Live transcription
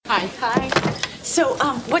Hi. Hi. So,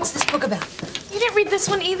 what's this book about? You didn't read this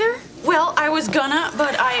one either? Well, I was gonna,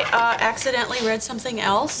 but I, accidentally read something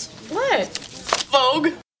else. What? Vogue.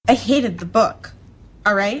 I hated the book,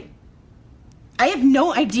 all right? I have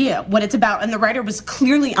no idea what it's about, and the writer was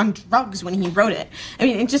clearly on drugs when he wrote it. I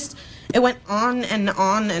mean, it went on and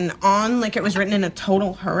on and on like it was written in a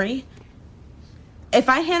total hurry. If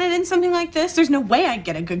I handed in something like this, there's no way I'd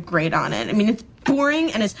get a good grade on it. I mean, it's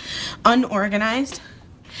boring and it's unorganized,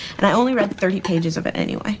 and I only read 30 pages of it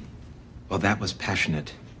anyway. Well, that was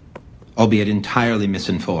passionate, albeit entirely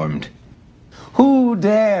misinformed. Who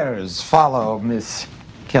dares follow Miss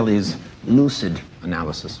Kelly's lucid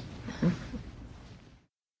analysis?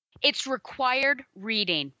 It's required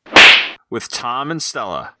reading. With Tom and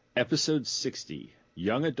Stella. Episode 60,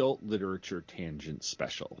 Young Adult Literature Tangent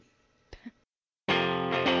Special.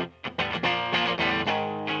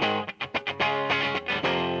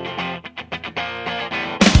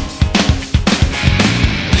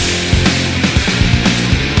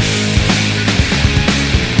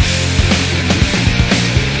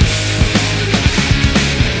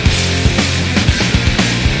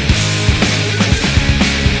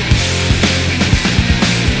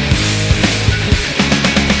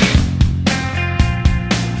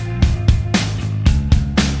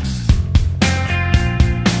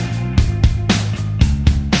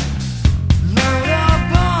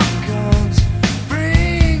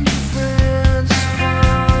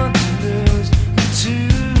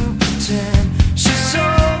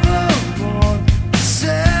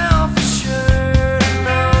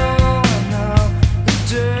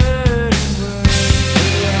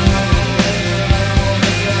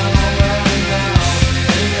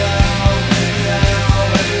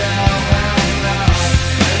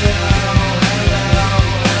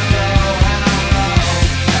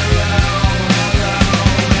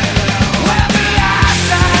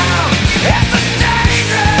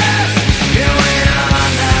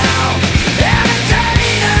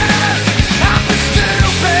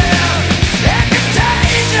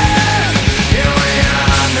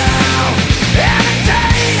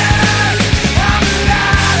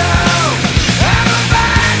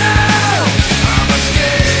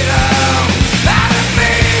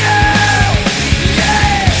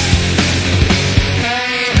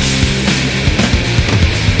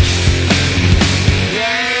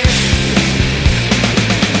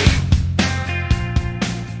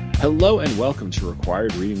 Hello and welcome to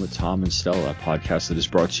Required Reading with Tom and Stella, a podcast that is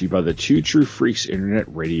brought to you by the Two True Freaks Internet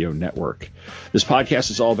Radio Network. This podcast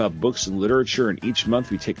is all about books and literature, and each month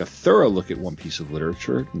we take a thorough look at one piece of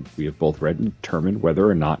literature we have both read and determined whether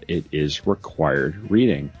or not it is required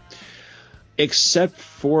reading. Except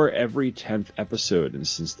for every 10th episode, and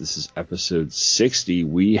since this is episode 60,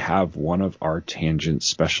 we have one of our tangent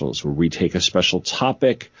specials where we take a special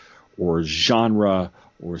topic or genre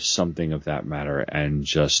or something of that matter and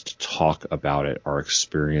just talk about it, our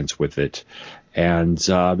experience with it, and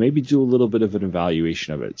maybe do a little bit of an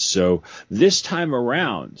evaluation of it. So this time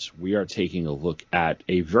around, we are taking a look at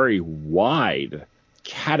a very wide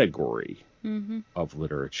category of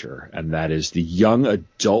literature, and that is the young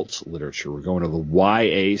adult literature. We're going to the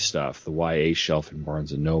YA stuff, the YA shelf in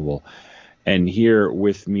Barnes & Noble. And here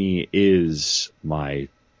with me is my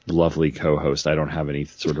lovely co-host. I don't have any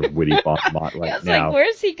sort of witty bonmot right now. Like,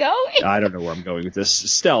 where's he going? I don't know where I'm going with this.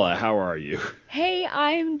 Stella, how are you? Hey,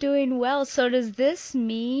 I'm doing well. So does this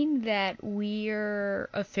mean that we're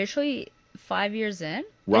officially 5 years in?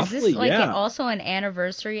 Roughly, is this like yeah. also an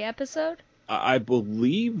anniversary episode? I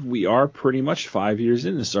believe we are pretty much 5 years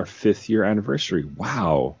in. This is our 5th year anniversary.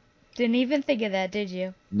 Wow. Didn't even think of that, did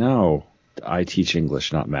you? No. I teach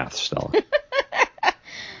English, not math, Stella.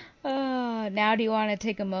 Now do you want to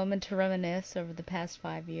take a moment to reminisce over the past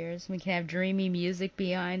 5 years? We can have dreamy music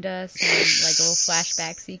behind us and like a little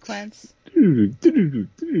flashback sequence.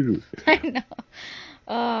 I know.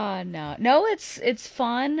 Oh, no. No, it's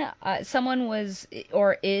fun. Someone was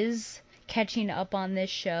or is catching up on this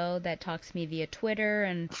show that talks to me via Twitter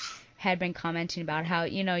and had been commenting about how,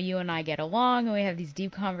 you and I get along and we have these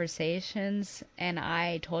deep conversations. And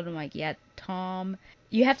I told him, like, yeah, Tom,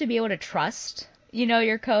 you have to be able to trust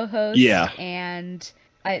your co-host. Yeah. And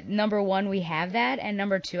number one, we have that. And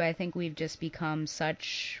number two, I think we've just become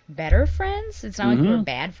such better friends. It's not like we were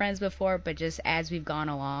bad friends before, but just as we've gone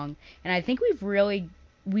along. And I think we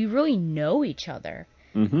really know each other.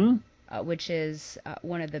 Which is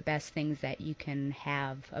one of the best things that you can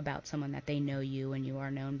have about someone, that they know you and you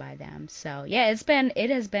are known by them. So yeah, it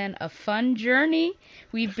has been a fun journey.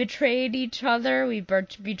 We've betrayed each other. We've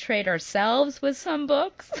betrayed ourselves with some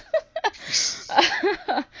books.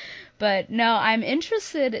 But no, I'm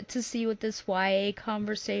interested to see what this YA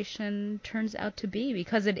conversation turns out to be,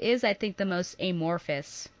 because it is, I think, the most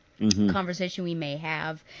amorphous conversation we may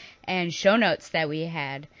have, and show notes that we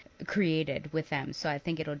had created with them. So I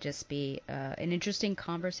think it'll just be an interesting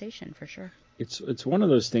conversation for sure. It's one of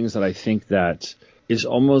those things that I think that is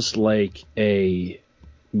almost like a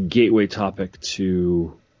gateway topic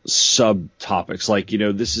to subtopics. Like,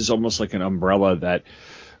 this is almost like an umbrella that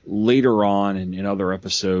later on in other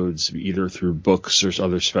episodes, either through books or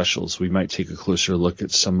other specials, we might take a closer look at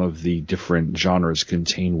some of the different genres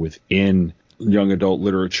contained within young adult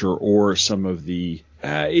literature, or some of the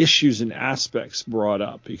issues and aspects brought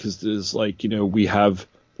up, because there's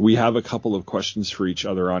we have a couple of questions for each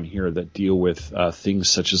other on here that deal with things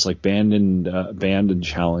such as like banned and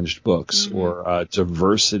challenged books, or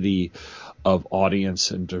diversity of audience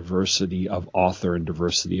and diversity of author and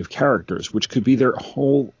diversity of characters, which could be their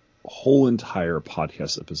whole entire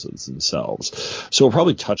podcast episodes themselves. So we'll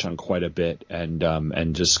probably touch on quite a bit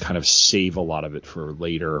and just kind of save a lot of it for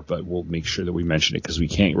later, but we'll make sure that we mention it, because we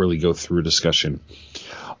can't really go through a discussion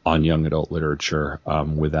on young adult literature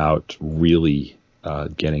without really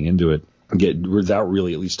getting into it, without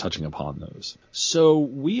really at least touching upon those. So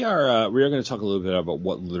we are going to talk a little bit about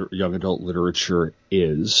what young adult literature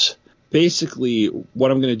is. Basically,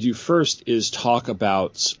 what I'm going to do first is talk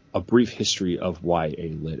about a brief history of YA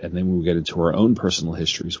Lit, and then we'll get into our own personal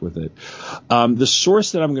histories with it. The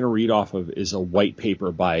source that I'm going to read off of is a white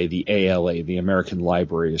paper by the ALA, the American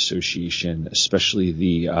Library Association, especially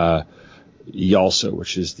the YALSA,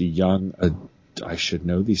 which is the I should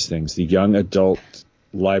know these things, the Young Adult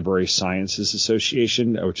Library Sciences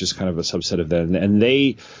Association, which is kind of a subset of that. And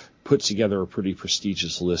they put together a pretty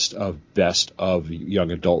prestigious list of best of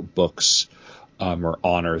young adult books, or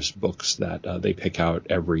honors books that they pick out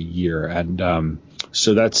every year. And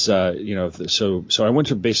so that's, so I went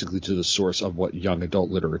to the source of what young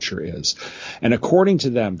adult literature is. And according to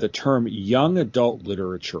them, the term young adult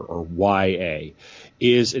literature, or YA,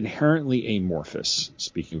 is inherently amorphous.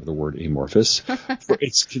 Speaking of the word amorphous, for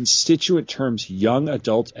its constituent terms, young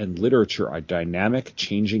adult and literature are dynamic,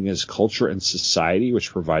 changing as culture and society, which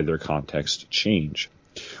provide their context, change.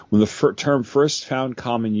 When the term first found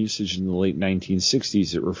common usage in the late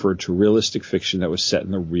 1960s, it referred to realistic fiction that was set in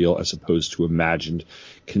the real as opposed to imagined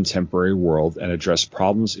contemporary world, and addressed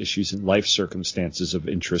problems, issues, and life circumstances of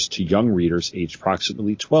interest to young readers aged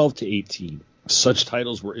approximately 12 to 18. Such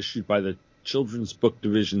titles were issued by the children's book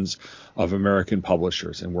divisions of American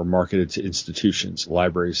publishers and were marketed to institutions,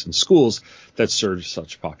 libraries, and schools that served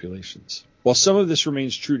such populations. While some of this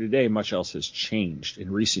remains true today, much else has changed.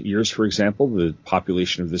 In recent years, for example, the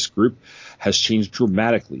population of this group has changed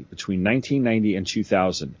dramatically. Between 1990 and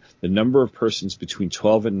 2000, the number of persons between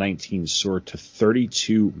 12 and 19 soared to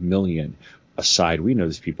 32 million. Aside, we know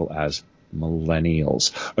these people as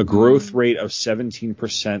millennials, a growth rate of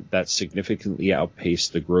 17% that significantly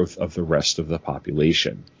outpaced the growth of the rest of the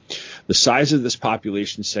population. The size of this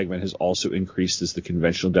population segment has also increased as the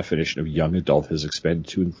conventional definition of young adult has expanded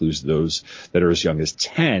to include those that are as young as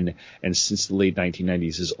 10 and since the late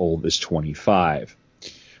 1990s as old as 25.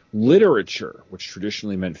 Literature, which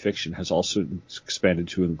traditionally meant fiction, has also expanded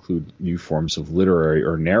to include new forms of literary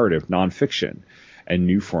or narrative nonfiction, and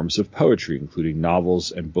new forms of poetry, including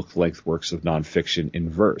novels and book-length works of nonfiction in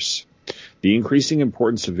verse. The increasing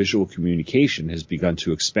importance of visual communication has begun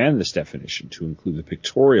to expand this definition to include the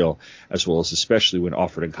pictorial, as well as especially when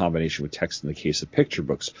offered in combination with text in the case of picture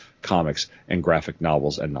books, comics, and graphic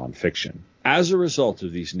novels and nonfiction. As a result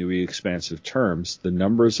of these newly expansive terms, the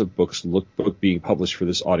numbers of books being published for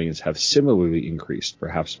this audience have similarly increased,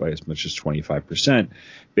 perhaps by as much as 25%,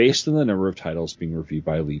 based on the number of titles being reviewed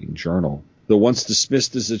by a leading journal. Though once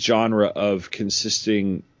dismissed as a genre of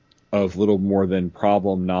consisting of little more than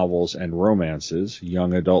problem novels and romances,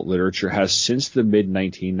 young adult literature has since the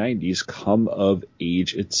mid-1990s come of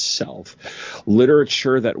age itself.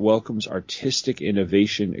 Literature that welcomes artistic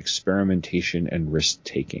innovation, experimentation, and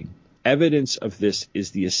risk-taking. Evidence of this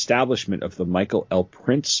is the establishment of the Michael L.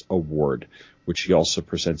 Prince Award, which he also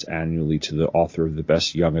presents annually to the author of the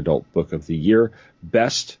best young adult book of the year,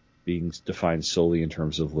 best being defined solely in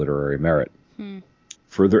terms of literary merit.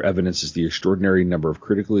 Further evidence is the extraordinary number of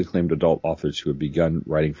critically acclaimed adult authors who have begun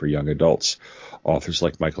writing for young adults. Authors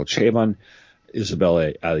like Michael Chabon,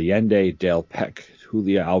 Isabel Allende, Dale Peck,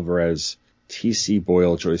 Julia Alvarez, T.C.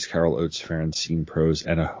 Boyle, Joyce Carol Oates, Francine Prose,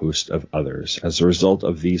 and a host of others. As a result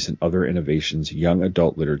of these and other innovations, young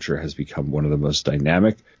adult literature has become one of the most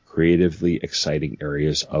dynamic, creatively exciting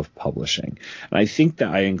areas of publishing. And I think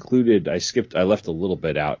that I left a little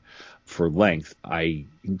bit out for length, I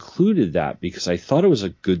included that because I thought it was a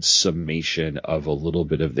good summation of a little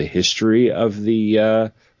bit of the history of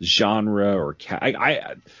the genre, or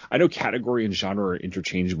I know category and genre are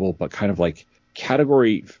interchangeable, but kind of like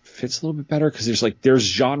category fits a little bit better because there's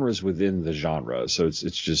genres within the genre. So it's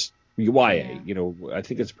just YA, I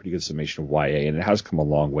think it's a pretty good summation of YA, and it has come a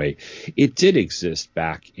long way. It did exist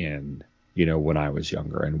back in, when I was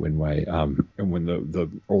younger and when the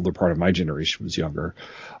older part of my generation was younger.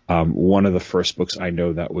 One of the first books I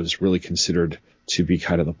know that was really considered to be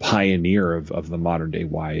kind of the pioneer of the modern day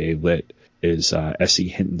YA lit is S.E.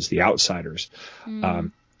 Hinton's The Outsiders.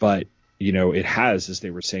 But, it has, as they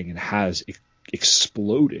were saying, it has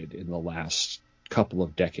exploded in the last couple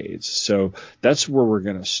of decades. So that's where we're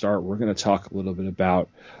going to start. We're going to talk a little bit about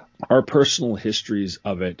our personal histories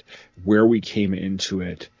of it, where we came into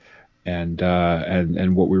it, and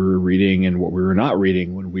what we were reading and what we were not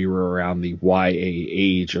reading when we were around the YA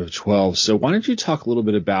age of 12. So why don't you talk a little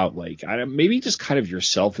bit about maybe just kind of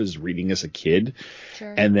yourself as reading as a kid,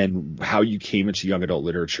 Sure. and then how you came into young adult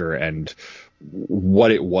literature and what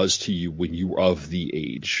it was to you when you were of the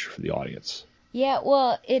age for the audience. Yeah,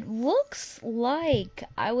 well, it looks like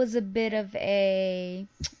I was a bit of a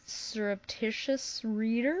surreptitious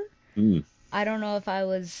reader. I don't know if I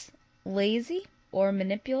was lazy or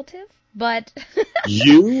manipulative, but...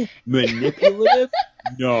 You? Manipulative?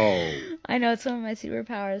 No. I know it's one of my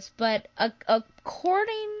superpowers, but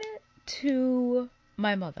according to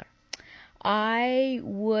my mother, I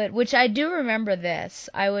would, which I do remember this,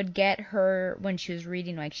 I would get her when she was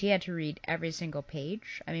reading, she had to read every single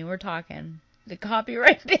page. I mean, we're talking the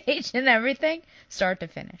copyright page and everything, start to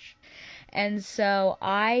finish. And so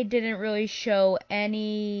I didn't really show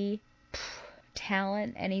any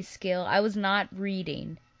talent, any skill. I was not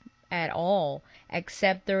reading at all,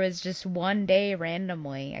 except there was just one day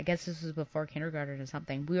randomly, I guess this was before kindergarten or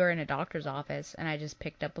something, we were in a doctor's office and I just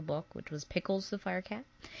picked up a book, which was Pickles the Fire Cat,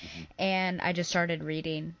 and I just started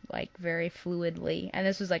reading very fluidly, and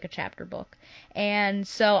this was a chapter book. And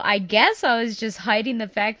so I guess I was just hiding the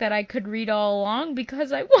fact that I could read all along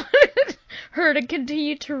because I wanted her to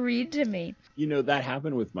continue to read to me. That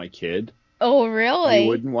happened with my kid. Oh, really? He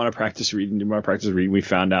wouldn't want to practice reading. Didn't want to practice reading. We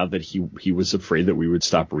found out that he was afraid that we would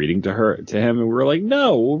stop reading to him, and we were like,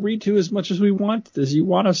 "No, we'll read to as much as you want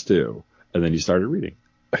us to." And then he started reading.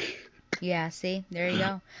 Yeah, see, there you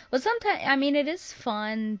go. Well, sometimes, it is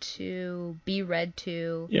fun to be read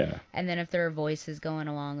to. Yeah. And then if there are voices going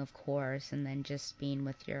along, of course, and then just being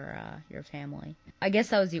with your family. I guess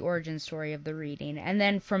that was the origin story of the reading. And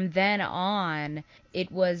then from then on,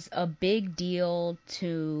 it was a big deal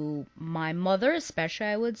to my mother, especially,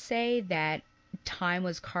 I would say, that time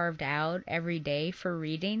was carved out every day for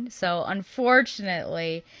reading. So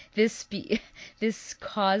unfortunately, this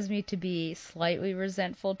caused me to be slightly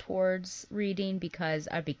resentful towards reading because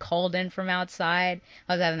I'd be called in from outside.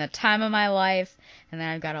 I was having the time of my life, and then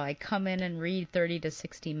I've got to come in and read 30 to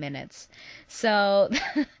 60 minutes. So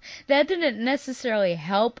that didn't necessarily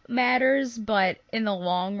help matters, but in the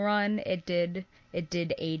long run, it did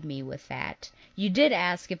aid me with that. You did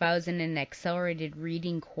ask if I was in an accelerated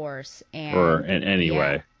reading course, or in any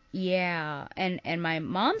way. Yeah, and my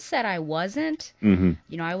mom said I wasn't.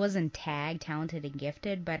 Mm-hmm. I wasn't talented and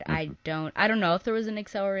gifted, but I don't know if there was an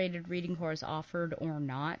accelerated reading course offered or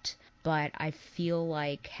not. But I feel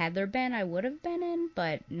like had there been, I would have been in,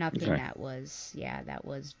 but nothing that was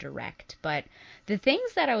direct. But the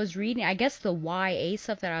things that I was reading, I guess the YA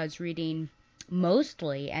stuff that I was reading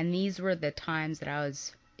mostly, and these were the times that I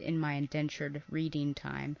was in my indentured reading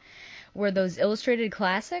time, were those illustrated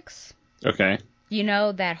classics. Okay.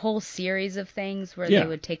 That whole series of things where they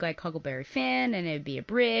would take Huckleberry Finn and it would be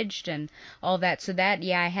abridged and all that. So that,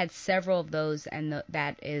 I had several of those, and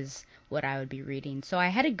that is what I would be reading. So I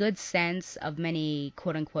had a good sense of many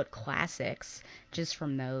quote-unquote classics just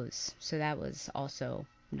from those. So that was also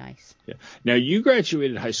nice. Yeah. Now, you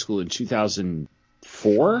graduated high school in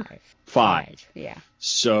 2004? Five. Yeah.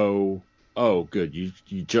 So... Oh, good. You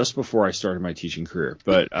just before I started my teaching career,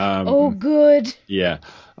 but oh, good. Yeah,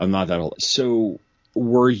 I'm not that old. So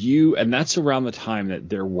were you? And that's around the time that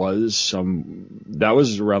there was that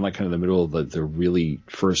was around kind of the middle of the really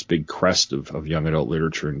first big crest of young adult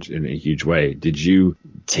literature in a huge way. Did you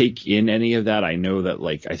take in any of that? I know that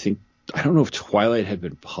I don't know if Twilight had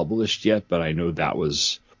been published yet, but I know that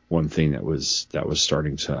was one thing that was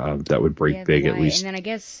starting to that would break big at least. And then I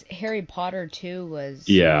guess Harry Potter too was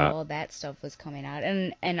all that stuff was coming out,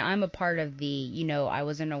 and I'm a part of the I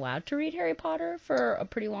wasn't allowed to read Harry Potter for a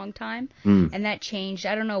pretty long time, and that changed.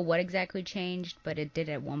 I don't know what exactly changed, but it did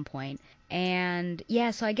at one point. And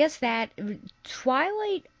yeah, so I guess that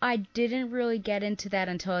Twilight, I didn't really get into that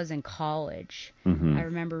until I was in college. I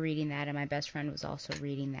remember reading that, and my best friend was also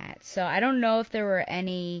reading that. So I don't know if there were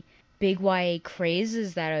any big YA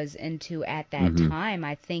crazes that I was into at that time.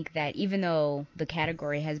 I think that even though the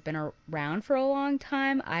category has been around for a long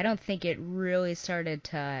time, I don't think it really started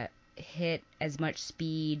to hit as much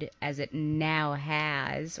speed as it now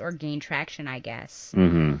has, or gain traction, I guess.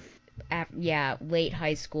 Late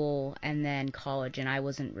high school and then college, and I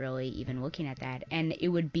wasn't really even looking at that. And it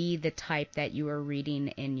would be the type that you were reading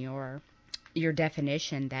in your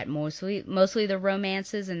definition, that mostly the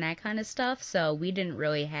romances and that kind of stuff. So we didn't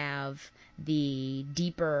really have the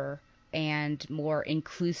deeper and more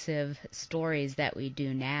inclusive stories that we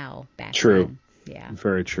do now back then. Yeah,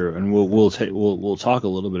 very true. And we'll talk a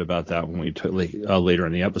little bit about that when we later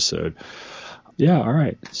in the episode. Yeah, all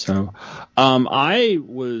right. So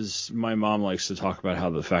my mom likes to talk about how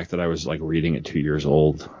the fact that I was like reading at 2 years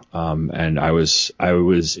old, and I was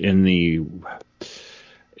in the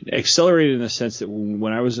accelerated in the sense that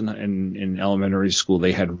when I was in elementary school,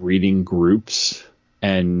 they had reading groups,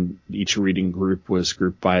 and each reading group was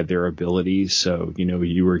grouped by their abilities. So,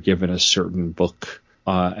 you were given a certain book,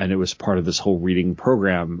 and it was part of this whole reading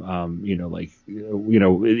program.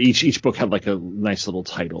 Each book had like a nice little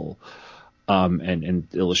title, and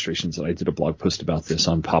illustrations. I did a blog post about this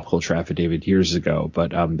on Pop Culture Affidavit years ago,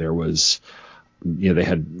 but there was, they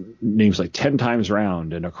had names like 10 Times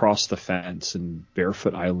Round and Across the Fence and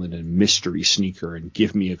Barefoot Island and Mystery Sneaker and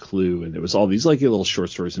Give Me a Clue. And there was all these like little short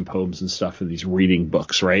stories and poems and stuff in these reading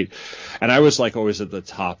books, right? And I was like always at the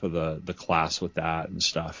top of the class with that and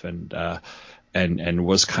stuff. And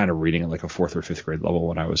was kind of reading at like a 4th or 5th grade level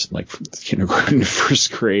when I was in like kindergarten,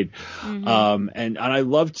 1st grade. And I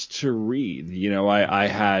loved to read. I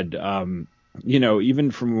had,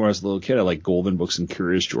 even from when I was a little kid, I like Golden books and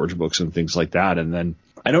Curious George books and things like that. And then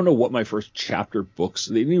I don't know what my first chapter books,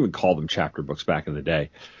 they didn't even call them chapter books back in the day.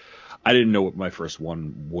 I didn't know what my first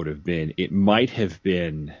one would have been. It might have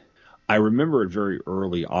been, I remember it very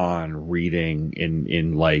early on reading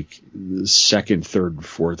in like 2nd, 3rd,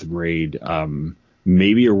 4th grade,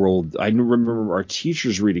 maybe I remember our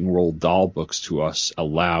teachers reading Roald Dahl books to us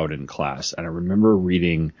aloud in class. And I remember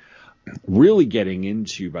really getting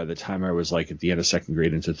into, by the time I was like at the end of 2nd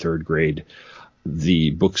grade into 3rd grade, the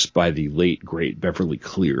books by the late great Beverly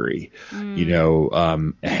Cleary,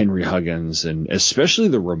 Henry Huggins, and especially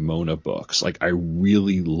the Ramona books. Like I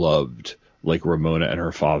really loved like Ramona and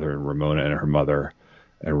her father and Ramona and her mother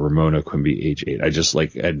and Ramona Quimby age 8. I just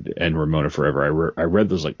like, and Ramona Forever. I read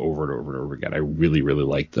those like over and over and over again. I really, really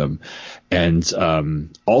liked them. And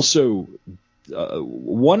also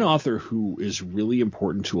one author who is really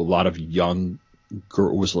important to a lot of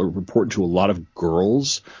was important to a lot of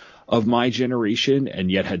girls of my generation, and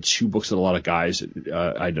yet had 2 books that a lot of guys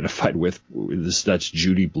identified with. That's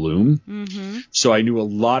Judy Blume. So I knew a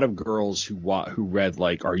lot of girls who read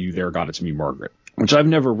like Are You There, God? It's Me, Margaret, which I've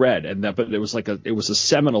never read, but it was a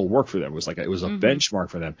seminal work for them. It was a benchmark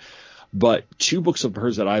for them. But 2 books of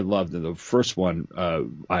hers that I loved, and the first one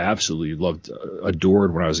I absolutely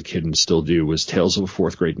adored when I was a kid and still do, was Tales of a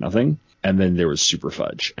 4th Grade Nothing. And then there was Super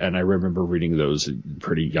Fudge. And I remember reading those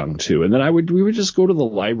pretty young too. And then we would just go to the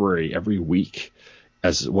library every week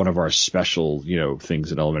as one of our special,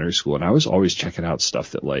 things in elementary school. And I was always checking out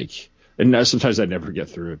stuff that and sometimes I'd never get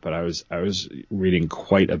through it, but I was reading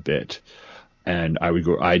quite a bit. And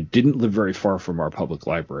I didn't live very far from our public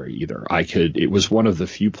library either. It was one of the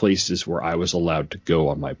few places where I was allowed to go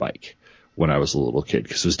on my bike when I was a little kid,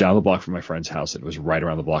 because it was down the block from my friend's house, and it was right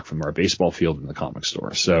around the block from our baseball field and the comic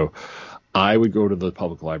store. So I would go to the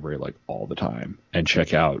public library like all the time and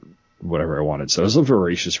check out whatever I wanted. So I was a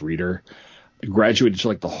voracious reader. I graduated to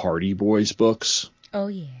like the Hardy Boys books. Oh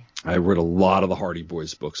yeah. I read a lot of the Hardy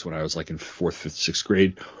Boys books when I was like in 4th, 5th, 6th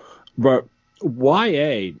grade. But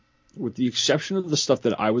YA, with the exception of the stuff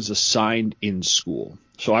that I was assigned in school.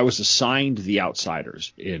 So I was assigned The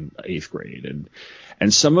Outsiders in 8th grade,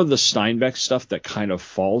 and some of the Steinbeck stuff that kind of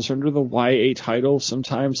falls under the YA title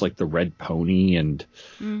sometimes, like The Red Pony and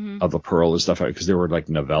Of the Pearl and stuff, because there were like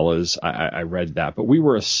novellas. I read that, but we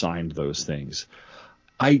were assigned those things.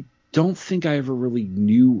 I don't think I ever really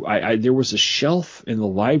knew. There was a shelf in the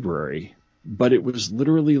library, but it was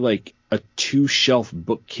literally like a 2-shelf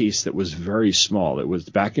bookcase that was very small. It was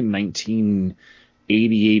back in 1980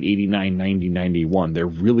 88, 89, 90, 91, there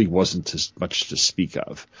really wasn't as much to speak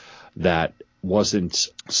of. That wasn't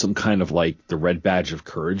some kind of like the Red Badge of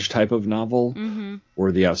Courage type of novel,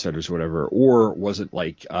 or The Outsiders, or whatever, or wasn't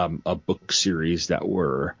like a book series that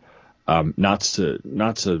were not to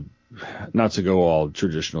go all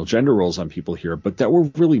traditional gender roles on people here, but that were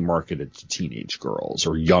really marketed to teenage girls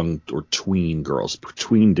or young or tween girls.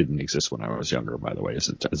 Tween didn't exist when I was younger, by the way, as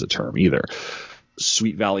a term either.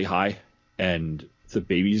 Sweet Valley High and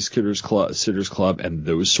the Sitters Club and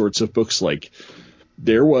those sorts of books, like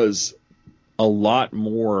there was a lot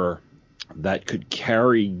more that could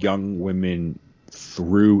carry young women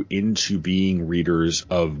through into being readers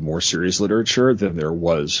of more serious literature than there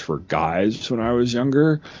was for guys when I was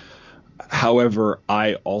younger. However,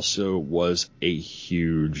 I also was I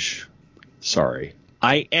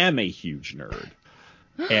am a huge nerd.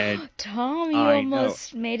 And Tom, you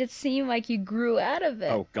almost made it seem like you grew out of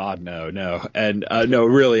it. Oh God, no. And no,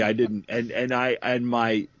 really, I didn't. And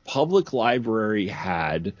my public library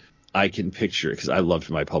had, I can picture it because I loved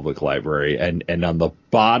my public library, and on the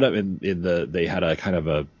bottom they had a kind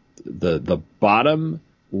of the bottom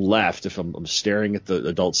left, if I'm staring at the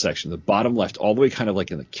adult section, the bottom left, all the way kind of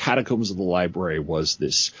like in the catacombs of the library, was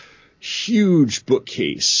this huge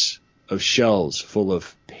bookcase of shelves full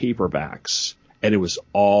of paperbacks, and it was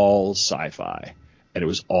all sci-fi, and it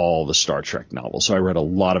was all the Star Trek novels. So I read a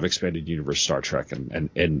lot of Expanded Universe Star Trek,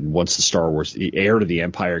 and once the Star Wars, The Heir to the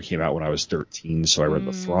Empire came out when I was 13, so I read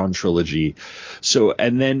the Thrawn trilogy. So,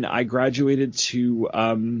 and then I graduated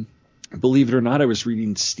to, believe it or not, I was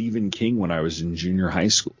reading Stephen King when I was in junior high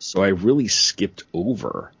school. So I really skipped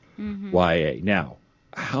over YA. Now,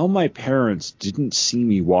 how my parents didn't see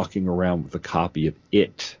me walking around with a copy of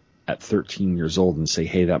It at 13 years old and say,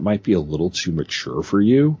 hey, that might be a little too mature for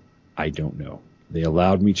you, I don't know. They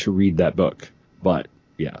allowed me to read that book. But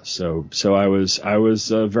yeah, so I was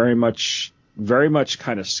very much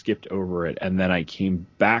kind of skipped over it. And then I came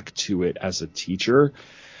back to it as a teacher.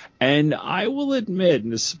 And I will admit,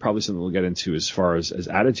 and this is probably something we'll get into as far as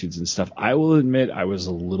attitudes and stuff, I will admit I was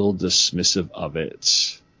a little dismissive of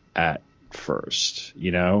it at first,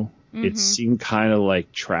 you know? It seemed kind of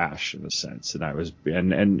like trash in a sense, and I was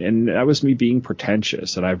and that was me being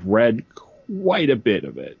pretentious, and I've read quite a bit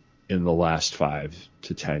of it in the last 5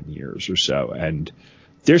 to 10 years or so, and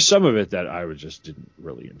there's some of it that I just didn't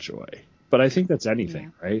really enjoy. But I think that's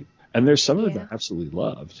anything, right? And there's some of it that I absolutely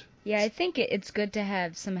loved. Yeah, I think it's good to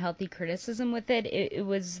have some healthy criticism with it. It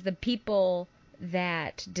was the people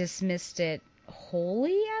that dismissed it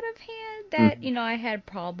wholly out of hand that, I had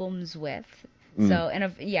problems with. So, and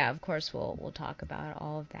of course, we'll talk about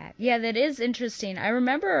all of that. Yeah, that is interesting. I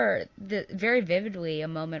remember very vividly a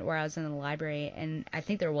moment where I was in the library, and I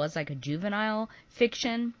think there was like a juvenile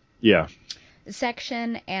fiction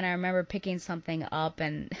section, and I remember picking something up,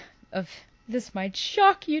 and this might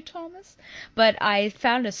shock you, Thomas, but I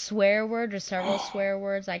found a swear word or several swear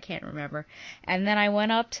words, I can't remember, and then I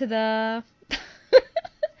went up to the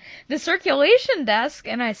the circulation desk,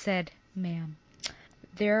 and I said, ma'am,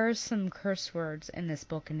 there are some curse words in this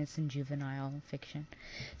book, and it's in juvenile fiction.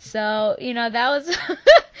 So, that was...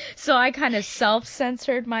 so I kind of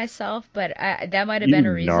self-censored myself, but that might have been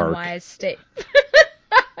a reason why I stayed...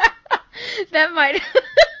 That might...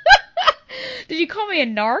 Did you call me a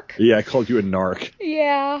narc? Yeah, I called you a narc.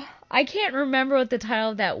 Yeah. I can't remember what the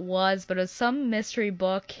title of that was, but it was some mystery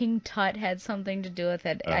book. King Tut had something to do with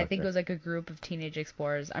it. I think it was like a group of teenage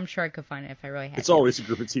explorers. I'm sure I could find it if I really had It's always a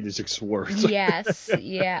group of teenage explorers. Yes,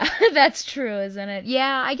 yeah. That's true, isn't it?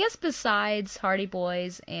 Yeah, I guess besides Hardy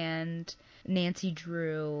Boys and Nancy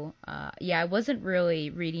Drew, I wasn't really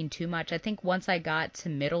reading too much. I think once I got to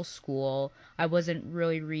middle school, I wasn't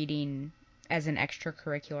really reading as an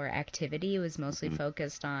extracurricular activity. It was mostly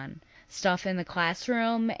focused on stuff in the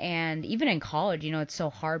classroom, and even in college, it's so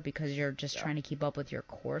hard because you're just trying to keep up with your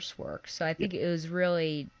coursework. So I think it was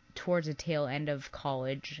really towards the tail end of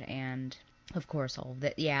college, and of course all of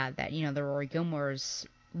that, the Rory Gilmore's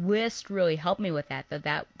list really helped me with that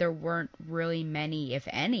there weren't really many, if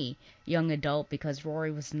any, young adult, because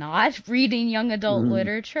Rory was not reading young adult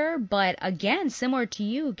literature. But again, similar to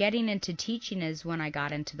you, getting into teaching is when I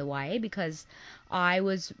got into the YA, because I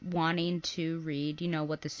was wanting to read,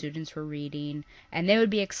 what the students were reading, and they would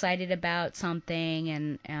be excited about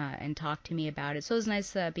something and talk to me about it. So it was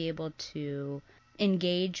nice to be able to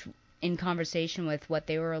engage in conversation with what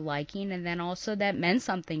they were liking, and then also that meant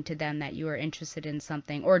something to them, that you were interested in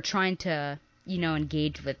something or trying to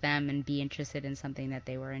engage with them and be interested in something that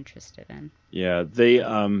they were interested in. Yeah,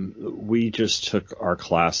 we just took our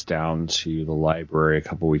class down to the library a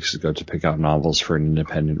couple weeks ago to pick out novels for an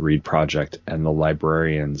independent read project, and the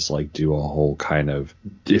librarians do a whole kind of,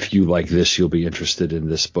 if you like this, you'll be interested in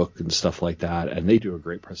this book and stuff like that. And they do a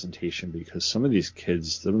great presentation because some of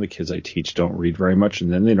the kids I teach don't read very much,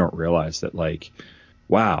 and then they don't realize that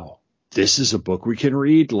wow, this is a book we can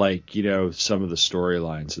read, some of the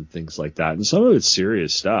storylines and things like that. And some of it's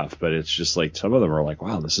serious stuff, but it's just some of them are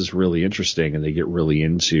wow, this is really interesting. And they get really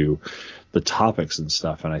into the topics and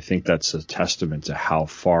stuff. And I think that's a testament to how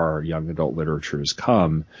far young adult literature has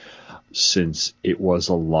come, since it was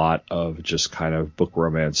a lot of just kind of book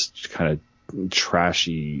romance, kind of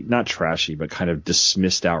trashy, not trashy, but kind of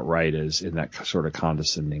dismissed outright as in that sort of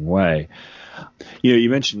condescending way. You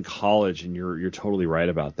mentioned college, and you're totally right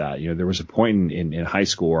about that. There was a point in high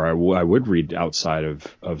school where I would read outside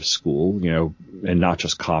of school, and not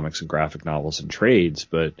just comics and graphic novels and trades,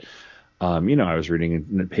 but I was reading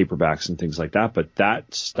in paperbacks and things like that. But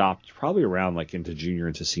that stopped probably around into junior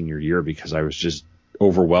into senior year, because I was just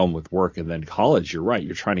overwhelmed with work. And then college, you're right,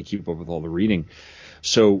 you're trying to keep up with all the reading.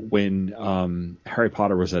 So when Harry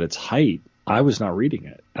Potter was at its height, I was not reading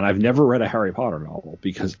it. And I've never read a Harry Potter novel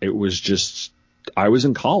because it was just, I was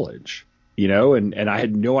in college, and I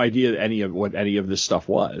had no idea what any of this stuff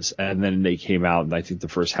was. And then they came out, and I think the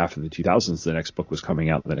first half of the 2000s, the next book was coming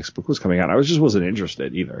out. I wasn't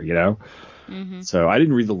interested either, Mm-hmm. So I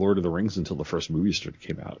didn't read The Lord of the Rings until the first movie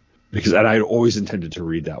came out. And I had always intended to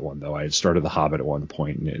read that one, though. I had started The Hobbit at one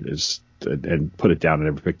point and put it down and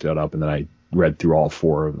never picked it up. And then I read through all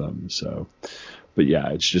 4 of them. So, but yeah,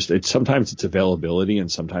 it's sometimes it's availability,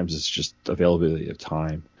 and sometimes it's just availability of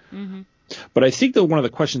time. Mm-hmm. But I think that one of the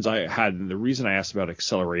questions I had, and the reason I asked about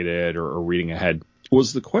accelerated or reading ahead,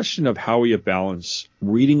 was the question of how we balance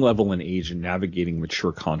reading level and age and navigating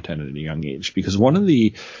mature content at a young age. Because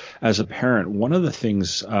as a parent, one of the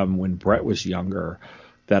things when Brett was younger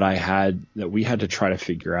that we had to try to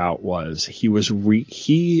figure out was he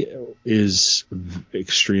is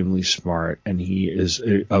extremely smart, and he is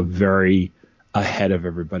a very ahead of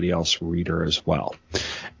everybody else reader as well.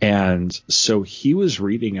 And so he was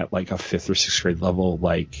reading at a 5th or 6th grade level,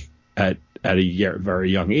 at a very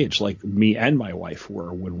young age, like me and my wife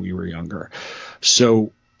were when we were younger.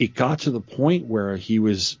 So it got to the point where he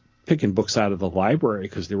was picking books out of the library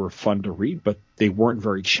because they were fun to read, but they weren't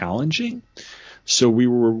very challenging. So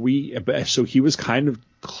so he was kind of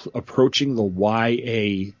approaching the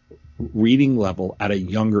YA reading level at a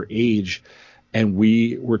younger age. And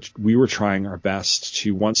we were trying our best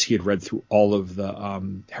to, once he had read through all of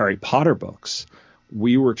the Harry Potter books,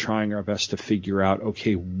 we were trying our best to figure out,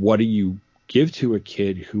 okay, what do you give to a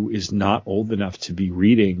kid who is not old enough to be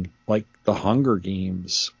reading The Hunger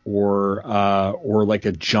Games or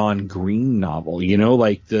a John Green novel,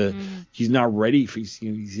 he's not ready for,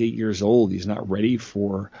 he's 8 years old. He's not ready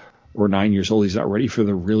for, or 9 years old. He's not ready for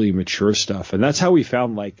the really mature stuff. And that's how we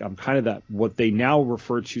found kind of that, what they now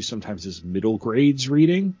refer to sometimes as middle grades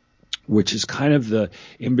reading, which is kind of the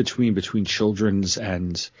in between children's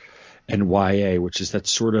and YA, which is that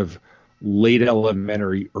sort of late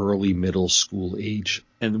elementary, early middle school age.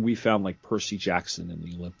 And we found Percy Jackson and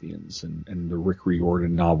the Olympians and the Rick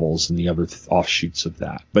Riordan novels and the other offshoots of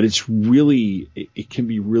that. But it's really, it can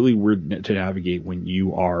be really weird to navigate when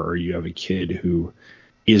you have a kid who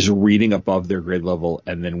is reading above their grade level,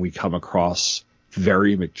 and then we come across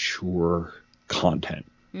very mature content.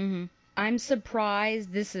 Mm-hmm. I'm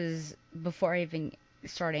surprised, this is before I even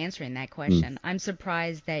start answering that question, I'm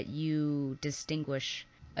surprised that you distinguish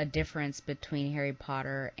a difference between Harry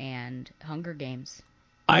Potter and Hunger Games.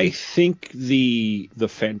 I think the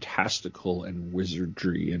fantastical and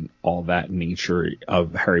wizardry and all that nature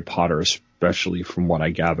of Harry Potter, especially from what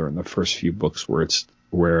I gather in the first few books,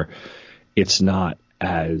 where it's not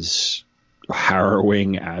as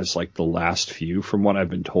harrowing as the last few, from what I've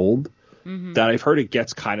been told. Mm-hmm. That I've heard it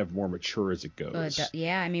gets kind of more mature as it goes.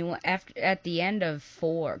 Yeah, I mean, at the end of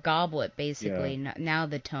 4, Goblet, basically, now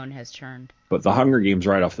the tone has turned. But the Hunger Games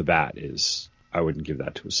right off the bat I wouldn't give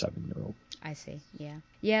that to a 7-year-old. I see, yeah.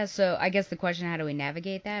 Yeah, so I guess the question, how do we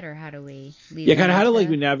navigate that, or how do we lead Yeah, kind of how do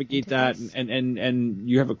we navigate that? And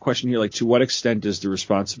you have a question here, to what extent is the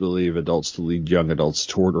responsibility of adults to lead young adults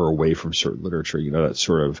toward or away from certain literature? That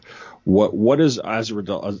sort of, what is,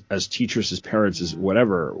 as teachers, as parents, as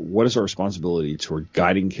whatever, what is our responsibility toward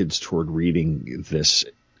guiding kids toward reading this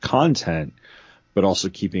content, but also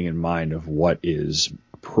keeping in mind of what is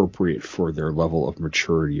appropriate for their level of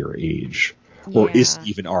maturity or age? Or is it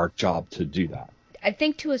even our job to do that? I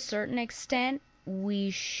think to a certain extent,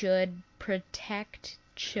 we should protect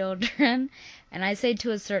children, and I say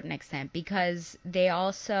to a certain extent, because they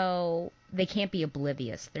can't be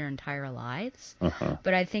oblivious their entire lives.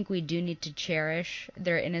 But I think we do need to cherish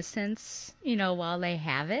their innocence, while they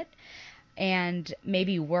have it, and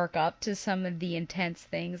maybe work up to some of the intense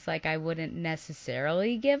things. Like, I wouldn't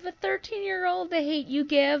necessarily give a 13-year-old The Hate U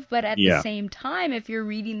Give, but at the same time, if you're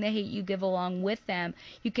reading The Hate U Give along with them,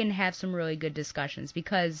 you can have some really good discussions,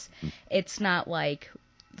 because it's not like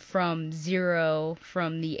from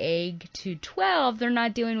the egg to 12, they're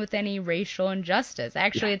not dealing with any racial injustice.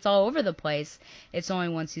 Actually, it's all over the place. It's only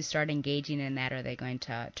once you start engaging in that are they going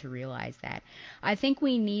to realize that. I think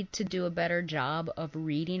we need to do a better job of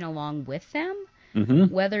reading along with them,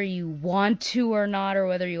 whether you want to or not, or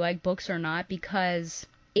whether you like books or not, because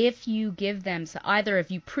if you give them, either if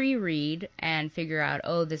you pre-read and figure out,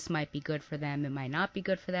 oh, this might be good for them, it might not be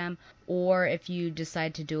good for them, or if you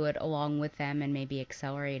decide to do it along with them and maybe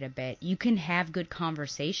accelerate a bit, you can have good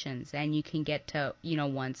conversations, and you can get to,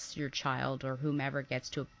 once your child or whomever gets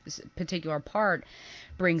to a particular part,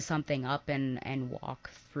 bring something up and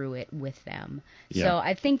walk through it with them. So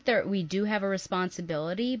I think that we do have a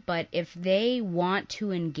responsibility, but if they want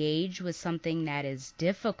to engage with something that is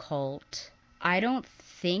difficult, I don't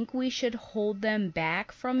think we should hold them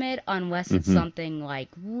back from it unless it's something like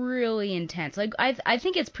really intense. Like, I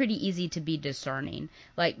think it's pretty easy to be discerning.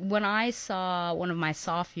 Like, when I saw one of my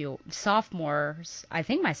sophomores, I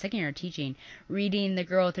think my second year teaching, reading The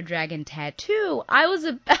Girl with the Dragon Tattoo, I was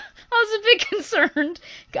a bit concerned.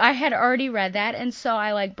 I had already read that, and so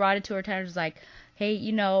I brought it to her attention. I was like, hey,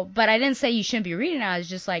 but I didn't say you shouldn't be reading it. I was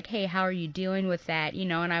just like, hey, how are you dealing with that?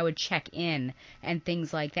 And I would check in and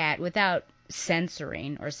things like that without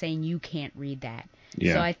censoring or saying you can't read that.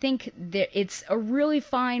 So I think that it's a really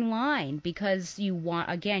fine line, because you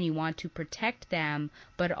want to protect them,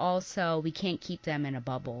 but also we can't keep them in a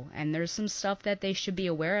bubble. And there's some stuff that they should be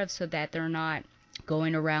aware of so that they're not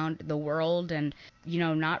going around the world and,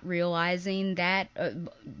 not realizing that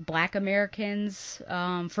Black Americans,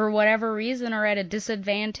 for whatever reason, are at a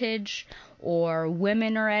disadvantage, or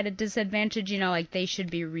women are at a disadvantage. They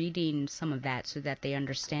should be reading some of that so that they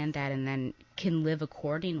understand that and then can live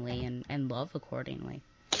accordingly and love accordingly.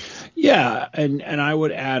 Yeah, and I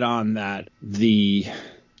would add on that the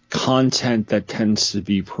content that tends to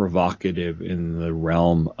be provocative in the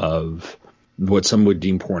realm of what some would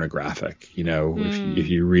deem pornographic, if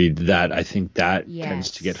you read that, I think that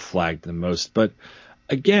tends to get flagged the most. But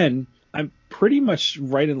again, I'm pretty much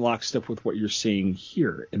right in lockstep with what you're saying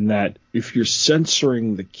here, in that if you're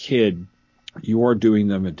censoring the kid, you are doing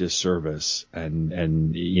them a disservice,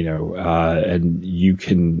 and you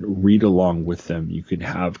can read along with them. You can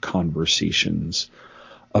have conversations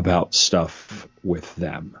about stuff with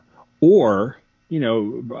them, or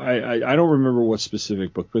I don't remember what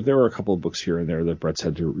specific book, but there were a couple of books here and there that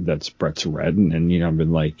Brett's read, and I've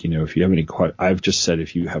been like, if you have any I've just said,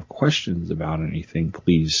 if you have questions about anything,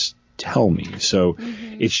 please tell me. So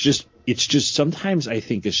it's just sometimes I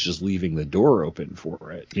think it's just leaving the door open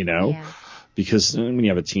for it, because when you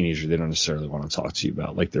have a teenager, they don't necessarily want to talk to you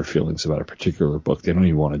about their feelings about a particular book. They don't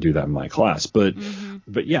even want to do that in my class. But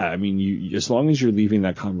yeah, I mean, you as long as you're leaving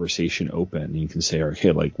that conversation open, you can say,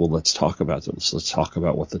 okay, let's talk about this. Let's talk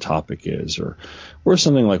about what the topic is, or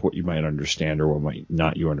something like what you might understand or what might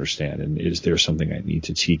not you understand, and is there something I need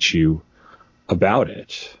to teach you about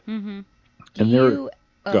it? Mm-hmm. Go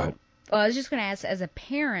ahead. Well, I was just going to ask, as a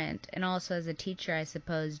parent and also as a teacher, I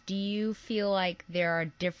suppose, do you feel like there are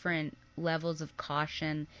different levels of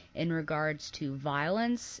caution in regards to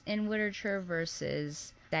violence in literature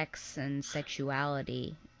versus sex and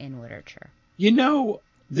sexuality in literature?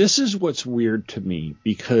 This is what's weird to me,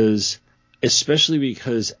 especially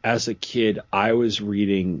because as a kid, I was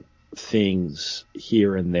reading things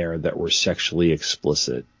here and there that were sexually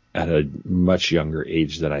explicit at a much younger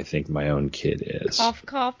age than I think my own kid is. Cough,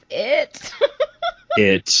 cough, it.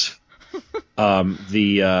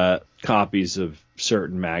 The copies of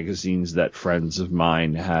certain magazines that friends of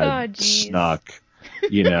mine had snuck,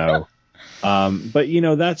 but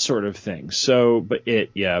that sort of thing. So, but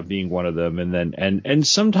being one of them, and then and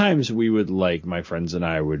sometimes we would my friends and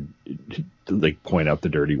I would point out the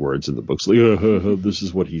dirty words in the books. This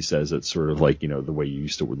is what he says. It's sort of the way you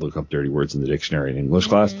used to look up dirty words in the dictionary in English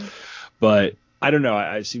class. But I don't know.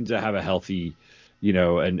 I seem to have a healthy,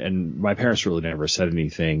 and my parents really never said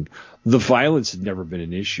anything. The violence had never been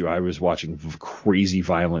an issue. I was watching crazy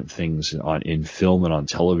violent things in film and on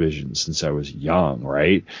television since I was young,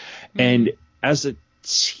 right? And as a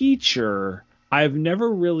teacher, I've never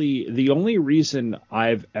really, the only reason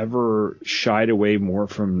I've ever shied away more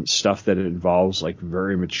from stuff that involves like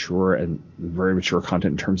very mature content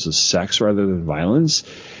in terms of sex rather than violence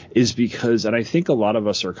is because, and I think a lot of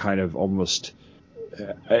us are kind of almost,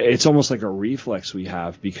 it's almost like a reflex we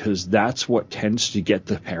have because that's what tends to get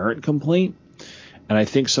the parent complaint. And I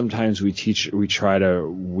think sometimes we get a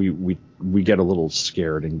little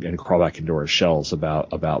scared and crawl back into our shells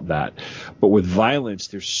about that. But with violence,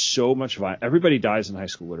 there's so much violence. Everybody dies in high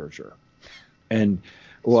school literature. And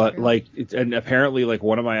and apparently like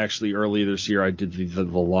one of my actually early this year, I did the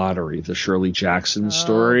lottery, the Shirley Jackson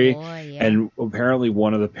story. Boy, yeah. And apparently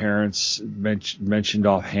one of the parents mentioned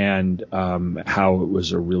offhand, how it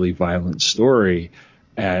was a really violent story.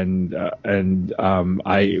 I was in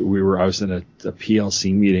a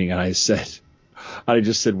PLC meeting and I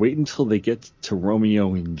just said, wait until they get to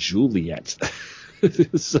Romeo and Juliet.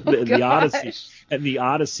 The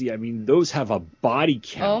Odyssey, I mean, those have a body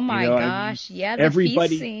count. Oh my gosh. Yeah. The everybody,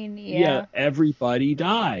 feast scene. Yeah. Everybody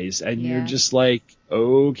dies. And you're just like,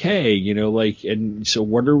 okay, and so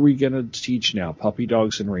what are we going to teach now? Puppy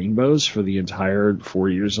dogs and rainbows for the entire 4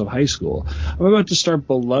 years of high school. I'm about to start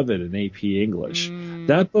Beloved in AP English.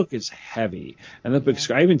 That book is heavy. And that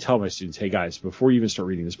book's, I even tell my students, hey guys, before you even start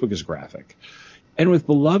reading, this book is graphic. And with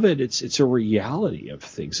Beloved, it's a reality of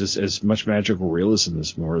things. As much magical realism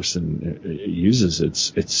as Morrison uses,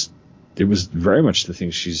 it was very much the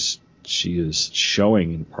things she is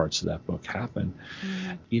showing in parts of that book happen.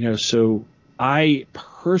 So I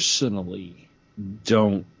personally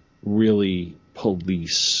don't really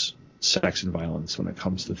police sex and violence when it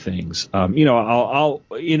comes to things. I'll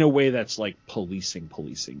in a way that's like policing.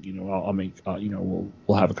 I'll make,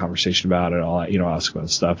 we'll have a conversation about it. I'll ask about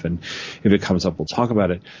stuff. And if it comes up, we'll talk about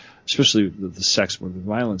it, especially the sex more than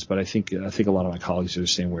violence. But I think a lot of my colleagues are the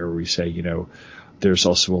same way where we say, there's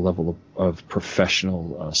also a level of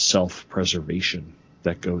professional self-preservation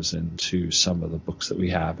that goes into some of the books that we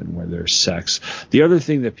have and where there's sex. The other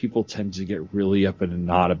thing that people tend to get really up in a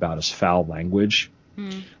knot about is foul language.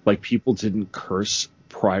 Like people didn't curse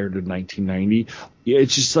prior to 1990.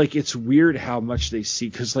 It's just like, it's weird how much they see.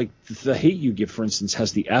 Cause like the Hate U Give, for instance,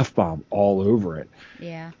 has the F-bomb all over it.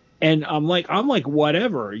 Yeah. And I'm like,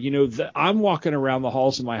 whatever, I'm walking around the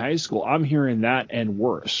halls of my high school. I'm hearing that and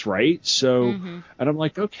worse. Right. So, and I'm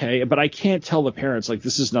like, okay, but I can't tell the parents like,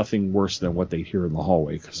 this is nothing worse than what they hear in the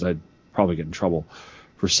hallway. Cause I'd probably get in trouble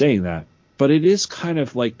for saying that. But it is kind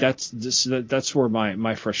of like that's where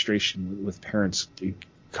my frustration with parents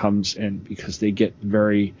comes in, because they get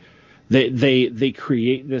they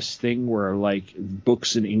create this thing where like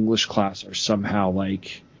books in English class are somehow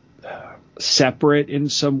like separate in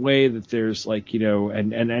some way, that there's like,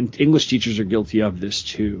 and English teachers are guilty of this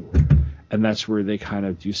too. And that's where they kind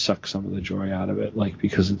of do suck some of the joy out of it, like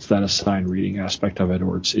because it's that assigned reading aspect of it,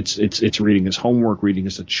 or it's reading as homework, reading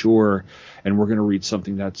as a chore, and we're going to read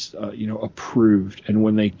something that's approved. And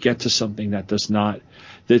when they get to something that does not,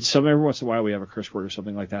 every once in a while we have a curse word or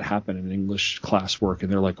something like that happen in English class work,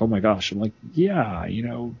 and they're like, oh my gosh, I'm like, yeah,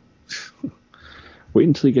 wait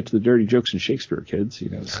until you get to the dirty jokes in Shakespeare, kids,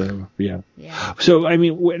 So yeah. So I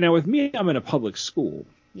mean, now with me, I'm in a public school.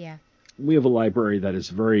 Yeah. We have a library that is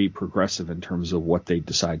very progressive in terms of what they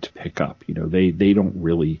decide to pick up. They don't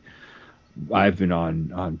really. I've been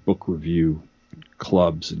on book review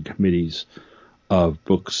clubs and committees of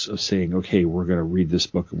books of saying, okay, we're going to read this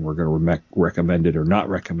book and we're going to recommend it or not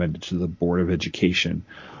recommend it to the Board of Education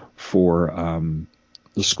for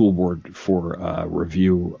the school board for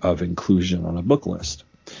review of inclusion on a book list,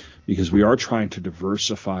 because we are trying to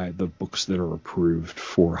diversify the books that are approved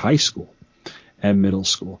for high school and middle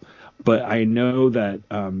school. But I know that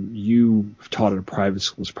you taught at a private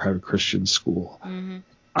school, it's a private Christian school. Mm-hmm.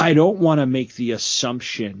 I don't want to make the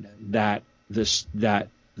assumption that it's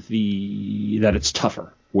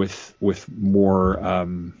tougher with more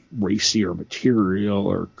racier material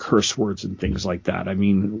or curse words and things like that. I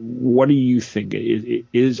mean, what do you think?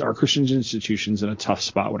 Are Christian institutions in a tough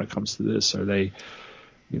spot when it comes to this? Are they,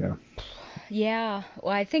 Yeah,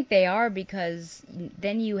 well, I think they are, because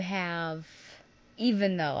then you have,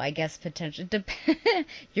 even though I guess potentially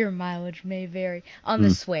your mileage may vary on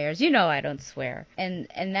the swears. I don't swear. And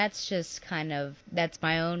that's just kind of, that's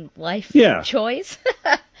my own life choice.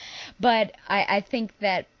 But I think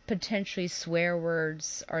that potentially swear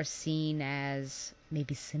words are seen as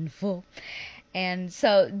maybe sinful. And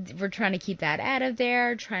so we're trying to keep that out of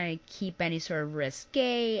there, trying to keep any sort of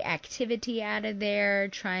risque activity out of there,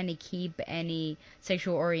 trying to keep any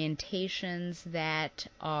sexual orientations that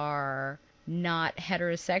are not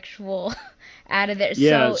heterosexual out of there.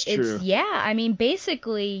 Yeah, so it's true. I mean,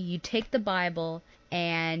 basically you take the Bible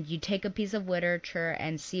and you take a piece of literature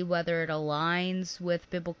and see whether it aligns with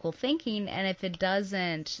biblical thinking, and if it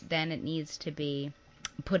doesn't, then it needs to be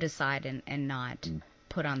put aside and not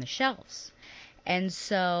put on the shelves. And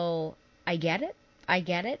so I get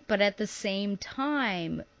it, but at the same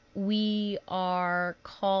time, we are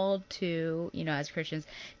called to, as Christians,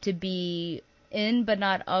 to be in but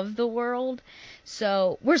not of the world.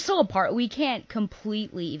 So we're still a part. We can't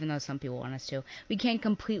completely, even though some people want us to, we can't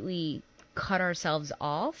completely cut ourselves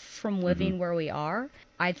off from living where we are.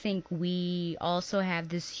 I think we also have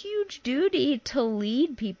this huge duty to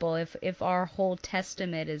lead people. If our whole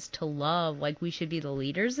testament is to love, like, we should be the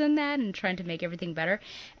leaders in that and trying to make everything better.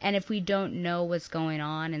 And if we don't know what's going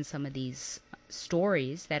on in some of these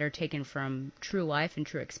stories that are taken from true life and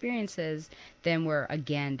true experiences, then we're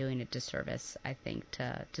again doing a disservice, I think,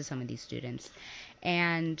 to some of these students.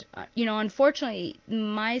 And unfortunately,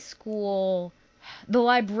 my school, the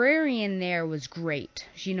librarian there was great.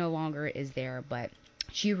 She no longer is there, but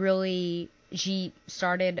she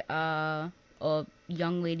started a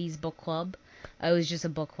young ladies book club. It was just a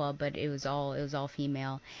book club, but it was all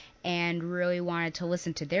female, and really wanted to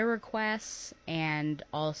listen to their requests and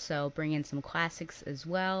also bring in some classics as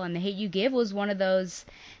well. And The Hate U Give was one of those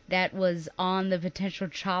that was on the potential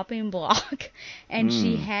chopping block, and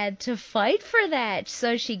she had to fight for that.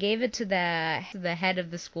 So she gave it to the head of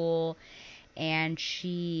the school, and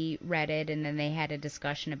she read it, and then they had a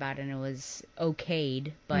discussion about it, and it was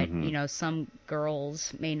okayed. But some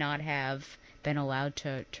girls may not have been allowed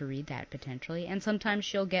to read that potentially. And sometimes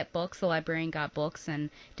she'll get books. The librarian got books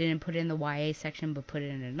and didn't put it in the YA section but put it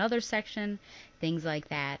in another section, things like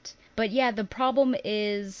that. But yeah, the problem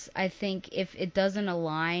is, I think, if it doesn't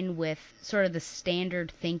align with sort of the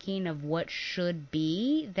standard thinking of what should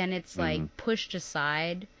be, then it's like pushed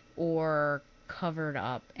aside or covered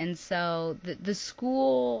up. And so the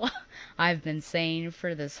school, I've been saying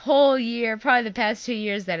for this whole year, probably the past 2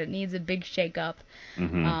 years, that it needs a big shake up.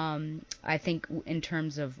 I think in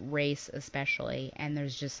terms of race especially, and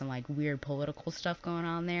there's just some like weird political stuff going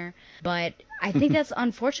on there. But I think that's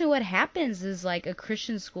unfortunately what happens, is like a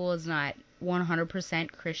Christian school is not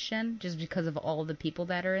 100% Christian just because of all the people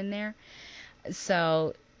that are in there.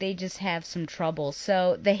 So they just have some trouble.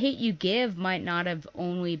 So The Hate U Give might not have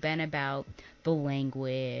only been about the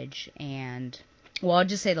language and, well, I'll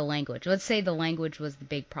just say the language. Let's say the language was the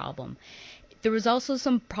big problem. There was also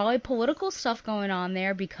some probably political stuff going on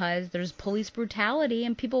there because there's police brutality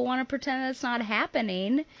and people want to pretend that's not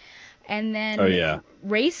happening. And then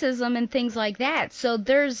racism and things like that. So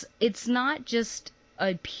it's not just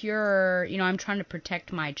a pure, I'm trying to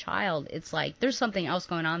protect my child. It's like there's something else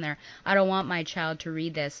going on there. I don't want my child to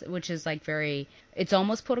read this, which is like it's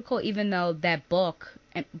almost political, even though that book,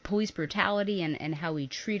 police brutality and how we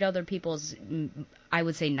treat other people is, I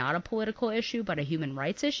would say, not a political issue, but a human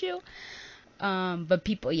rights issue. But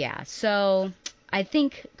people, so I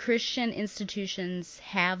think Christian institutions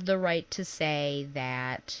have the right to say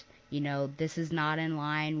that, this is not in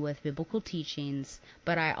line with biblical teachings,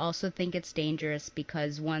 but I also think it's dangerous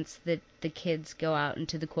because once the kids go out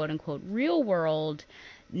into the quote-unquote real world,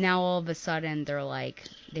 now all of a sudden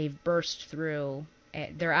they've burst through,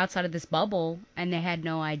 they're outside of this bubble, and they had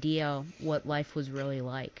no idea what life was really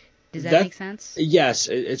like. Does that make sense? Yes,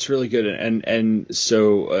 it's really good. And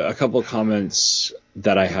so a couple of comments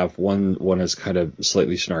that I have. One is kind of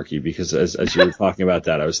slightly snarky because as you were talking about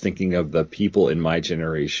that, I was thinking of the people in my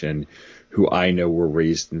generation who I know were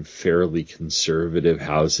raised in fairly conservative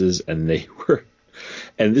houses, and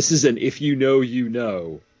this is an if you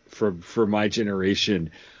know for my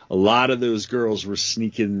generation. A lot of those girls were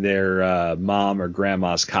sneaking their mom or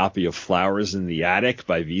grandma's copy of Flowers in the Attic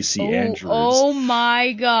by V.C. Andrews. Oh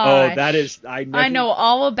my gosh. Oh, that is, I know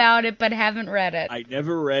all about it, but haven't read it. I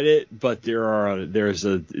never read it, but there's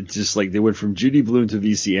just like they went from Judy Blume to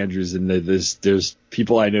V.C. Andrews, and there's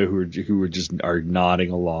people I know who are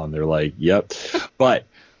nodding along. They're like, yep. But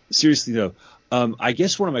seriously though, I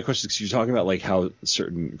guess one of my questions, you're talking about like how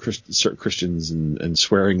certain Christians and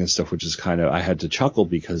swearing and stuff, which is kind of, I had to chuckle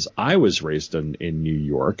because I was raised in New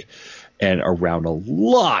York and around a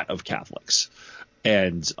lot of Catholics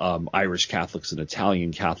and Irish Catholics and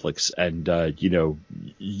Italian Catholics. And,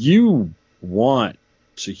 you want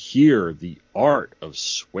to hear the art of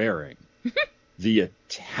swearing. The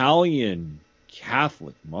Italian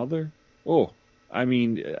Catholic mother. Oh, I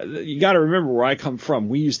mean, you got to remember where I come from.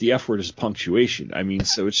 We use the F word as punctuation. I mean,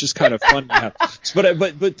 so it's just kind of fun to have.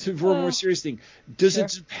 For a more serious thing, does it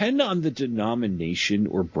depend on the denomination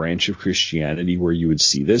or branch of Christianity where you would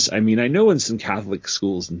see this? I mean, I know in some Catholic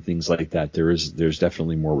schools and things like that, there's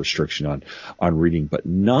definitely more restriction on reading, but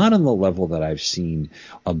not on the level that I've seen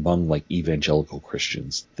among like evangelical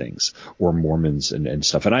Christians things or Mormons and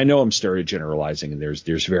stuff. And I know I'm generalizing, and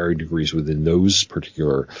there's varying degrees within those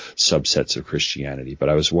particular subsets of Christianity. But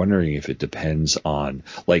I was wondering if it depends on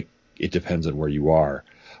where you are,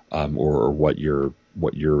 or what your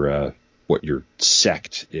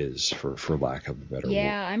sect is, for lack of a better word.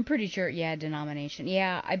 Yeah, I'm pretty sure. Yeah, denomination.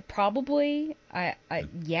 Yeah,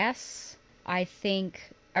 yes. I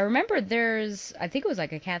remember I think it was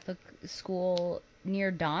like a Catholic school near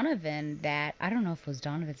Donovan that, I don't know if it was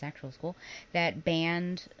Donovan's actual school, that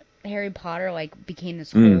banned Harry Potter, like, became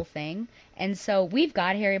this whole thing. And so we've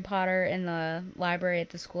got Harry Potter in the library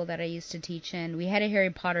at the school that I used to teach in. We had a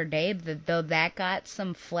Harry Potter day, though that got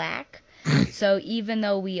some flack. So even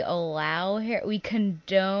though we we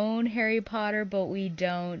condone Harry Potter, but we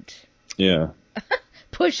don't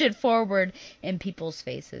push it forward in people's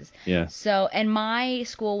faces. Yeah. So, and my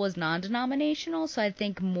school was non-denominational, so I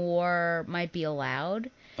think more might be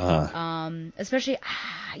allowed. Especially,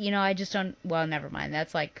 I just don't, well, never mind.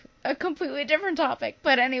 That's like a completely different topic.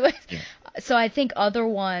 But anyways, so I think other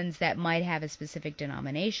ones that might have a specific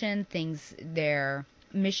denomination, their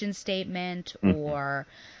mission statement or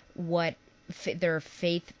what their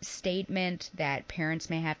faith statement that parents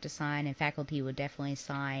may have to sign and faculty would definitely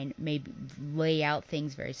sign, maybe lay out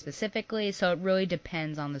things very specifically. So it really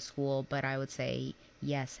depends on the school, but I would say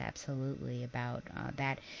yes, absolutely, about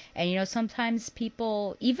that. And, sometimes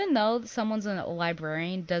people, even though someone's a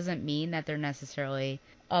librarian, doesn't mean that they're necessarily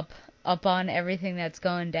up on everything that's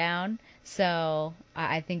going down. So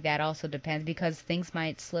I think that also depends, because things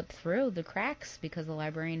might slip through the cracks because the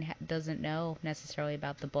librarian doesn't know necessarily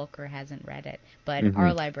about the book or hasn't read it. But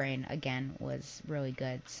our librarian, again, was really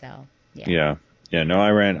good. So, yeah. Yeah, no,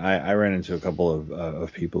 I ran into a couple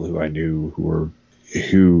of people who I knew who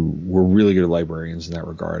were really good librarians in that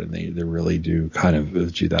regard, and they really do kind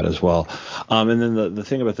of do that as well. And then the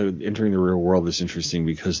thing about the entering the real world is interesting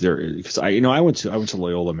because I went to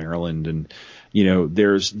Loyola, Maryland, and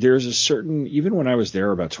there's a certain, even when I was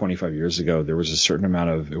there about 25 years ago, there was a certain amount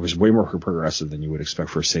of, it was way more progressive than you would expect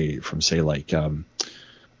from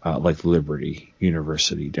Liberty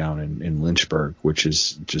University down in Lynchburg, which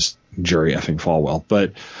is just Jerry effing Falwell.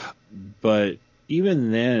 But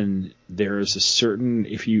even then, there is a certain,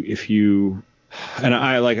 if you, and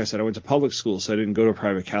like I said, I went to public school, so I didn't go to a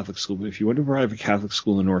private Catholic school. But if you went to a private Catholic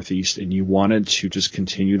school in the Northeast and you wanted to just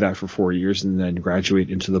continue that for 4 years and then graduate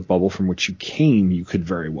into the bubble from which you came, you could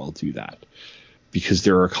very well do that, because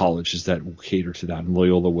there are colleges that will cater to that, and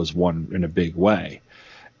Loyola was one in a big way.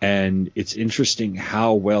 And it's interesting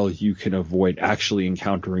how well you can avoid actually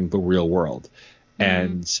encountering the real world.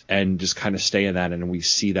 And just kind of stay in that, and we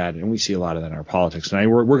see that, and we see a lot of that in our politics.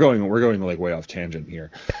 And we're going like way off tangent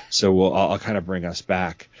here, so I'll kind of bring us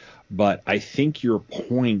back. But I think your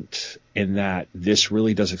point in that this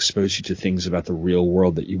really does expose you to things about the real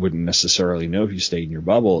world that you wouldn't necessarily know if you stayed in your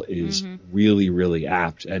bubble is really, really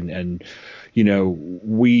apt. And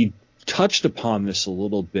we touched upon this a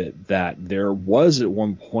little bit, that there was at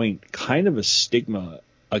one point kind of a stigma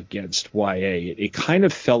against YA. It kind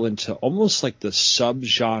of fell into almost like the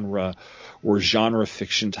subgenre or genre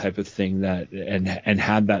fiction type of thing, that and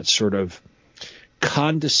had that sort of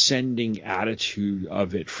condescending attitude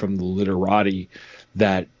of it from the literati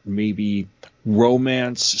that maybe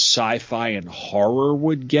romance, sci-fi, and horror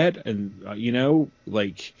would get. And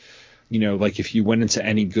like if you went into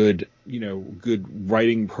any good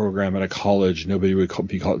writing program at a college, nobody would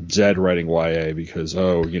be called Zed writing YA because,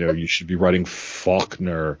 you should be writing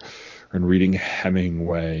Faulkner and reading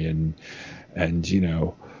Hemingway and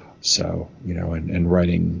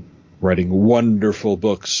writing wonderful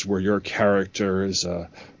books where your character is a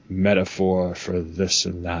metaphor for this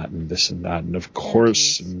and that and this and that. And of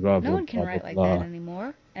course, blah, blah, no one can blah, write blah, like blah. that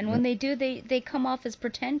anymore. And when they do, they come off as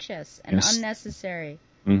pretentious and unnecessary.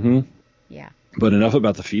 Yeah. But enough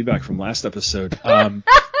about the feedback from last episode.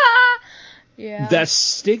 Yeah. That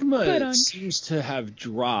stigma seems to have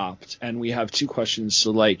dropped, and we have two questions.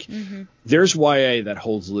 So, there's YA that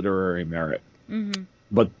holds literary merit,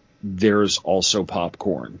 but there's also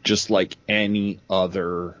popcorn, just like any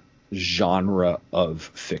other genre of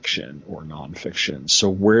fiction or nonfiction. So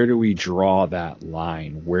where do we draw that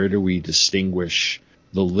line? Where do we distinguish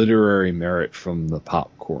the literary merit from the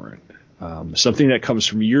popcorn? Something that comes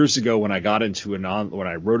from years ago when I got into when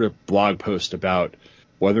I wrote a blog post about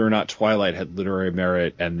whether or not Twilight had literary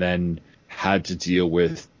merit and then had to deal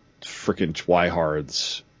with frickin'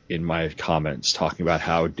 Twihards in my comments talking about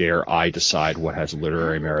how dare I decide what has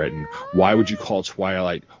literary merit and why would you call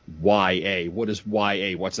Twilight YA? What is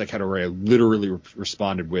YA? What's that category? I literally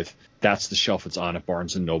responded with, that's the shelf it's on at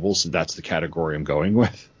Barnes & Noble, so that's the category I'm going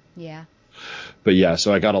with. Yeah. But yeah,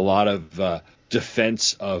 so I got a lot of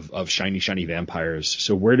defense of shiny vampires.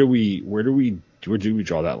 So where do we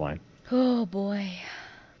draw that line? Oh boy.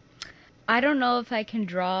 I don't know if I can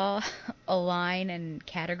draw a line and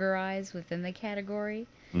categorize within the category.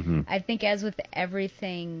 Mm-hmm. I think as with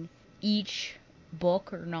everything, each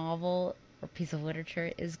book or novel or piece of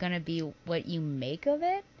literature is going to be what you make of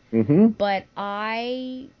it. Mm-hmm. But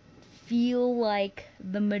I feel like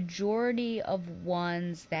the majority of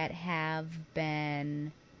ones that have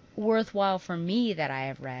been worthwhile for me that I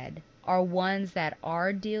have read are ones that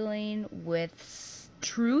are dealing with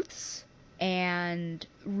truths and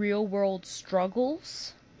real world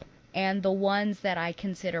struggles. And the ones that I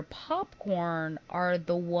consider popcorn are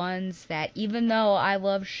the ones that, even though I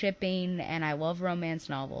love shipping and I love romance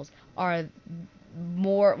novels, are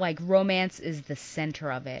more like romance is the center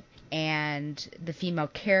of it. And the female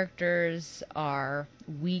characters are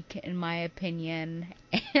weak, in my opinion,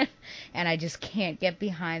 and I just can't get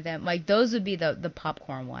behind them. Like, those would be the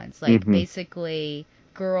popcorn ones. Like, basically,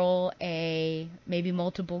 girl A, maybe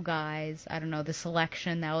multiple guys. I don't know, The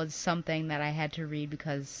Selection, that was something that I had to read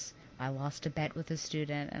because I lost a bet with a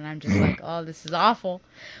student, and I'm just like, oh, this is awful.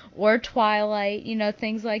 Or Twilight,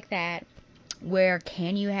 things like that, where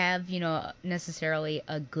can you have, necessarily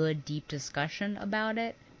a good, deep discussion about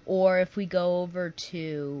it? Or if we go over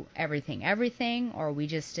to Everything, or we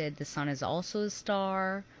just did The Sun Is Also a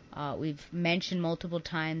Star. We've mentioned multiple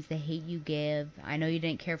times The Hate U Give. I know you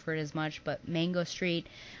didn't care for it as much, but Mango Street.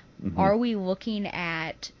 Are we looking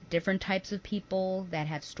at different types of people that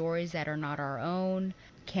have stories that are not our own?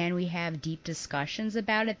 Can we have deep discussions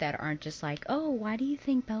about it that aren't just like, oh, why do you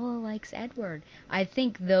think Bella likes Edward? I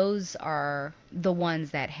think those are the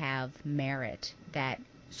ones that have merit, that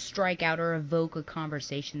strike out or evoke a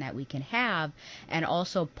conversation that we can have and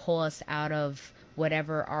also pull us out of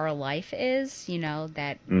whatever our life is,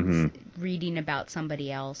 that reading about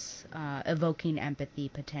somebody else, evoking empathy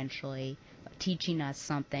potentially, teaching us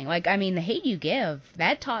something. Like, I mean, The Hate U Give,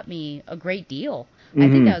 that taught me a great deal. I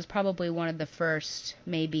think that was probably one of the first,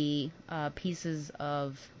 maybe, pieces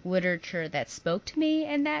of literature that spoke to me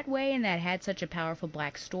in that way and that had such a powerful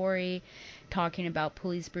black story, talking about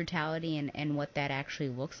police brutality and what that actually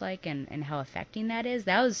looks like and how affecting that is.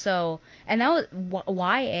 That was so... And that was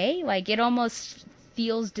YA? Like, it almost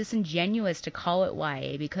feels disingenuous to call it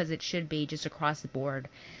YA because it should be just across the board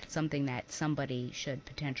something that somebody should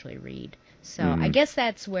potentially read. So I guess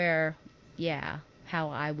that's where, how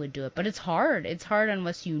I would do it. But it's hard. It's hard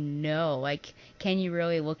unless you know. Like, can you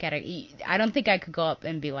really look at it? I don't think I could go up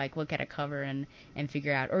and be like, look at a cover and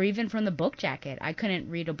figure out. Or even from the book jacket. I couldn't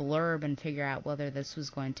read a blurb and figure out whether this was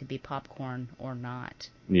going to be popcorn or not.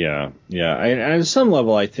 Yeah. And at some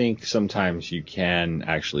level, I think sometimes you can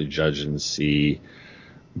actually judge and see.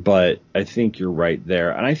 But I think you're right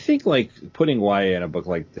there. And I think, like, putting YA in a book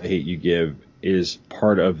like The Hate U Give is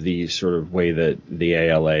part of the sort of way that the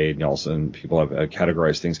ALA and also people have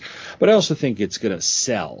categorized things. But I also think it's going to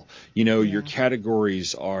sell. Your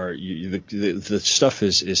categories are the stuff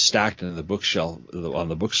is stacked in the bookshelf on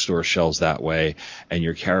the bookstore shelves that way, and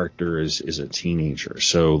your character is a teenager.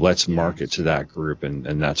 So let's market to that group,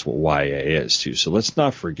 and that's what YA is too. So let's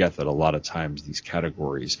not forget that a lot of times these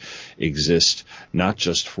categories exist not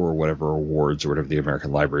just for whatever awards or whatever the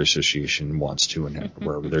American Library Association wants to, and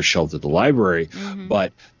wherever they're shelved at the library.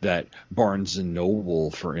 But that Barnes and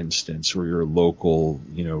Noble, for instance, or your local,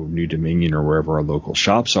 New Dominion or wherever our local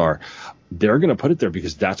shops are, they're going to put it there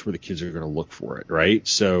because that's where the kids are going to look for it, right?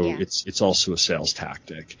 So it's also a sales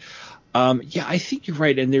tactic. I think you're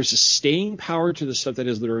right. And there's a staying power to the stuff that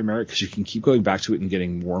is literary merit because you can keep going back to it and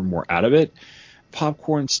getting more and more out of it.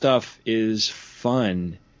 Popcorn stuff is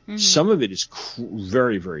fun. Some of it is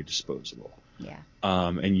very, very disposable. Yeah.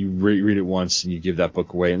 And you read it once and you give that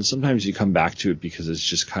book away. And sometimes you come back to it because it's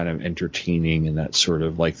just kind of entertaining and that sort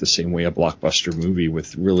of like the same way a blockbuster movie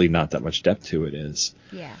with really not that much depth to it is.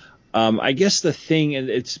 Yeah. I guess the thing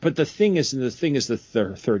is the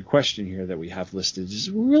third question here that we have listed is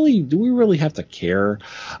do we really have to care?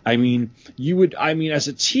 I mean, as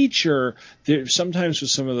a teacher, sometimes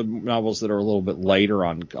with some of the novels that are a little bit lighter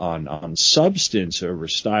on substance over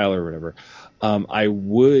style or whatever, I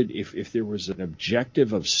would, if there was an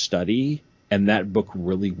objective of study and that book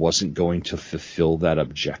really wasn't going to fulfill that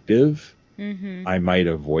objective, I might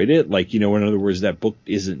avoid it. Like, in other words, that book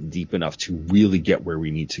isn't deep enough to really get where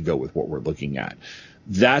we need to go with what we're looking at.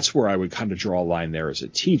 That's where I would kind of draw a line there as a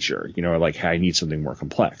teacher, like, hey, I need something more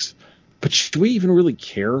complex. But should we even really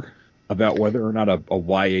care about whether or not a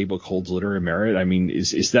YA book holds literary merit? I mean,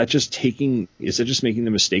 is that just making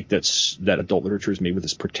the mistake that adult literature is made with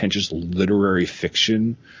this pretentious literary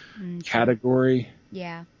fiction category?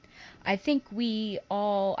 Yeah. I think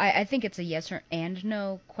I think it's a yes or and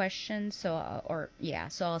no question. So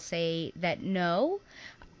I'll say that no,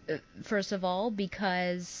 first of all,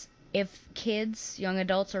 because if kids, young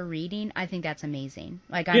adults are reading, I think that's amazing.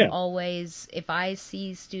 Like, I'm always, if I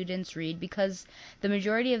see students read, because the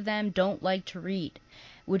majority of them don't like to read,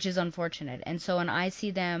 which is unfortunate. And so when I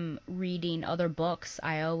see them reading other books,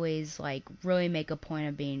 I always, like, really make a point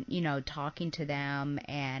of being, talking to them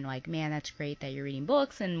and, like, man, that's great that you're reading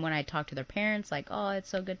books. And when I talk to their parents, like, oh, it's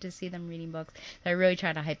so good to see them reading books. So I really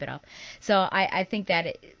try to hype it up. So I think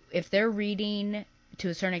that if they're reading, to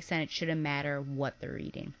a certain extent, it shouldn't matter what they're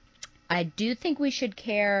reading. I do think we should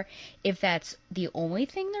care if that's the only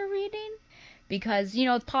thing they're reading, because,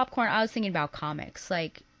 with popcorn, I was thinking about comics.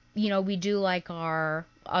 Like, we do like I'll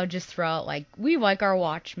just throw out, like, we like our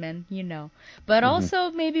Watchmen, but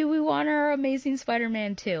also maybe we want our Amazing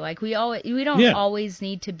Spider-Man too. Like, we don't always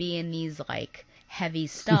need to be in these, like, heavy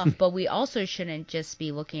stuff, but we also shouldn't just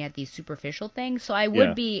be looking at these superficial things. So I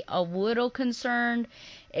would be a little concerned,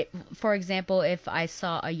 for example, if I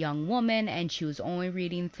saw a young woman and she was only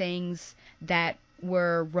reading things that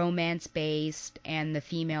were romance-based and the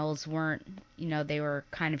females weren't, they were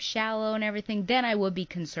kind of shallow and everything, then I would be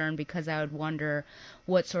concerned, because I would wonder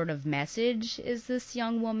what sort of message is this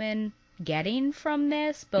young woman getting from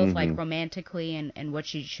this, both like romantically and what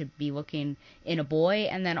she should be looking in a boy,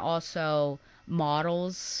 and then also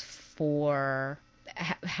models for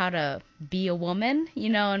how to be a woman,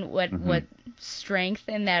 and what strength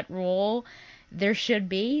in that role there should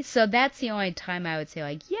be. So that's the only time I would say,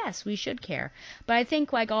 like, yes, we should care. But I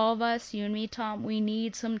think, like all of us, you and me, Tom, we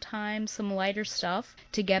need sometimes some lighter stuff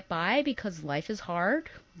to get by, because life is hard.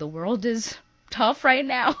 The world is tough right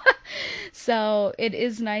now. So it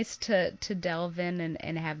is nice to delve in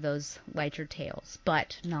and have those lighter tales,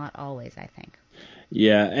 but not always, I think.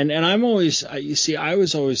 Yeah, and I'm always, I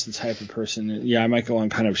was always the type of person, I might go on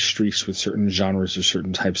kind of streaks with certain genres or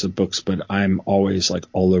certain types of books, but I'm always, like,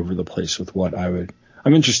 all over the place with I'm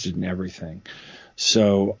interested in everything.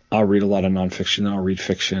 So I'll read a lot of nonfiction, I'll read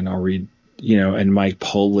fiction, I'll read, and my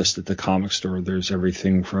pull list at the comic store, there's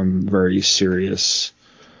everything from very serious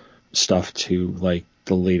stuff to, like,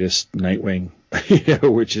 the latest Nightwing,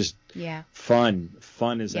 which is fun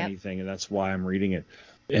as anything, and that's why I'm reading it.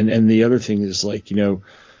 And the other thing is, like,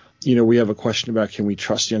 we have a question about, can we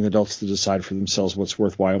trust young adults to decide for themselves what's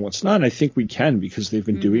worthwhile and what's not? And I think we can, because they've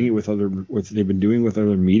been doing it with other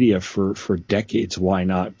media for decades. Why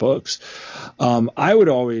not books? I would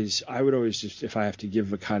always just, if I have to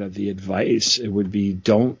give a kind of the advice, it would be,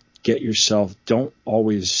 don't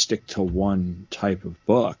always stick to one type of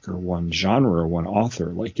book or one genre or one author.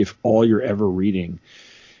 Like, if all you're ever reading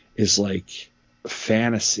is, like,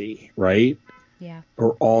 fantasy, right? Yeah.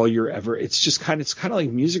 Or all you're ever, it's kind of like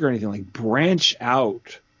music or anything, like, branch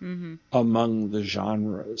out among the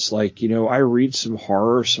genres. Like, I read some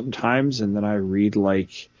horror sometimes, and then I read,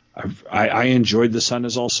 like, I enjoyed The Sun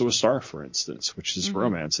Is Also a Star, for instance, which is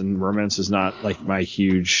romance, and romance is not, like,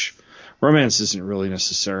 romance isn't really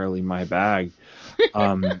necessarily my bag.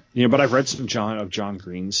 But I've read some John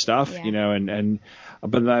Green stuff,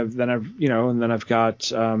 but I've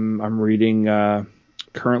got, I'm reading,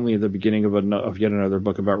 currently at the beginning of yet another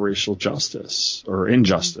book about racial justice or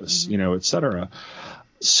injustice, etc.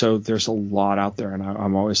 So there's a lot out there, and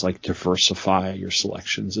I'm always like, diversify your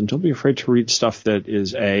selections, and don't be afraid to read stuff that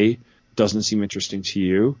is doesn't seem interesting to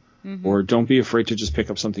you, or don't be afraid to just pick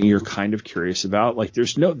up something you're kind of curious about. Like, the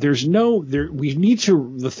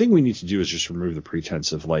thing we need to do is just remove the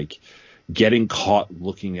pretense of, like, getting caught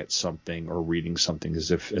looking at something or reading something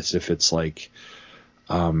as if it's like,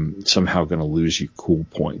 somehow going to lose you cool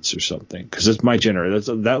points or something. Because it's my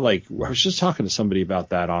generation. I was just talking to somebody about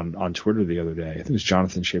that on Twitter the other day. I think it was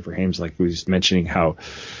Jonathan Schaefer-Hames, like, who was mentioning how,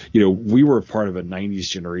 we were part of a 90s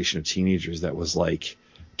generation of teenagers that was, like,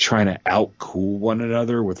 trying to out-cool one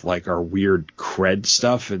another with, like, our weird cred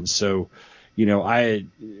stuff. And so, even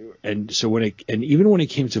when it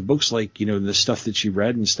came to books, like, the stuff that you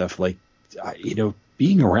read and stuff, like,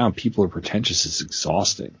 being around people who are pretentious is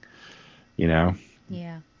exhausting, Yeah.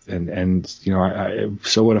 And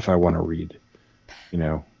so what if I want to read,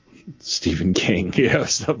 Stephen King,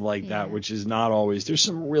 stuff like that, which is not always, there's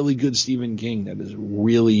some really good Stephen King that is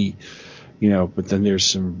really but then there's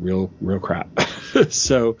some real crap.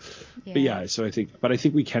 So, so I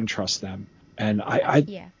think we can trust them. And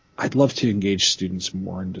I'd love to engage students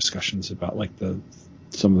more in discussions about like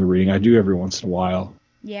some of the reading. I do every once in a while.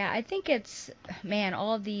 Yeah, I think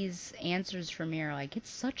all of these answers for me are like,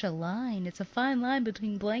 it's such a line. It's a fine line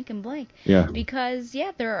between blank and blank. Yeah. Because,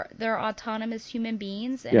 they're autonomous human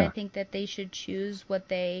beings, and I think that they should choose what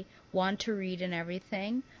they want to read and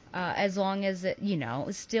everything, as long as,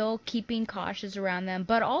 still keeping cautious around them.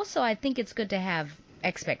 But also, I think it's good to have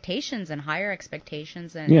expectations and higher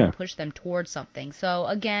expectations and push them towards something. So,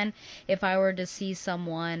 again, if I were to see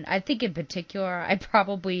someone, I think in particular, I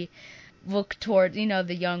probably look toward,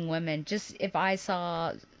 the young women. Just if I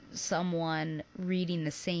saw someone reading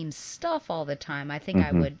the same stuff all the time, I think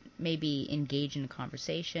I would maybe engage in a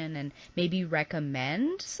conversation and maybe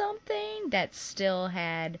recommend something that still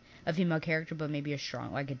had a female character, but maybe a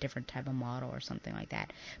different type of model or something like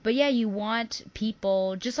that. But you want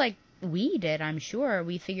people, just like we did, I'm sure.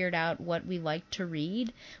 We figured out what we like to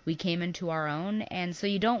read. We came into our own. And so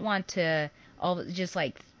you don't want to just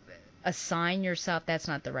like assign yourself, that's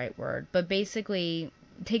not the right word, but basically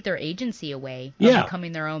take their agency away of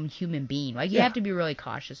becoming their own human being. Like, you have to be really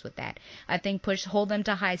cautious with that. I think hold them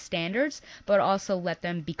to high standards, but also let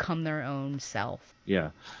them become their own self. Yeah.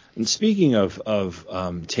 And speaking of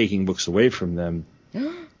taking books away from them,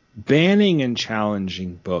 banning and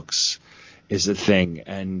challenging books is a thing.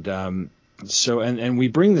 And so we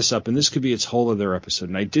bring this up, and this could be its whole other episode.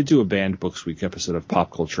 And I did do a Banned Books Week episode of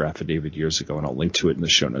Pop Culture Affidavit years ago, and I'll link to it in the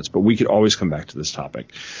show notes. But we could always come back to this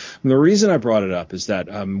topic. And the reason I brought it up is that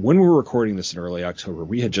when we were recording this in early October,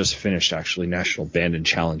 we had just finished actually National Banned and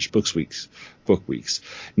Challenged Book Weeks.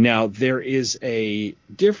 Now, there is a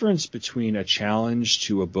difference between a challenge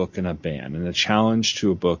to a book and a ban. And a challenge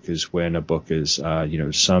to a book is when a book is,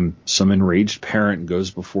 some enraged parent goes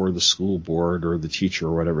before the school board or the teacher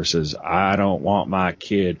or whatever, says, I don't want my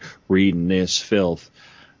kid reading this filth.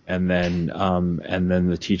 And then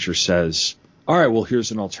the teacher says, all right, well,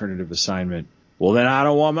 here's an alternative assignment. Well, then I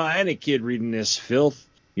don't want any kid reading this filth.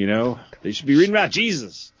 They should be reading about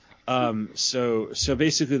Jesus. So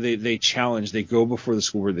basically they challenge, they go before the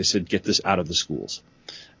school board, they said, get this out of the schools.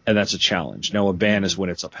 And that's a challenge. Now, a ban is when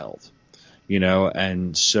it's upheld,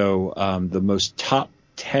 and so, the top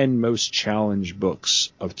 10 most challenged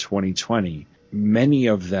books of 2020, many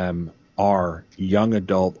of them are young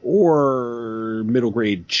adult or middle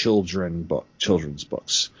grade children's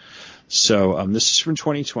books. So, this is from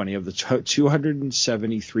 2020. Of the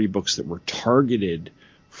 273 books that were targeted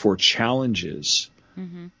for challenges,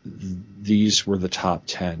 these were the top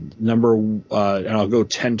 10. And I'll go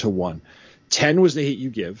 10 to 1. 10 was The Hate U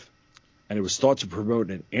Give, and it was thought to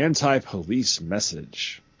promote an anti-police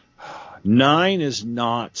message. 9 is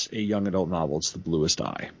not a young adult novel. It's The Bluest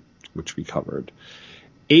Eye, which we covered.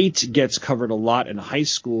 8 gets covered a lot in high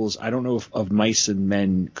schools. I don't know if Of Mice and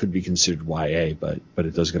Men could be considered YA, but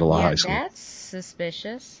it does get a lot of high school. That's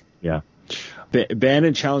suspicious. Yeah. Ban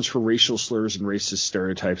and challenge for racial slurs and racist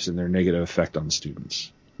stereotypes and their negative effect on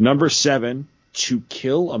students. Number 7, To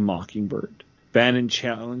Kill a Mockingbird. Ban and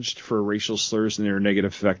challenged for racial slurs and their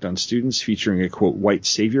negative effect on students, featuring a, quote, white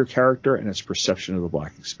savior character and its perception of the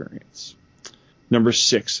black experience. Number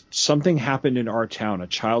 6, Something Happened in Our Town, a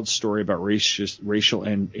child's story about racial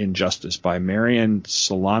injustice by Marianne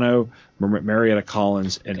Solano, Marietta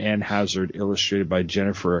Collins, and Ann Hazard, illustrated by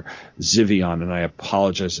Jennifer Zivion, and I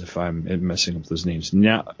apologize if I'm messing up those names.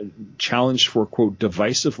 Now, challenged for, quote,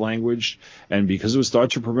 divisive language, and because it was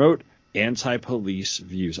thought to promote anti-police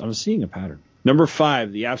views. I'm seeing a pattern. Number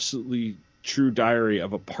 5, The Absolutely True Diary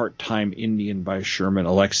of a Part-Time Indian by Sherman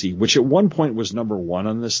Alexie, which at one point was number 1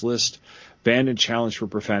 on this list. Banned and challenged for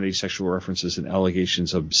profanity, sexual references, and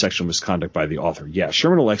allegations of sexual misconduct by the author. Yeah,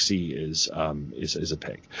 Sherman Alexie is a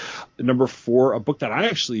pig. Number 4, a book that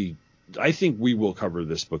I think we will cover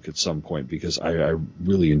this book at some point because I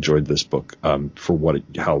really enjoyed this book for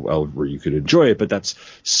however you could enjoy it. But that's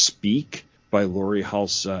Speak by Laurie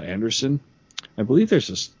Halse Anderson. I believe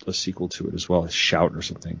there's a sequel to it as well, Shout or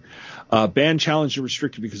something. Banned, challenged, and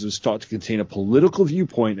restricted because it was thought to contain a political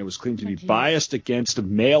viewpoint and it was claimed to be biased against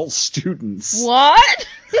male students. What?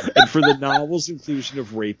 And for the novel's inclusion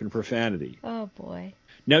of rape and profanity. Oh, boy.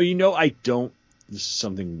 Now, this is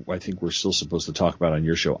something I think we're still supposed to talk about on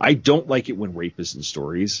your show. I don't like it when rape is in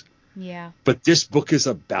stories. Yeah. But this book is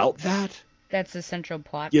about that. That's the central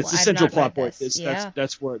plot. Yeah, it's the central plot point.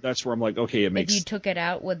 That's where I'm like, okay, it makes. If you took it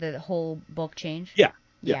out, would the whole book change?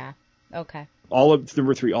 Yeah. Okay.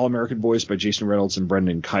 Number 3, All American Boys by Jason Reynolds and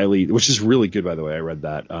Brendan Kiley, which is really good, by the way. I read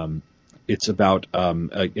that. It's about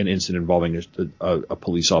an incident involving a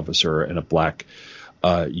police officer and a black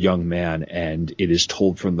young man, and it is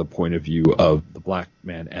told from the point of view of the black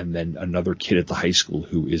man and then another kid at the high school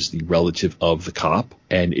who is the relative of the cop.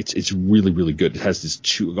 And it's really, really good. It has this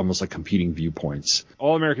two almost like competing viewpoints.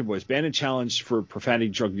 All American Boys, banned and challenged for profanity,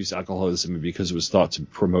 drug use, alcoholism, and because it was thought to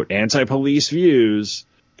promote anti-police views,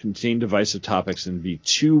 contain divisive topics, and be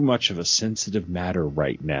too much of a sensitive matter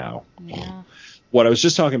right now. Yeah. What I was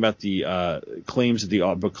just talking about, the claims that the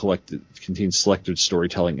book contains selected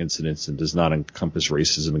storytelling incidents and does not encompass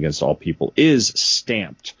racism against all people is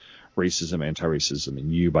Stamped, Racism, Anti-Racism,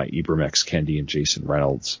 and You by Ibram X. Kendi and Jason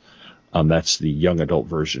Reynolds. That's the young adult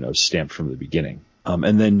version of Stamped from the Beginning.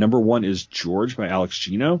 And then number 1 is George by Alex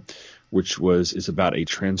Gino, which is about a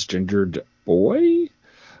transgendered boy,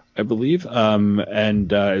 I believe,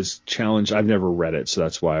 and is challenged. I've never read it, so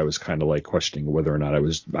that's why I was kind of like questioning whether or not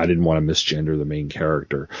I didn't want to misgender the main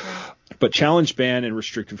character. But challenged, banned, and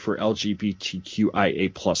restricted for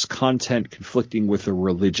LGBTQIA plus content conflicting with a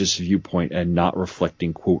religious viewpoint and not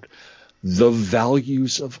reflecting, quote, the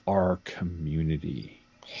values of our community.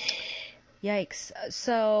 Yikes.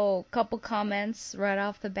 So, couple comments right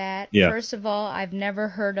off the bat. Yeah. First of all, I've never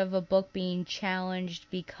heard of a book being challenged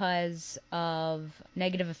because of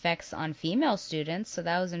negative effects on female students. So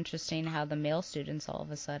that was interesting how the male students all of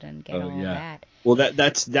a sudden get all of that. Well,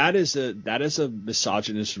 that is a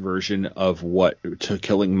misogynist version of what To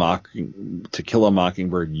Kill a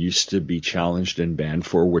Mockingbird used to be challenged and banned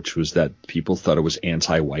for, which was that people thought it was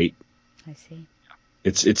anti-white. I see.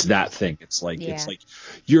 It's that thing. It's like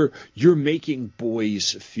you're making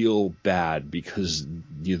boys feel bad because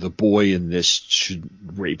the boy in this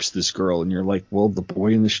rapes this girl, and you're like, well, the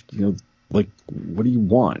boy in this, like, what do you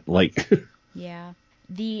want? Like, yeah.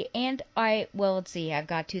 Let's see. I've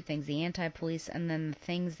got two things: the anti-police, and then the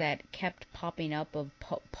things that kept popping up of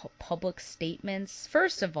public statements.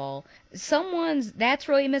 First of all, that's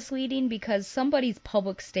really misleading because somebody's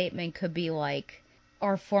public statement could be like,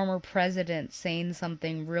 our former president saying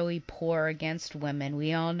something really poor against women.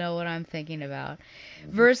 We all know what I'm thinking about.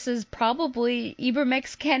 Versus probably Ibram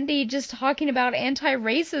X. Kendi just talking about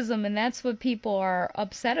anti-racism, and that's what people are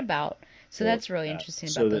upset about. So that's really interesting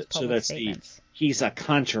about those public statements. He's a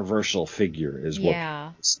controversial figure, is what.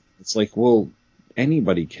 Yeah. It's like, well,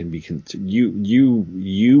 anybody can be.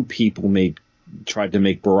 You people tried to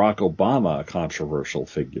make Barack Obama a controversial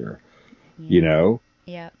figure,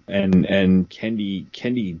 Yeah. And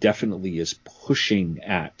Kendi definitely is pushing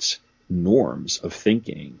at norms of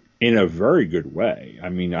thinking in a very good way. I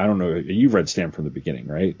mean, I don't know. You've read Stamped from the Beginning,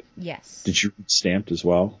 right? Yes. Did you read Stamped as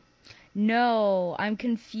well? No, I'm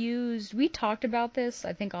confused. We talked about this,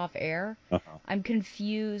 I think, off air. Uh-huh. I'm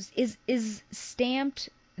confused. Is Stamped,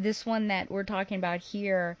 this one that we're talking about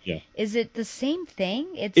here, is it the same thing?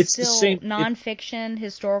 It's still the same, nonfiction,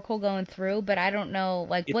 historical going through, but I don't know,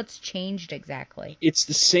 what's changed exactly. It's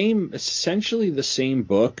essentially the same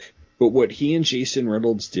book, but what he and Jason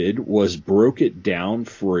Reynolds did was broke it down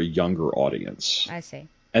for a younger audience. I see.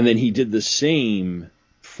 And then he did the same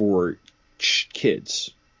for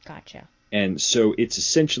kids. Gotcha. And so it's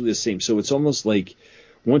essentially the same. So it's almost like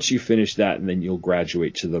once you finish that, and then you'll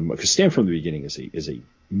graduate to because Stamped from the Beginning is a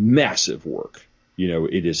massive work.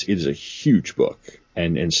 It is a huge book,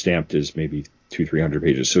 and Stamped is maybe 200-300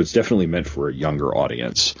 pages. So it's definitely meant for a younger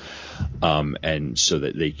audience, and so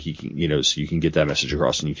that so you can get that message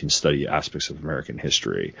across, and you can study aspects of American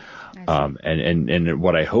history. And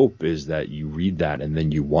what I hope is that you read that, and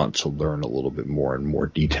then you want to learn a little bit more and more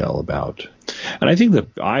detail about. And I think that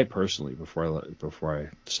I personally, before I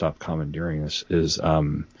stop commandeering this, is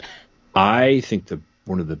I think that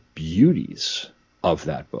one of the beauties of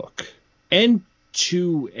that book, and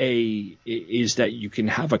is that you can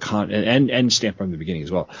have and Stamped from the Beginning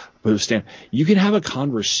as well, but you can have a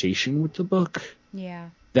conversation with the book. Yeah.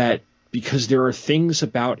 That because there are things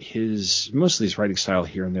about mostly his writing style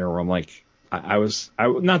here and there where I'm like, I was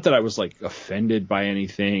not that I was like offended by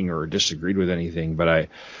anything or disagreed with anything, but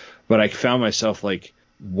I found myself like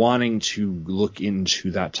wanting to look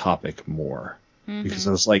into that topic more. Because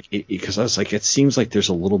I was like, it seems like there's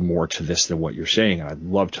a little more to this than what you're saying, and I'd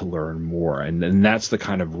love to learn more. And that's the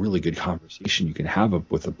kind of really good conversation you can have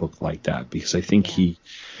with a book like that, because I think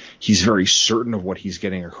he's very certain of what he's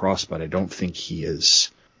getting across, but I don't think he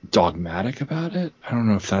is dogmatic about it. I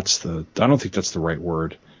don't think that's the right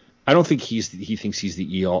word. I don't think he thinks he's the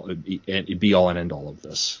be all and end all of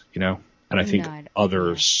this, And I think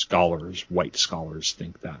other scholars, white scholars,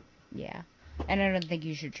 think that. Yeah. And I don't think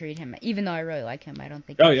you should treat him, even though I really like him, I don't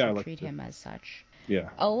think you should treat him as such. Yeah.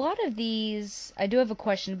 A lot of these, I do have a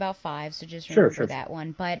question about 5, so just remember Sure. that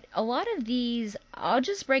one. But a lot of these, I'll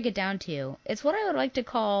just break it down to you. It's what I would like to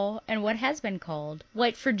call, and what has been called,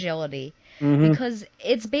 white fragility. Because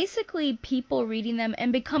it's basically people reading them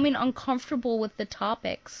and becoming uncomfortable with the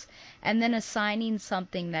topics, and then assigning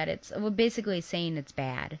something that it's, well, basically saying it's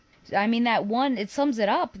bad. I mean, that one, it sums it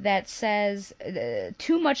up, that says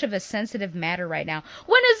too much of a sensitive matter right now.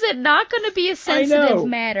 When is it not going to be a sensitive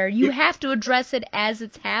matter? You have to address it as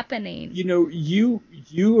it's happening. You know, you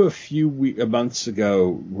a few months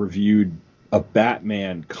ago reviewed a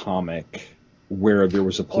Batman comic where there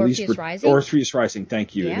was a police Orpheus Rising,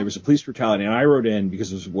 thank you. Yeah. And there was a police brutality, and I wrote in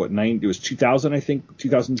because it was 2000, I think,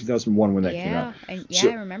 2001 when that came out. I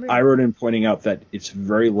remember. I wrote in pointing out that it's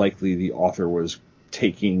very likely the author was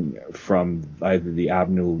taking from either the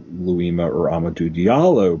Abdul Louima or Amadou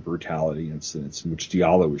Diallo brutality incidents, in which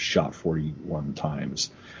Diallo was shot 41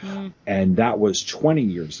 times. And that was 20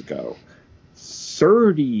 years ago.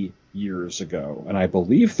 30 years ago, and I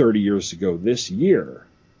believe 30 years ago this year,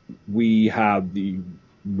 we have the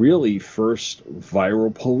really first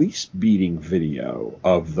viral police beating video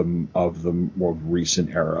of the more recent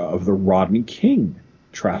era of the Rodney King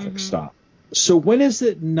traffic stop. So when is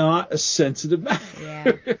it not a sensitive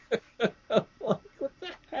matter? Yeah. What the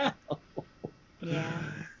hell? Yeah.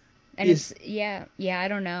 And I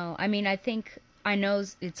don't know. I mean, I know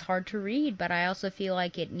it's hard to read, but I also feel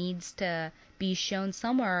like it needs to be shown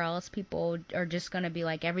somewhere, or else people are just going to be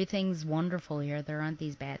like, everything's wonderful here. There aren't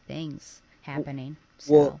these bad things happening.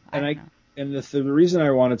 So, the reason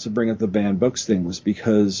I wanted to bring up the banned books thing was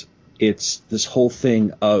because it's this whole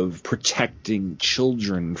thing of protecting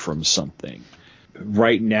children from something.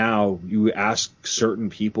 Right now, you ask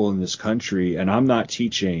certain people in this country, and I'm not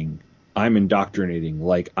teaching, I'm indoctrinating,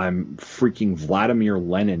 like I'm freaking Vladimir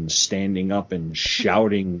Lenin standing up and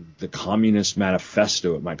shouting the Communist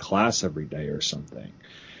Manifesto at my class every day or something.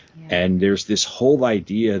 Yeah. And there's this whole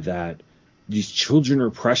idea that these children are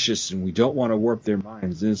precious and we don't want to warp their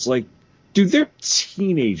minds. And it's like, dude, they're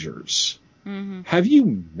teenagers. Have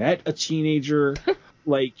you met a teenager?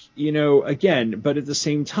 Like, you know, again, but at the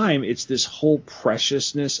same time, it's this whole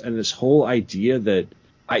preciousness and this whole idea that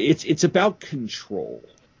it's about control.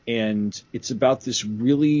 And it's about this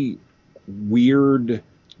really weird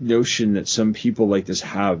notion that some people like this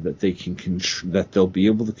have, that they can that they'll be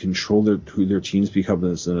able to control who their teens become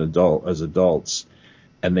as adults,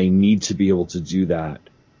 and they need to be able to do that.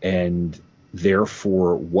 And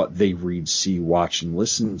therefore, what they read, see, watch, and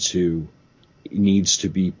listen to needs to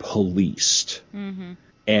be policed.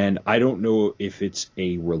 And I don't know if it's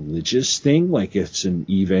a religious thing, like it's an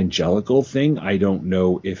evangelical thing. I don't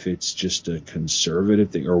know if it's just a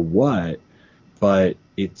conservative thing or what, but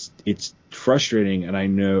it's frustrating. And I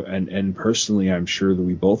know, and personally, I'm sure that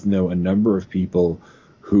we both know a number of people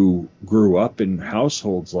who grew up in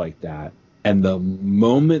households like that. And the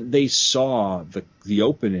moment they saw the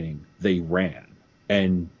opening, they ran.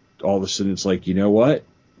 And all of a sudden it's like, you know what?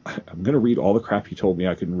 I'm going to read all the crap you told me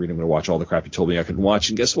I couldn't read. I'm going to watch all the crap you told me I couldn't watch.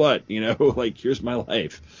 And guess what? You know, like, here's my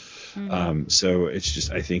life. So it's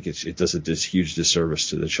just, I think it does this huge disservice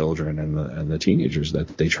to the children and the teenagers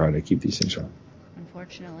that they try to keep these things from.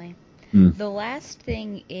 Unfortunately. The last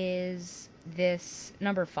thing is this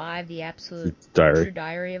number 5, The Absolute True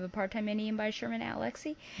Diary of a Part-Time Indian by Sherman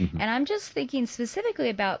Alexie. And I'm just thinking specifically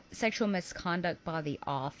about sexual misconduct by the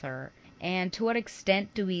author. And to what extent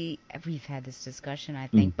we've had this discussion, I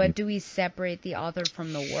think, but do we separate the author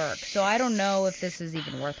from the work? So I don't know if this is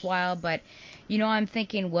even worthwhile, but, you know, I'm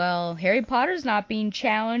thinking, well, Harry Potter's not being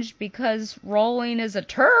challenged because Rowling is a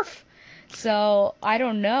TERF. So I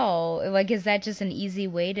don't know. Like, is that just an easy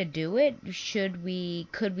way to do it? Could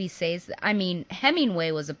we say, I mean,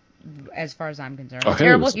 Hemingway was as far as I'm concerned, a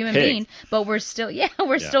terrible human being, but we're still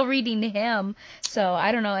reading him. So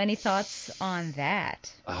I don't know. Any thoughts on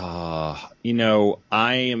that? You know,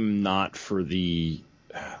 I am not for the.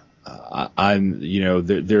 I'm, you know,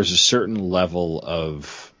 there's a certain level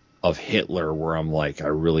of Hitler where I'm like, I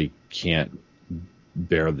really can't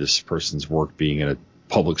bear this person's work being in a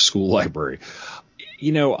public school library.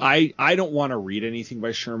 You know, I don't want to read anything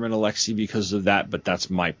by Sherman Alexie because of that, but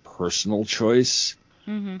that's my personal choice.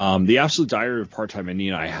 The Absolute Diary of a Part-Time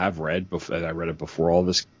Indian I have read before. I read it before all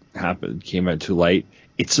this came out to light.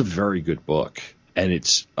 It's a very good book, and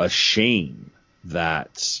it's a shame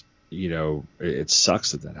that, you know, it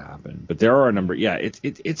sucks that happened. But there are a number. Yeah,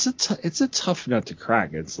 it's a tough nut to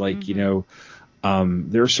crack. It's like, you know,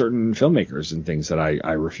 there are certain filmmakers and things that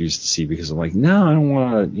I refuse to see because I'm like, no, I don't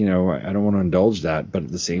want to, you know, I don't want to indulge that. But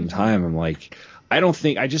at the same time, I'm like,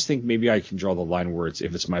 I just think maybe I can draw the line where if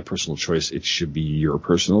it's my personal choice, it should be your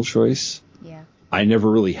personal choice. Yeah. I never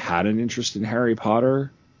really had an interest in Harry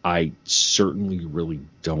Potter. I certainly really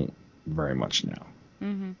don't very much now.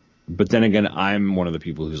 Mm-hmm. But then again, I'm one of the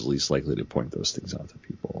people who's least likely to point those things out to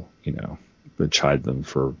people, but chide them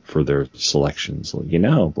for their selections,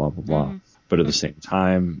 blah, blah, blah. Mm-hmm. But at the same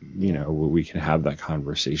time, we can have that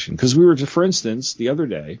conversation. Because for instance, the other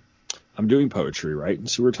day, I'm doing poetry, right? And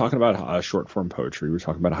so we were talking about short form poetry. We were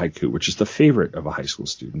talking about haiku, which is the favorite of a high school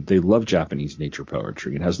student. They love Japanese nature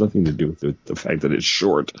poetry. It has nothing to do with the fact that it's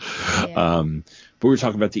short. Yeah. But we were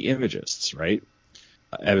talking about the Imagists, right?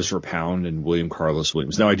 Ezra Pound and William Carlos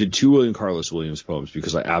Williams. Now, I did 2 William Carlos Williams poems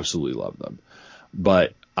because I absolutely love them.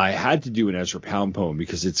 But I had to do an Ezra Pound poem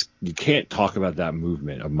because you can't talk about that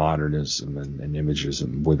movement of modernism and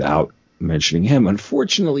imagism without mentioning him.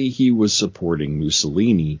 Unfortunately, he was supporting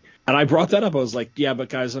Mussolini. And I brought that up. I was like, yeah, but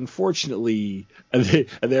guys, unfortunately, and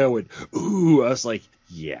they went, ooh, I was like,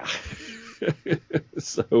 yeah.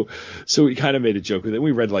 So we kind of made a joke with it.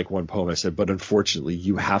 We read like one poem. I said, but unfortunately,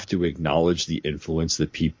 you have to acknowledge the influence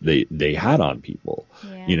that they had on people.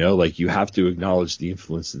 Yeah. You have to acknowledge the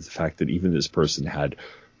influence of the fact that even this person had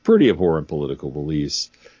pretty abhorrent political beliefs.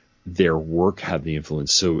 Their work had the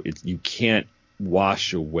influence. So you can't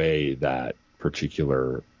wash away that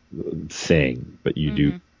particular thing, but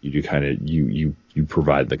you do kind of you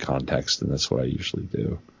provide the context, and that's what I usually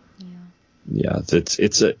do. Yeah, it's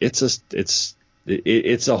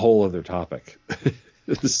a whole other topic.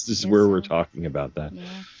 This is where we're talking about that. Yeah.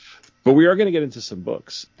 But we are going to get into some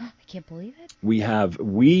books. I can't believe it.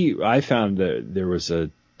 I found that there was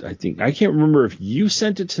I can't remember if you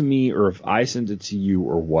sent it to me or if I sent it to you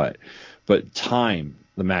or what, but Time,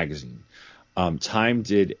 the magazine, Time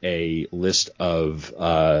did a list of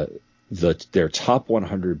their top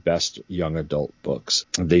 100 best young adult books.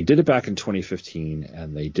 They did it back in 2015,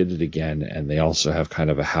 and they did it again, and they also have kind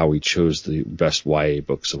of a how we chose the best YA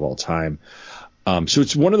books of all time. So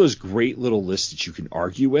it's one of those great little lists that you can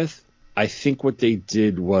argue with. I think what they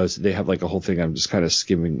did was they have like a whole thing. I'm just kind of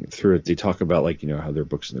skimming through it. They talk about how their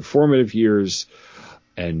books in their formative years,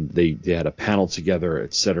 and they had a panel together,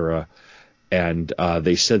 etc. And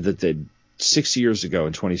they said that 6 years ago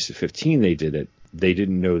in 2015 they did it. They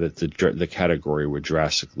didn't know that the category would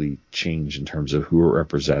drastically change in terms of who it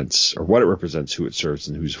represents or what it represents, who it serves,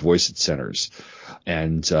 and whose voice it centers.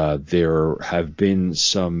 And there have been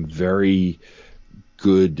some very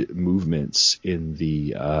good movements in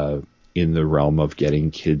the realm of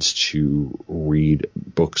getting kids to read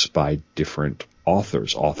books by different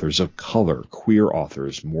authors of color, queer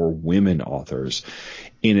authors, more women authors,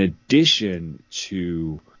 in addition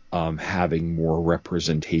to having more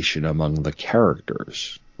representation among the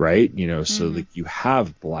characters, right? So like you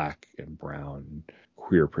have black and brown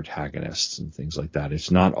queer protagonists and things like that.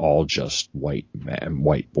 It's not all just white men,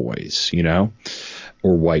 white boys,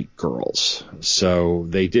 or white girls. So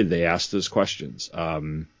they asked those questions.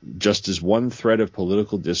 Just as one thread of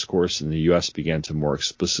political discourse in the U.S. began to more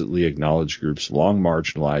explicitly acknowledge groups long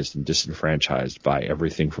marginalized and disenfranchised by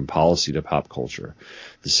everything from policy to pop culture,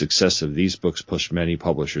 the success of these books pushed many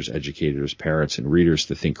publishers, educators, parents, and readers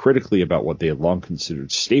to think critically about what they had long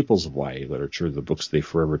considered staples of YA literature, the books they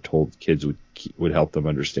forever told kids would help them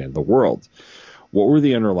understand the world. What were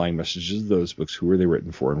the underlying messages of those books? Who were they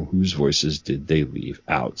written for, and whose voices did they leave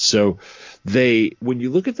out? So when you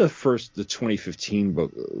look at the 2015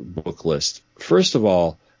 book list, first of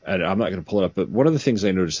all, and I'm not going to pull it up, but one of the things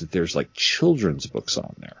I noticed that there's like children's books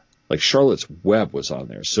on there. Like Charlotte's Web was on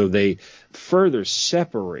there. So they further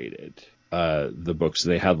separated the books.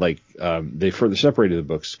 They had they further separated the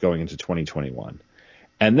books going into 2021.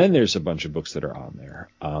 And then there's a bunch of books that are on there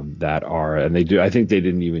that are, and I think they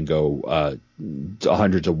didn't even go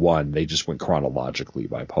 100 to 1. They just went chronologically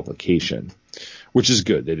by publication, which is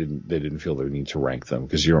good. They didn't feel the need to rank them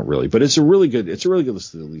because you don't really, but it's a really good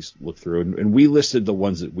list to at least look through. And we listed the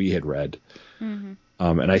ones that we had read. Mm-hmm.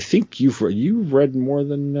 And I think you've read more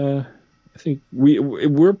than, I think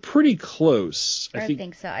we're pretty close. I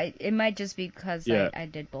think so. It might just be because I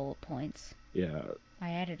did bullet points. Yeah.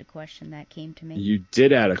 I added a question that came to me. You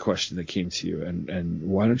did add a question that came to you, and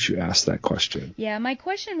why don't you ask that question? Yeah, my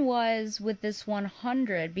question was with this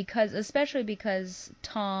 100, especially because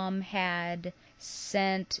Tom had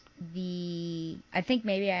sent I think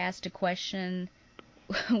maybe I asked a question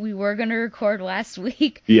we were going to record last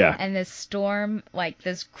week. Yeah. And this storm,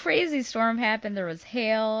 this crazy storm happened. There was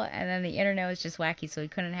hail, and then the internet was just wacky, so we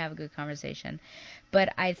couldn't have a good conversation.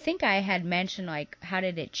 But I think I had mentioned, how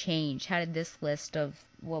did it change? How did this list of,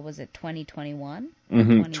 what was it, 2021?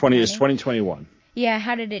 Mm-hmm. 2021. Yeah,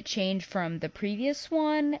 how did it change from the previous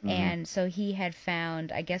one? Mm-hmm. And so he had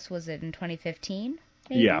found, I guess, was it in 2015?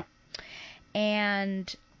 Maybe? Yeah.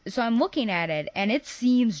 And so I'm looking at it, and it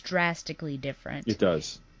seems drastically different. It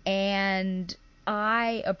does. And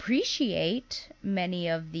I appreciate many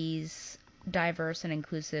of these diverse and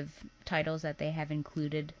inclusive titles that they have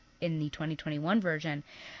included in the 2021 version,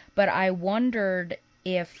 but I wondered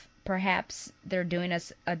if perhaps they're doing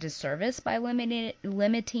us a disservice by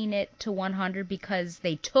limiting it to 100, because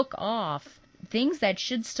they took off things that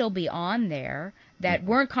should still be on there that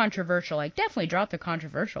weren't controversial. Like, definitely drop the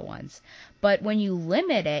controversial ones, but when you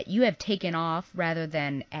limit it, you have taken off rather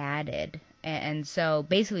than added. And so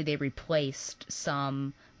basically they replaced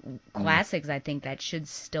some classics, I think, that should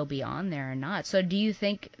still be on there and not. So do you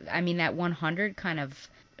think, I mean, that 100 kind of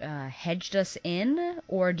hedged us in,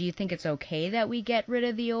 or do you think it's okay that we get rid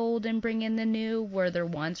of the old and bring in the new? Were there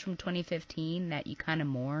ones from 2015 that you kind of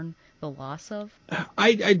mourn the loss of?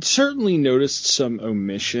 I'd certainly noticed some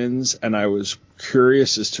omissions, and I was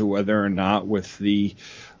curious as to whether or not with the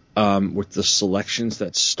selections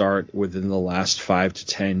that start within the last 5 to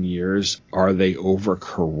 10 years, are they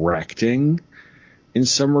overcorrecting in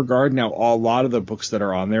some regard? Now, a lot of the books that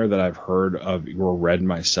are on there that I've heard of or read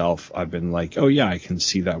myself, I've been like, oh yeah, I can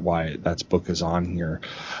see that why that book is on here.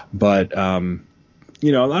 But I don't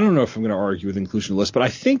know if I'm going to argue with inclusion list, but I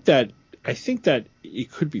think that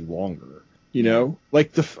it could be longer.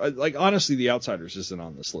 Like honestly, The Outsiders isn't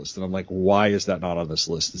on this list, and I'm like, why is that not on this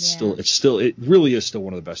list? It really is still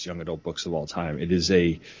one of the best young adult books of all time. It is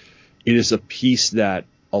a piece that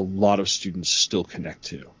a lot of students still connect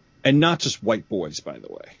to, and not just white boys, by the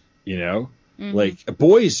way. Mm-hmm. Like,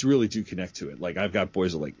 boys really do connect to it. Like, I've got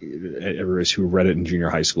boys who read it in junior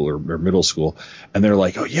high school or middle school, and they're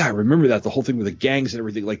like, oh yeah, I remember that, the whole thing with the gangs and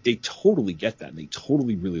everything. Like, they totally get that, and they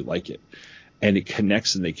totally really like it. And it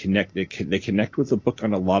connects, and they connect with the book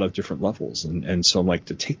on a lot of different levels. And so I'm like,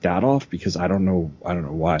 to take that off, because I don't know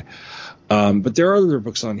why. But there are other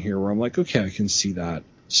books on here where I'm like, okay, I can see that.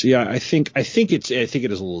 So yeah, I think it is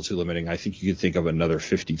a little too limiting. I think you could think of another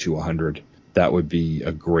 50 to 100. That would be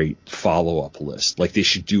a great follow-up list. Like, they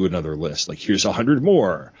should do another list. Like, here's 100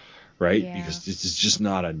 more, right? Yeah. Because this is just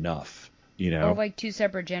not enough, Or like 2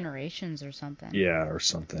 separate generations or something. Yeah, or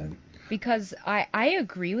something. Because I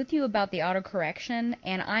agree with you about the autocorrection,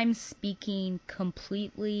 and I'm speaking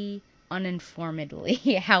completely uninformedly,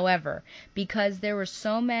 however, because there were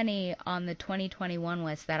so many on the 2021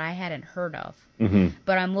 list that I hadn't heard of. Mm-hmm.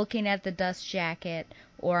 But I'm looking at the dust jacket,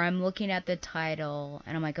 or I'm looking at the title,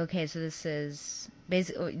 and I'm like, okay, so this is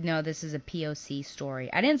basically, no, this is a POC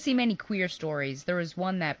story. I didn't see many queer stories. There was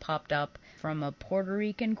one that popped up from a Puerto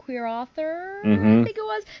Rican queer author, I think it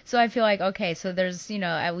was. So I feel like, okay, so there's,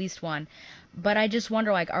 at least one. But I just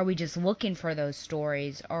wonder, like, are we just looking for those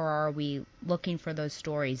stories, or are we looking for those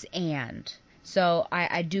stories and? So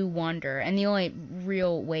I do wonder, and the only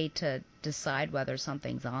real way to decide whether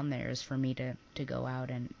something's on there is for me to go out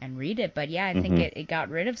and read it. But yeah, I think it got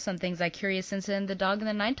rid of some things. Like Curious Incident, The Dog in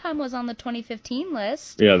the Nighttime was on the 2015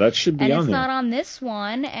 list. Yeah, that should be on there. And it's not on this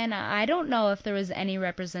one, and I don't know if there was any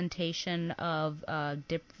representation of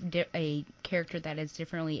a character that is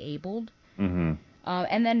differently abled. Mm-hmm.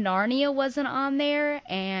 And then Narnia wasn't on there,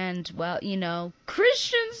 and, well,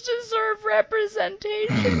 Christians deserve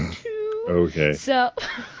representation too. Okay. So,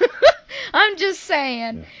 I'm just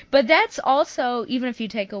saying. Yeah. But that's also, even if you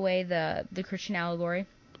take away the Christian allegory,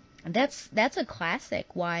 that's a classic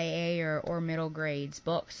YA or middle grades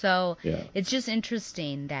book. So, It's just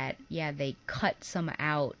interesting that, they cut some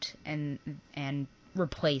out and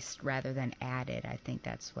replaced rather than added. I think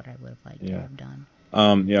that's what I would have liked to have done.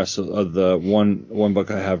 So the one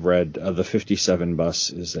book I have read, The 57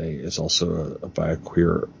 Bus, is also by a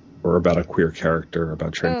queer, or about a queer character,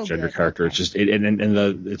 about transgender character. Okay. It's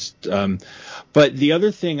just but the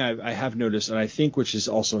other thing I have noticed, and I think which is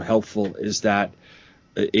also helpful, is that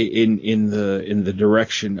in the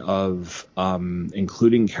direction of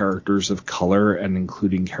including characters of color and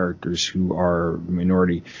including characters who are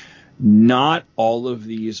minority, not all of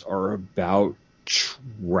these are about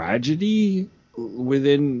tragedy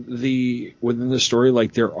within the story.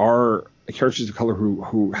 Like, there are characters of color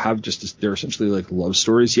who have they're essentially like love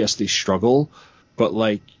stories. Yes, they struggle, but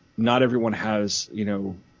like, not everyone has,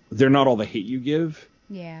 they're not all the hate you give.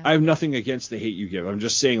 Yeah. I have nothing against the hate you give. I'm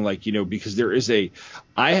just saying, like, because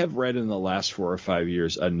I have read in the last 4 or 5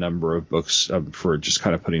 years a number of books for just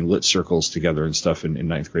kind of putting lit circles together and stuff in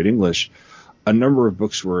 9th grade English. A number of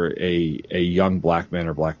books where a young black man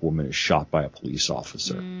or black woman is shot by a police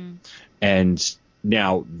officer. And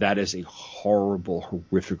Now, that is a horrible,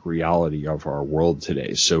 horrific reality of our world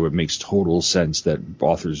today. So it makes total sense that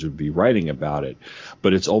authors would be writing about it.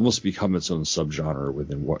 But it's almost become its own subgenre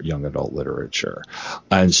within young adult literature.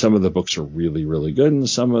 And some of the books are really, really good, and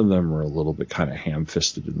some of them are a little bit kind of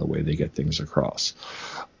ham-fisted in the way they get things across.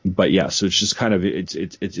 But yeah, so it's just kind of it's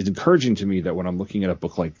encouraging to me that when I'm looking at a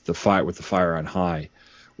book like With the Fire on High,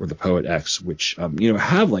 or The Poet X, which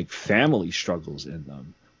have like family struggles in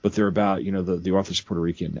them. But they're about, the author's Puerto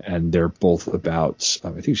Rican, and they're both about, I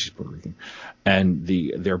think she's Puerto Rican, and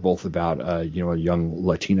they're both about, a young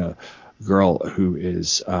Latina girl who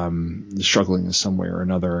is struggling in some way or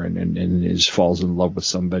another, and falls in love with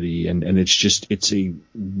somebody, and it's a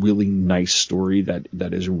really nice story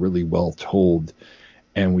that is really well told,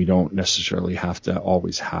 and we don't necessarily have to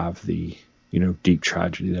always have the, deep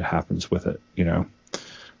tragedy that happens with it,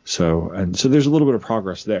 So there's a little bit of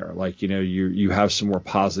progress there. Like, you have some more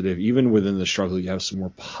positive, even within the struggle, you have some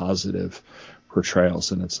more positive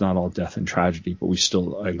portrayals, and it's not all death and tragedy, but we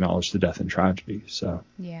still acknowledge the death and tragedy. So,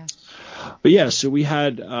 yeah. But yeah, so we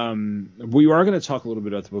had, we are going to talk a little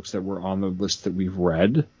bit about the books that were on the list that we've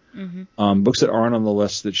read. Mm-hmm. Books that aren't on the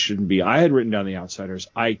list that shouldn't be. I had written down The Outsiders.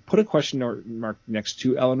 I put a question mark next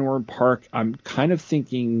to Eleanor Park. I'm kind of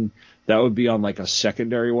thinking that would be on like a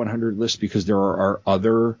secondary 100 list, because there are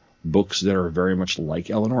other books that are very much like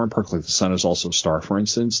Eleanor Park, like The Sun Is Also a Star, for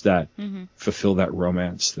instance, that fulfill that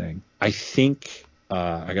romance thing. I think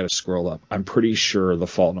I got to scroll up. I'm pretty sure The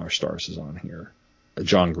Fault in Our Stars is on here.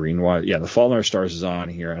 John Green. Yeah, The Fault in Our Stars is on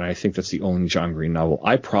here, and I think that's the only John Green novel.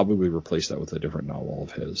 I probably replaced that with a different novel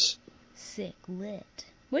of his. Sick lit.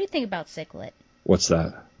 What do you think about sick lit? What's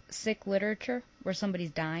that? Sick literature, where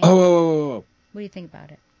somebody's dying. Oh. What do you think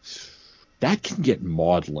about it? That can get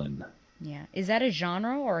maudlin. Yeah. Is that a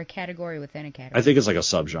genre or a category within a category? I think it's like a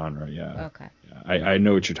subgenre, yeah. Okay. Yeah, I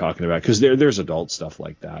know what you're talking about, because there's adult stuff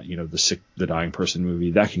like that. The dying person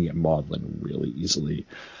movie, that can get maudlin really easily.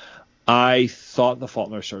 I thought The Fault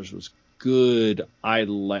in Our Stars was good. I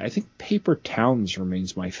think Paper Towns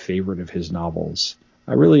remains my favorite of his novels.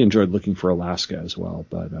 I really enjoyed Looking for Alaska as well,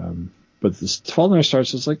 but this Fault in Our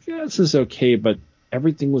Stars was like, yeah, this is okay, but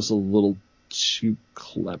everything was a little too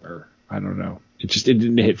clever. I don't know. It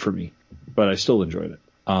didn't hit for me, but I still enjoyed it.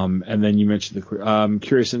 And then you mentioned the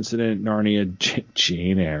Curious Incident, Narnia,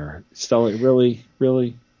 Jane Eyre. Stella,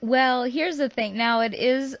 really? Well, here's the thing. Now, it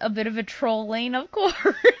is a bit of a trolling, of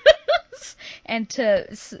course. And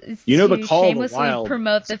to shamelessly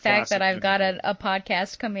promote the fact that I've got a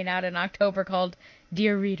podcast coming out in October called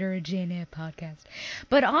Dear Reader, a Jane Eyre podcast.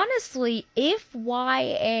 But honestly, if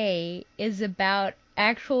YA is about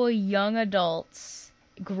actual young adults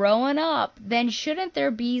growing up, then shouldn't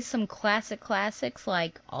there be some classics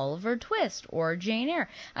like Oliver Twist or Jane Eyre?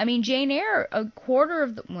 I mean, Jane Eyre, a quarter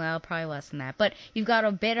of probably less than that, but you've got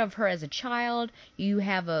a bit of her as a child, you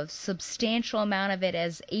have a substantial amount of it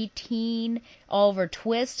as 18, Oliver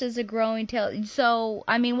Twist is a growing tale. So,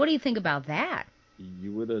 I mean, what do you think about that?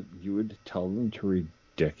 You would tell them to read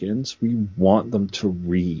Dickens. We want them to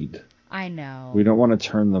read. I know. We don't want to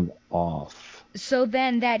turn them off. So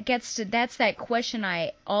then that's that question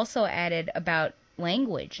I also added about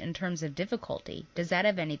language in terms of difficulty. Does that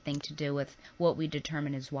have anything to do with what we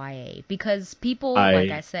determine as YA? Because people, like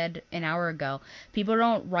I said an hour ago, people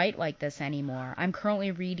don't write like this anymore. I'm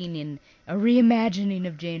currently reading in a reimagining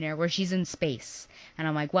of Jane Eyre where she's in space. And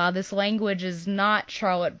I'm like, wow, this language is not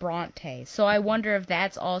Charlotte Bronte. So I wonder if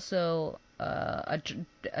that's also a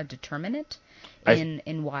determinant in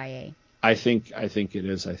YA. I think it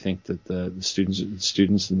is. I think that the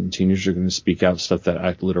students and teenagers are going to speak out stuff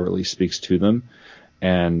that literally speaks to them,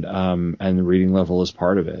 and the reading level is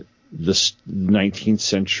part of it. This 19th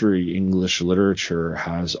century English literature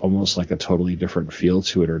has almost like a totally different feel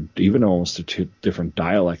to it, or even almost a different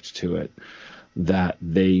dialect to it that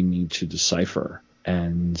they need to decipher,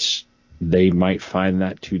 and they might find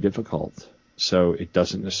that too difficult. So it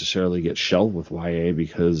doesn't necessarily get shelved with YA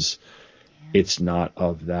because it's not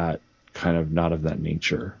of that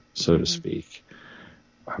nature, so to speak.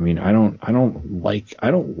 I mean, I don't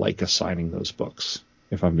like assigning those books,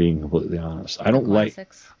 if I'm being completely honest. There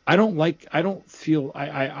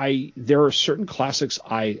are certain classics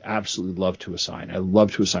I absolutely love to assign. I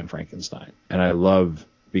love to assign Frankenstein, and I love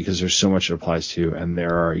because there's so much it applies to, and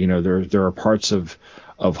there are parts of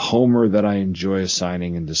Homer that I enjoy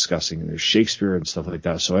assigning and discussing, and there's Shakespeare and stuff like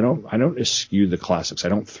that. So I don't eschew the classics. I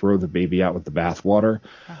don't throw the baby out with the bathwater.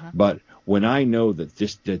 But when I know that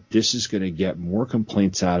this is going to get more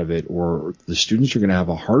complaints out of it, or the students are going to have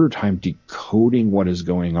a harder time decoding what is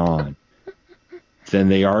going on, then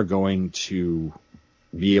they are going to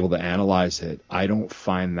be able to analyze it, I don't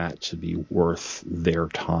find that to be worth their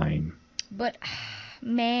time. But,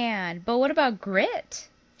 man, but what about grit?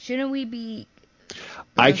 Shouldn't we be...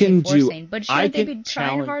 I can do... But shouldn't they be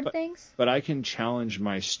trying hard things? But I can challenge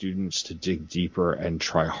my students to dig deeper and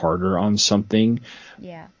try harder on something.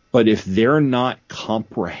 Yeah. But if they're not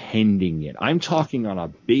comprehending it, I'm talking on a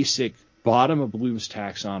basic bottom of Bloom's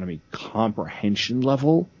taxonomy comprehension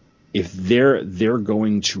level, if they're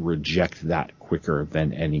going to reject that quicker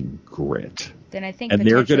than any grit. Then I think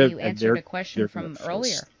potentially you answered a question from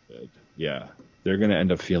earlier. Stupid. Yeah. They're going to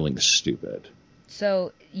end up feeling stupid.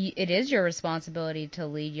 So it is your responsibility to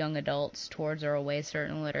lead young adults towards or away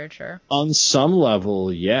certain literature. On some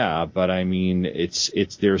level, yeah, but I mean,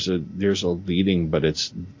 there's a leading, but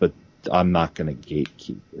I'm not going to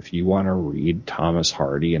gatekeep. If you want to read Thomas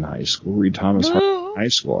Hardy in high school, read Thomas Hardy in high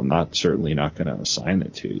school. I'm certainly not going to assign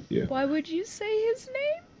it to you. Why would you say his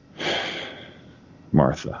name?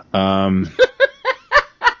 Martha.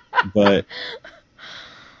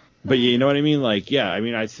 But you know what I mean? Like, yeah, I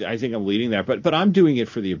mean, I think I'm leading that, but I'm doing it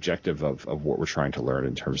for the objective of what we're trying to learn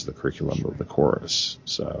in terms of the curriculum of the course.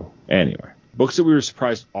 So anyway, books that we were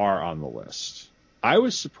surprised are on the list. I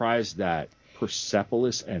was surprised that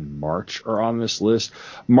Persepolis and March are on this list.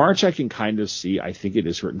 March I can kind of see. I think it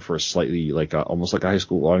is written for a slightly almost like a high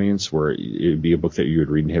school audience, where it would be a book that you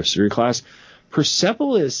would read in history class.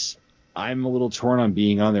 Persepolis, I'm a little torn on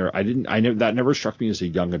being on there. That never struck me as a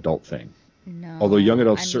young adult thing. No. Although young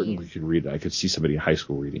adults certainly could read it. I could see somebody in high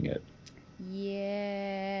school reading it.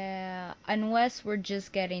 Yeah. Unless we're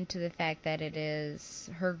just getting to the fact that it is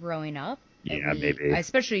her growing up. Yeah, maybe.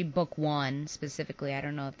 Especially book 1 specifically. I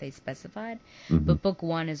don't know if they specified. Mm-hmm. But book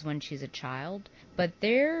 1 is when she's a child. But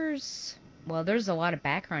there's a lot of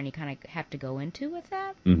background you kind of have to go into with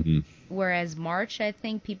that. Mm-hmm. Whereas March, I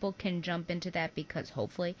think people can jump into that because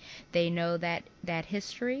hopefully they know that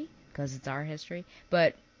history, because it's our history.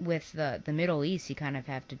 But with the Middle East, you kind of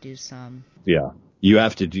have to do some. Yeah, you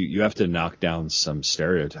have to knock down some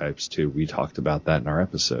stereotypes too. We talked about that in our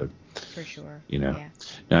episode. For sure. Yeah.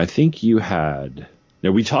 Now I think you had. Now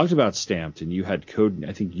we talked about Stamped, and you had code.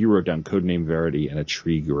 I think you wrote down Codename Verity and A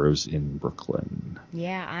Tree Grows in Brooklyn.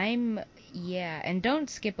 Yeah, and don't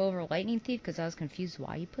skip over Lightning Thief because I was confused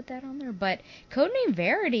why you put that on there. But Codename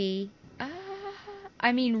Verity.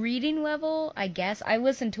 I mean, reading level, I guess. I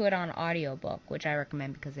listened to it on audiobook, which I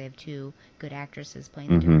recommend because they have 2 good actresses playing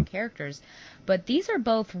the different characters. But these are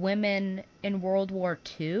both women in World War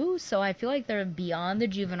II, so I feel like they're beyond the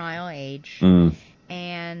juvenile age.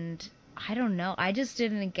 And I don't know. I just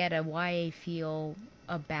didn't get a YA feel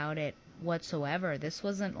about it whatsoever. This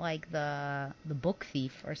wasn't like the Book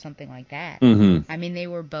Thief or something like that. I mean, they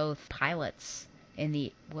were both pilots in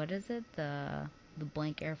the, what is it? The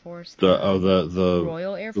blank Air Force? The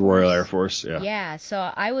Royal Air Force? The Royal Air Force, yeah. Yeah,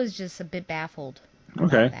 so I was just a bit baffled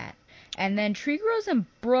about that. And then Tree Grows in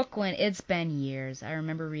Brooklyn, it's been years. I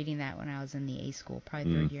remember reading that when I was in the A school,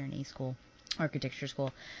 probably 3rd year in A school, architecture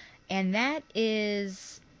school. And that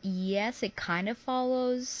is, yes, it kind of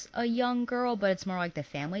follows a young girl, but it's more like the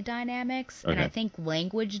family dynamics. And I think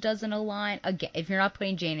language doesn't align. Again, if you're not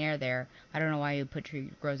putting Jane Eyre there, I don't know why you put Tree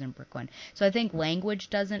Grows in Brooklyn. So I think language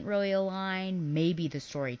doesn't really align. Maybe the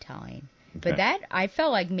storytelling. But that, I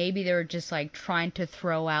felt like maybe they were just like trying to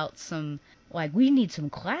throw out some, like, we need some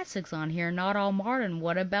classics on here, not all modern.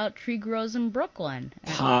 What about Tree Grows in Brooklyn?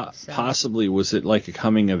 Possibly. Was it like a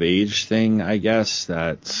coming of age thing, I guess?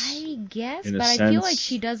 I guess, but I feel like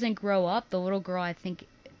she doesn't grow up. The little girl, I think,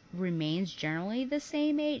 remains generally the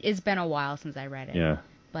same age. It's been a while since I read it. Yeah.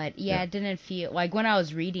 But, it didn't feel, like, when I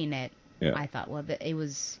was reading it, I thought, well, it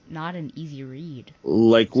was not an easy read.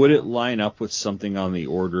 Like, would it line up with something on the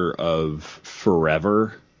order of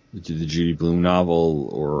Forever, the Judy Blume novel,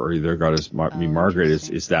 or There God Is Me Margaret?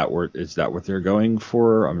 Is that what they're going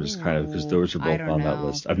for? I'm just kind of, because those are both on that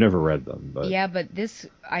list. I've never read them, but yeah, but this,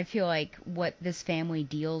 I feel like what this family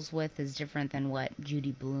deals with is different than what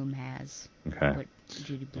Judy Blume has. Okay. What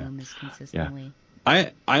Judy Blume is consistently. Yeah.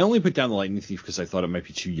 I only put down The Lightning Thief because I thought it might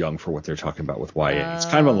be too young for what they're talking about with YA. It's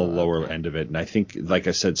kind of on the lower end of it, and I think, like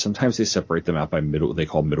I said, sometimes they separate them out by they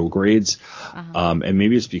call middle grades, and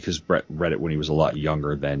maybe it's because Brett read it when he was a lot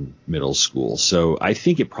younger than middle school. So I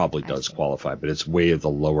think it probably does qualify, but it's way at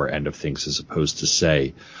the lower end of things as opposed to,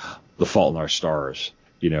 say, The Fault in Our Stars,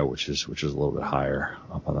 which is a little bit higher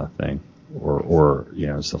up on that thing, or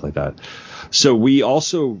stuff like that. So we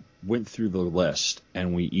also went through the list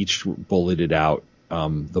and we each bulleted out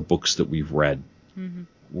the books that we've read.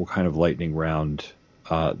 We'll kind of lightning round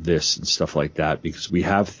this and stuff like that because we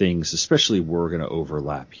have things, especially we're going to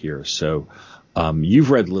overlap here. So you've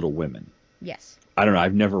read Little Women. Yes. I don't know.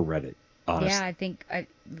 I've never read it. honestly. Yeah, I think a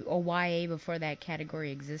YA before that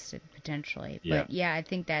category existed, potentially. Yeah. But yeah, I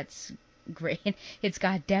think that's great. It's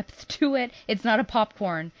got depth to it. It's not a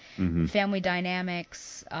popcorn. Family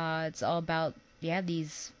dynamics. It's all about,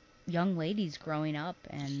 these young ladies growing up,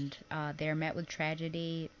 and they're met with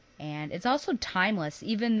tragedy. And it's also timeless,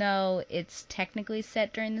 even though it's technically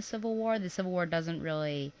set during the Civil War. The Civil War doesn't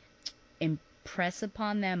really impress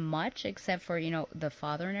upon them much, except for, the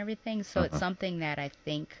father and everything. So it's something that I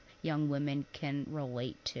think young women can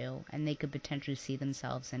relate to, and they could potentially see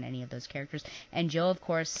themselves in any of those characters. And Jill, of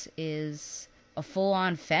course, is a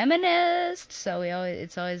full-on feminist, so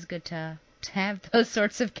it's always good to have those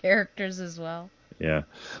sorts of characters as well. Yeah.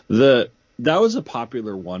 That was a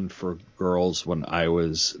popular one for girls when I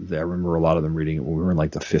was there. I remember a lot of them reading it when we were in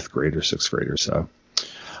like the 5th grade or 6th grade or so.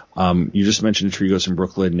 You just mentioned A Tree Goes in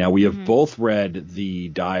Brooklyn. Now, we have both read The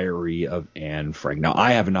Diary of Anne Frank. Now,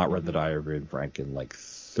 I have not read The Diary of Anne Frank in like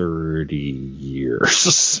 30 years,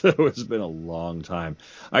 so it's been a long time.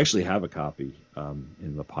 I actually have a copy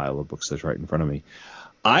in the pile of books that's right in front of me.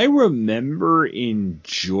 I remember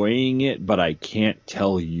enjoying it, but I can't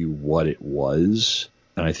tell you what it was.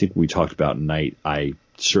 And I think we talked about Night. I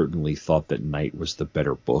certainly thought that Night was the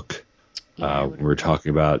better book. We were talking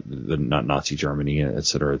about the Nazi Germany, et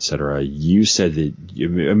cetera, et cetera. You said that,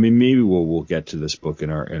 maybe we'll get to this book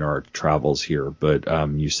in our travels here, but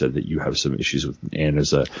you said that you have some issues with Anne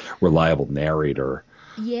as a reliable narrator.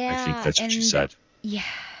 Yeah. I think that's what you said. Yeah.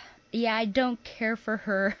 Yeah, I don't care for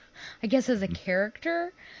her, I guess, as a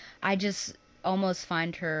character. I just almost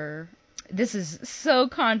find her... This is so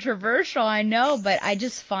controversial, I know, but I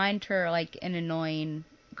just find her like an annoying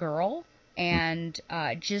girl, and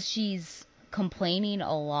she's complaining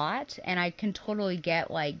a lot, and I can totally get,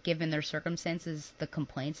 like, given their circumstances, the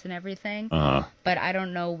complaints and everything, but I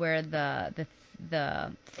don't know where the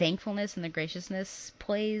thankfulness and the graciousness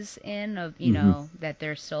plays in of, know, that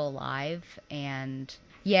they're still alive. And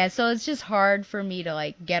yeah, so it's just hard for me to,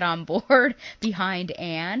 like, get on board behind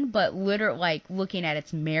Anne, but literally, like, looking at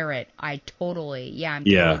its merit, I'm totally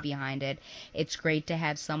behind it. It's great to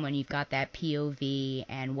have someone, you've got that POV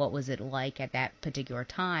and what was it like at that particular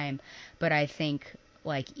time, but I think,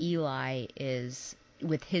 like, Eli is,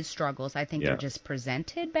 with his struggles, I think they're just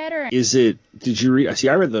presented better. Did you read,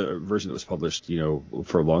 I read the version that was published,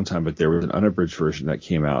 for a long time, but there was an unabridged version that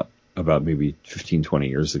came out about maybe 15, 20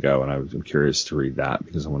 years ago, and I'm curious to read that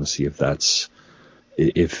because I want to see if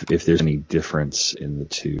if there's any difference in the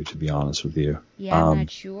two, to be honest with you. Yeah, I'm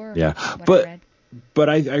not sure. Yeah, but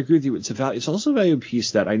I agree with you. It's also a valuable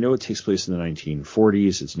piece that I know it takes place in the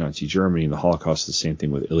 1940s. It's Nazi Germany, and the Holocaust. The same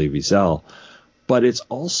thing with Elie Wiesel, but it's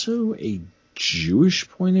also a Jewish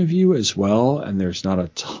point of view as well, and there's not a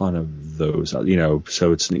ton of those,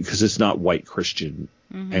 so it's because it's not white Christian.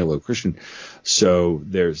 Anglo-Christian. So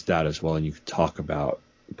there's that as well. And you can talk about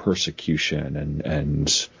persecution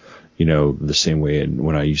and the same way. And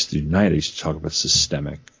when I used to do Night, I used to talk about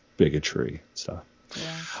systemic bigotry and stuff.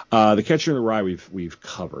 Yeah. The Catcher in the Rye we've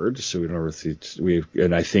covered. So we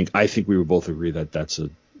don't I think we would both agree that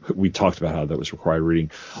we talked about how that was required reading.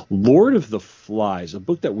 Lord of the Flies, a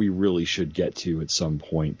book that we really should get to at some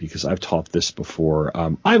point because I've taught this before.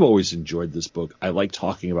 I've always enjoyed this book. I like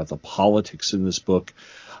talking about the politics in this book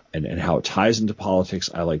and how it ties into politics.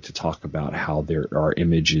 I like to talk about how there are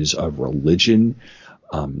images of religion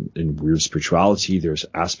and weird spirituality. There's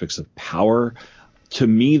aspects of power. To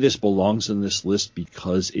me, this belongs in this list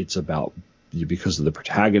because of the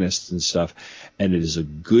protagonists and stuff, and it is a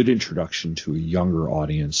good introduction to a younger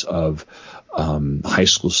audience of high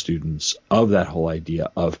school students of that whole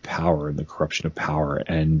idea of power and the corruption of power,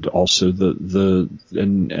 and also the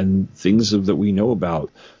things that we know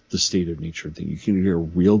about the state of nature. That you can get a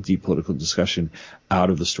real deep political discussion out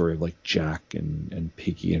of the story of like Jack and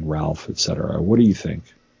Piggy and Ralph, etc. What do you think?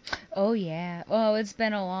 Oh, yeah. Oh, it's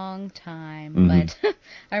been a long time, but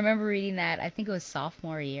I remember reading that. I think it was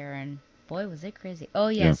sophomore year, and boy, was it crazy. Oh,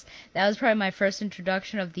 yes. Yeah. That was probably my first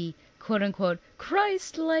introduction of the quote-unquote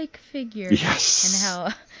Christ-like figure. Yes. And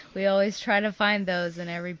how we always try to find those in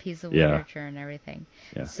every piece of literature and everything.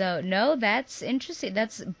 Yeah. So, no, that's interesting.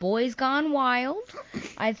 That's Boys Gone Wild.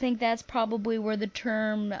 I think that's probably where the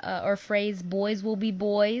term or phrase boys will be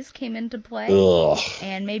boys came into play. Ugh.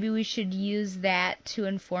 And maybe we should use that to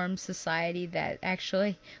inform society that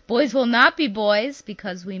actually boys will not be boys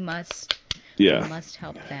because we must... Yeah. We must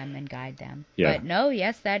help them and guide them. Yeah. But no,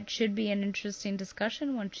 yes, that should be an interesting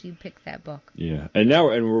discussion once you pick that book. Yeah.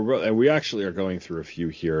 And we actually are going through a few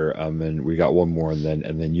here, and we got one more, and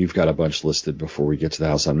then you've got a bunch listed before we get to The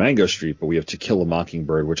House on Mango Street. But we have To Kill a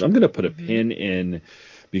Mockingbird, which I'm going to put a pin in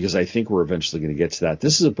because I think we're eventually going to get to that.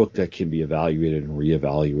 This is a book that can be evaluated and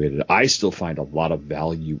reevaluated. I still find a lot of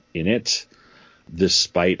value in it,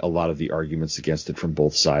 despite a lot of the arguments against it from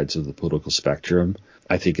both sides of the political spectrum.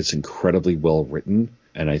 I think it's incredibly well written,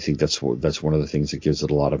 and I think that's one of the things that gives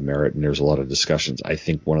it a lot of merit, and there's a lot of discussions. I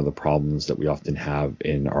think one of the problems that we often have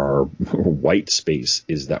in our white space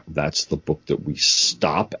is that that's the book that we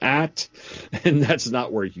stop at, and that's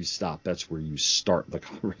not where you stop. That's where you start the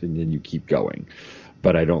conversation, and then you keep going.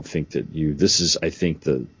 But I don't think that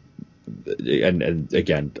and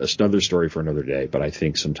again, it's another story for another day, but I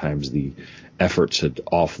think sometimes the effort to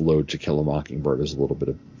offload To Kill a Mockingbird is a little bit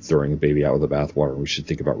of throwing the baby out with the bathwater. We should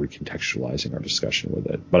think about recontextualizing our discussion with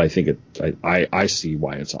it. But I think I see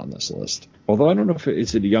why it's on this list. Although I don't know if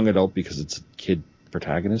it's a young adult because it's a kid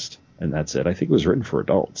protagonist, and that's it. I think it was written for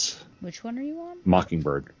adults. Which one are you on?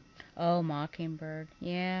 Mockingbird. Oh, Mockingbird.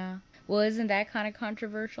 Yeah. Well, isn't that kind of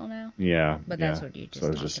controversial now? Yeah. But that's what you just So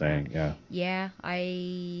I was just saying, yeah. Yeah,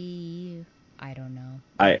 I don't know.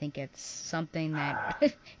 I think it's something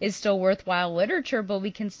that is still worthwhile literature, but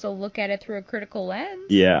we can still look at it through a critical lens.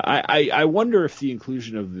 Yeah, I wonder if the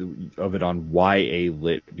inclusion of it on YA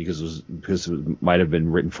Lit, because it might have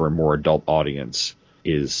been written for a more adult audience,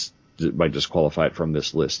 might disqualify it from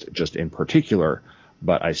this list just in particular.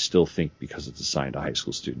 But I still think because it's assigned to high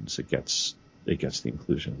school students, it gets the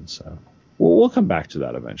inclusion. So we'll come back to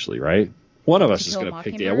that eventually, right? One of us is going to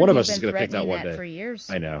pick that. One of us is going to pick that one day. For years.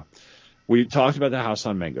 I know. We talked about The House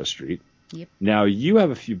on Mango Street. Yep. Now you have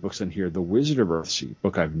a few books on here. The Wizard of Earthsea,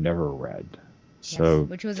 book I've never read. So yes,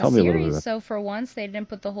 which was tell a me a little series. bit. So for once, they didn't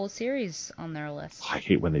put the whole series on their list. I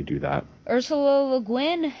hate when they do that. Ursula Le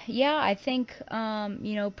Guin. Yeah, I think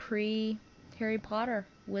pre Harry Potter,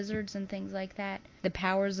 wizards and things like that. The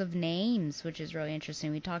Powers of Names, which is really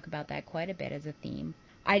interesting. We talk about that quite a bit as a theme.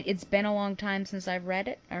 It's been a long time since I've read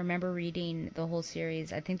it. I remember reading the whole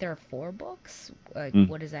series. I think there are 4 books.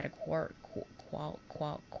 What is that? I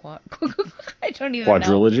don't even know.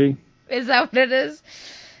 Quadrilogy? Is that what it is?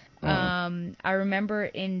 I remember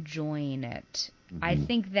enjoying it. Mm-hmm. I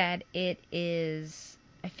think that it is...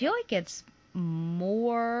 I feel like it's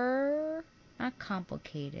more... not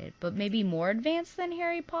complicated, but maybe more advanced than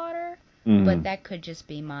Harry Potter. Mm-hmm. But that could just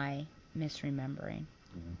be my misremembering.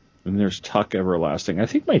 And there's Tuck Everlasting. I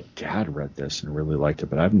think my dad read this and really liked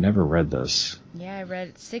it, but I've never read this. Yeah, I read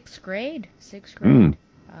it 6th grade.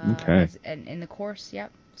 Okay. In the course,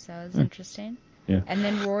 yep. So it was interesting. Yeah. And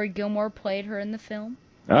then Rory Gilmore played her in the film.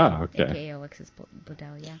 Ah, okay. A.K.A. Alexis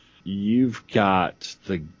Bledel, yeah. You've got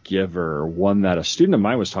The Giver, one that a student of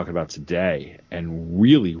mine was talking about today and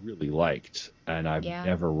really, really liked, and I've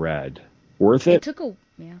never read. Worth it?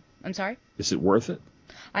 I'm sorry? Is it worth it?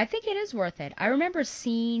 I think it is worth it. I remember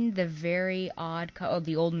seeing the very odd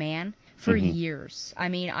The Old Man for years. I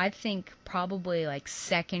mean, I think probably like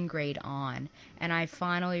 2nd grade on, and I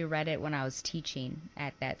finally read it when I was teaching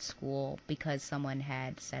at that school because someone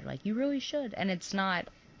had said, like, you really should. And it's not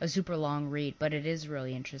a super long read, but it is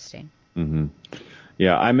really interesting. Mm-hmm.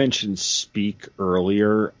 Yeah, I mentioned Speak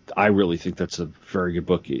earlier. I really think that's a very good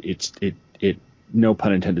book. It no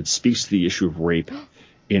pun intended, speaks to the issue of rape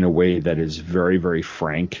in a way that is very, very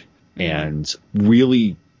frank and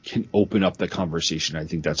really can open up the conversation. I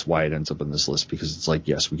think that's why it ends up on this list, because it's like,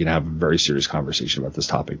 yes, we can have a very serious conversation about this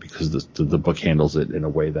topic because the book handles it in a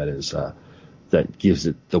way that is that gives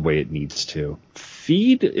it the way it needs to.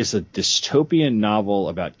 Feed is a dystopian novel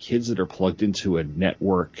about kids that are plugged into a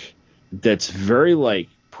network that's very like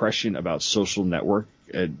prescient about social network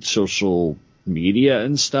and social media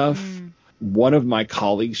and stuff. One of my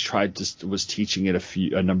colleagues was teaching it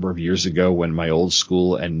a number of years ago when my old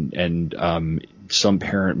school and some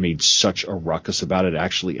parent made such a ruckus about it,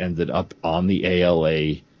 actually ended up on the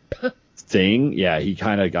ALA thing. Yeah, he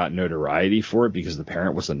kind of got notoriety for it because the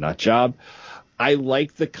parent was a nut job. I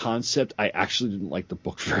like the concept. I actually didn't like the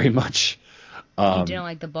book very much. You didn't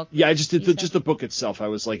like the book? Yeah, I just did just the book itself. I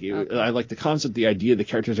was like, I like the concept, the idea, the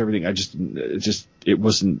characters, everything. It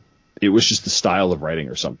wasn't. It was just the style of writing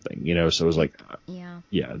or something, you know. So it was like,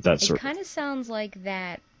 that sort. It kind of sounds like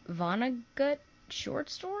that Vonnegut short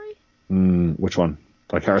story. Which one?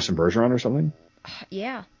 Like Harrison Bergeron or something?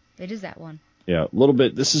 Yeah, it is that one. Yeah, a little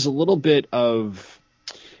bit. This is a little bit of.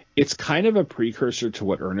 It's kind of a precursor to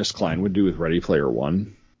what Ernest Cline would do with Ready Player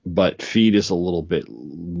One, but Feed is a little bit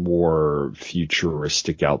more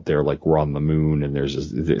futuristic out there, like we're on the moon, and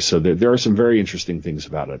there are some very interesting things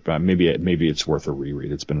about it. But maybe it's worth a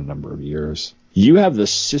reread. It's been a number of years. You have the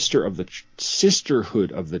Sisterhood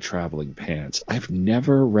of the Traveling Pants. I've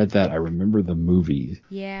never read that. I remember the movie.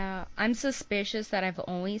 Yeah, I'm suspicious that I've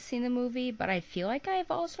only seen the movie, but I feel like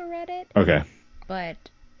I've also read it. Okay. But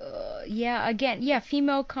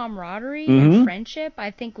female camaraderie Mm-hmm. and friendship,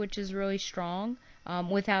 I think, which is really strong.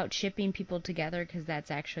 Without shipping people together, because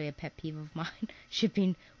that's actually a pet peeve of mine,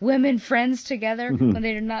 shipping women friends together Mm-hmm. when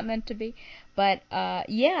they're not meant to be. But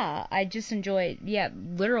I just enjoy,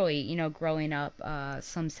 literally, growing up,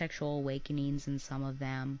 some sexual awakenings in some of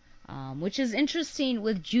them, which is interesting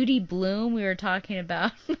with Judy Blume. We were talking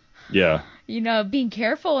about, Yeah. being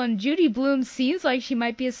careful, and Judy Blume seems like she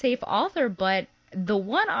might be a safe author, but the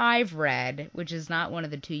one I've read, which is not one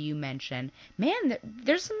of the two you mentioned, man,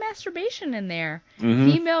 there's some masturbation in there.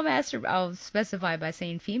 Mm-hmm. Female I'll specify by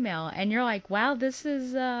saying female, and you're like, wow, this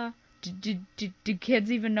is, do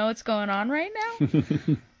kids even know what's going on right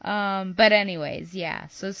now? But anyways,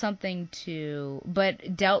 so something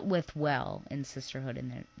but dealt with well in Sisterhood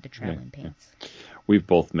in the Traveling Pants. We've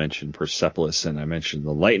both mentioned Persepolis, and I mentioned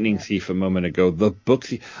The Lightning Thief a moment ago. The Book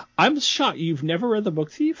Thief. I'm shocked you've never read The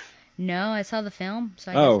Book Thief? No, I saw the film,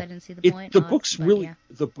 so I guess I didn't see the point. The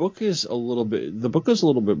book is a little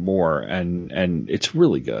bit more, and it's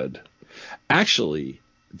really good. Actually,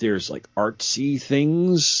 there's like artsy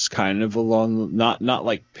things kind of along, not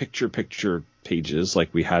like picture pages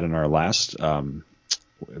like we had in our last,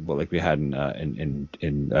 like we had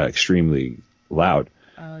in Extremely Loud.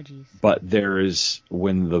 Oh, geez. But there is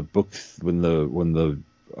when the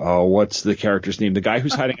what's the character's name? The guy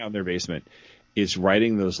who's hiding out in their basement is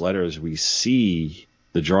writing those letters. We see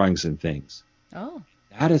the drawings and things. Oh.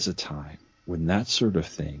 That is a time when that sort of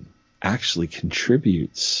thing actually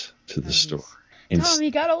contributes to the story. Tom,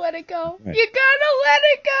 you gotta let it go. Right. You gotta let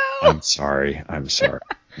it go. I'm sorry.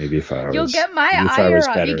 Maybe if I was... You'll get my ire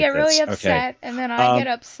up. You get really upset, and then I get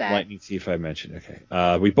upset. Lightning Thief I mentioned.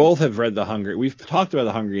 Okay. We both have read We've talked about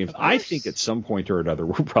the Hunger Games. I think at some point or another,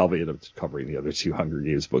 we'll probably end up covering the other two Hunger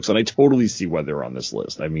Games books, and I totally see why they're on this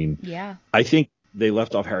list. I mean, yeah. I think they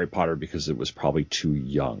left off Harry Potter because it was probably too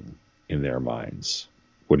young in their minds.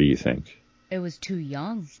 What do you think? It was too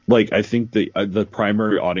young. Like, I think the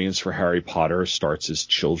primary audience for Harry Potter starts as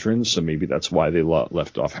children, so maybe that's why they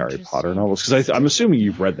left off Harry Potter novels. Because I'm assuming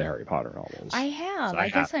you've read the Harry Potter novels. I have. I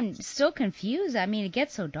guess I'm still confused. I mean, it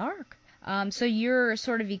gets so dark. So you're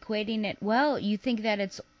sort of equating it. Well, you think that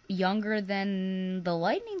it's younger than The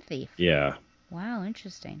Lightning Thief. Yeah. Wow,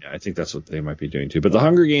 interesting. Yeah, I think that's what they might be doing too. But the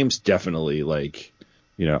Hunger Games definitely, like,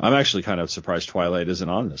 I'm actually kind of surprised Twilight isn't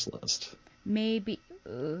on this list. Maybe.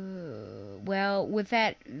 Well, with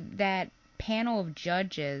that panel of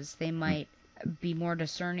judges, they might be more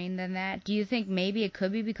discerning than that. Do you think maybe it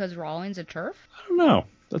could be because Rowling's a TERF? I don't know.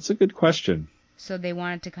 That's a good question. So they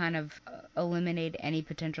wanted to kind of eliminate any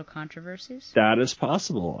potential controversies? That is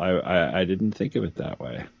possible. I didn't think of it that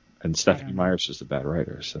way. And Stephanie Meyer's just a bad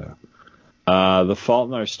writer, so. The Fault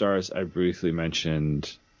in Our Stars I briefly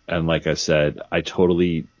mentioned, and like I said, I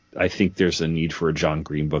think there's a need for a John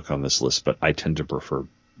Green book on this list, but I tend to prefer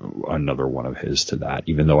another one of his to that,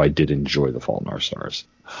 even though I did enjoy The Fault in Our Stars.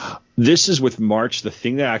 This is with March. The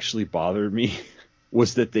thing that actually bothered me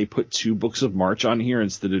was that they put 2 books of March on here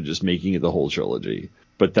instead of just making it the whole trilogy.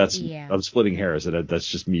 But I'm splitting hairs. That's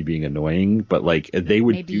just me being annoying. But like they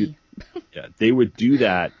would they would do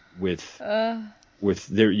that with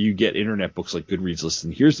you get internet books like Goodreads lists,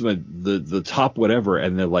 and here's the top whatever,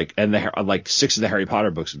 and they're like, and like 6 of the Harry Potter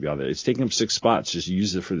books would be on there. It's taking up 6 spots. Just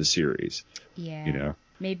use it for the series. Yeah.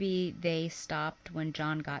 Maybe they stopped when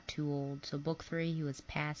John got too old. So book 3, he was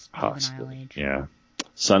past juvenile age. Yeah.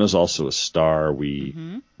 Sun is Also a Star.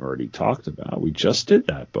 We already talked about. We just did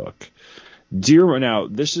that book. Now,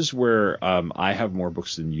 this is where I have more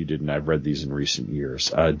books than you did, and I've read these in recent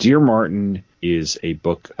years. Dear Martin is a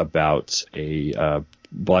book about a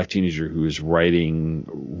black teenager who is writing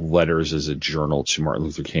letters as a journal to Martin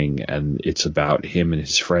Luther King, and it's about him and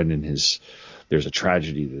his friend and there's a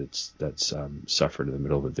tragedy that's suffered in the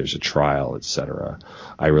middle of it. There's a trial, etc.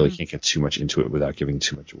 I really can't get too much into it without giving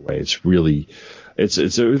too much away. It's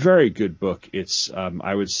a very good book. It's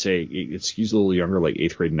I would say it skews a little younger, like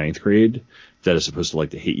 8th grade, 9th grade, that as opposed to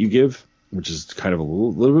like The Hate U Give, which is kind of a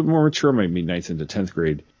little bit more mature, maybe 9th into 10th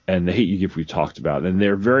grade. And The Hate U Give we talked about, and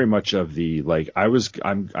they're very much of the like. I was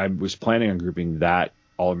planning on grouping that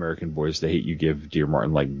All American Boys, The Hate U Give, Dear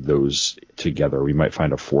Martin, like those together. We might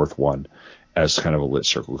find a 4th one as kind of a lit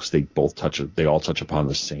circle because they all touch upon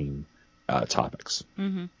the same topics.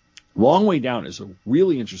 Mm-hmm. Long Way Down is a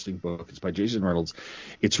really interesting book. It's by Jason Reynolds.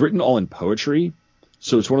 It's written all in poetry,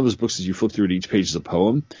 so it's one of those books that you flip through and each page is a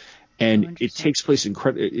poem, and it takes place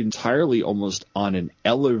entirely almost on an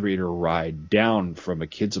elevator ride down from a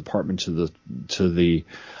kid's apartment to the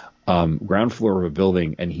ground floor of a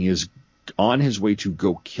building, and he is on his way to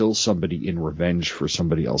go kill somebody in revenge for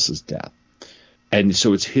somebody else's death. And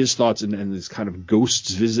so it's his thoughts and this kind of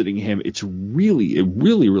ghosts visiting him. It's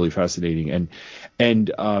really fascinating.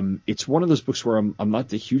 And it's one of those books where I'm not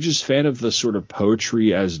the hugest fan of the sort of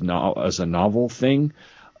poetry as a novel thing.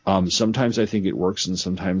 Sometimes I think it works and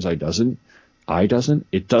sometimes it doesn't.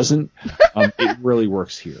 It really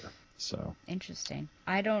works here. So interesting.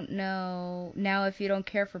 I don't know now if you don't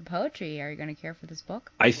care for poetry, are you going to care for this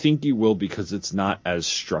book? I think you will, because it's not as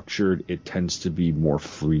structured. It tends to be more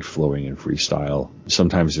free flowing and freestyle.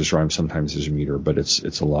 Sometimes there's rhyme, sometimes there's meter, but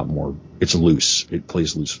it's a lot more. It's loose. It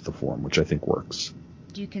plays loose with the form, which I think works.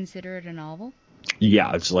 Do you consider it a novel?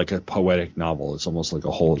 Yeah, it's like a poetic novel. It's almost like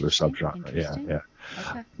a whole other subgenre. Yeah.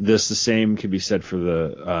 Okay. The same can be said for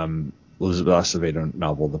the Elizabeth Acevedo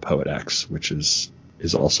novel, The Poet X, which is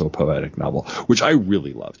also a poetic novel, which I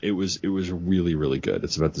really loved. It was really, really good.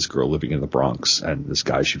 It's about this girl living in the Bronx and this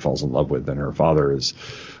guy she falls in love with, and her father is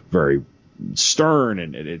very stern,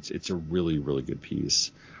 and it's a really, really good piece.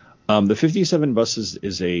 The 57 Buses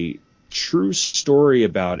is a true story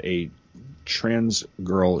about a trans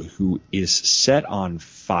girl who is set on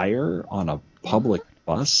fire on a public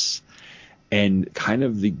bus, and kind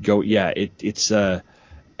of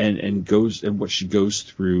and what she goes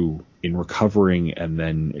through in recovering, and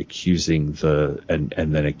then accusing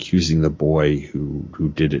the boy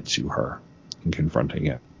who did it to her and confronting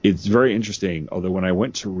it. It's very interesting. Although when I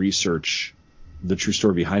went to research the true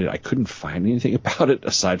story behind it, I couldn't find anything about it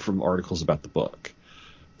aside from articles about the book.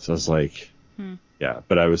 So I was like, yeah,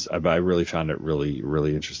 but I really found it really,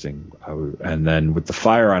 really interesting. And then with The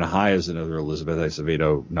Fire on High is another Elizabeth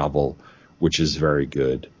Acevedo novel, which is very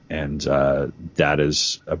good. And that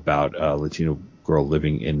is about a Latino girl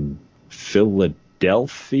living in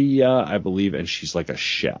Philadelphia, I believe, and she's like a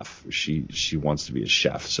chef. She wants to be a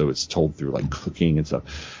chef, so it's told through like cooking and stuff.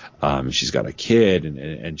 She's got a kid,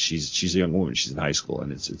 and she's a young woman. She's in high school,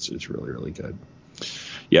 and it's really, really good.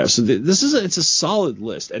 Yeah, so it's a solid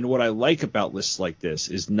list. And what I like about lists like this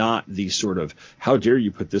is not the sort of how dare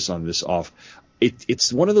you put this on, this off.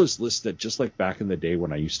 It's one of those lists that, just like back in the day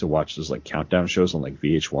when I used to watch those like countdown shows on like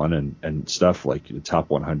VH1 and stuff, like the top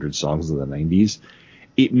 100 songs of the 90s,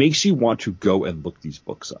 it makes you want to go and look these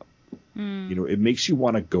books up. You know, it makes you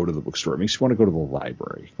want to go to the bookstore. It makes you want to go to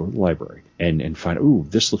the library and find, ooh,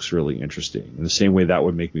 this looks really interesting. In the same way that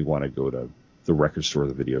would make me want to go to the record store or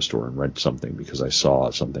the video store and rent something because I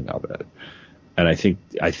saw something of it. And I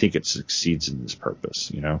think it succeeds in this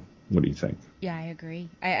purpose, you know? What do you think? Yeah, I agree.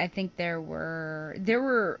 I think there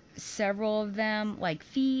were several of them, like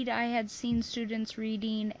Feed I had seen students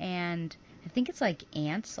reading, and I think it's like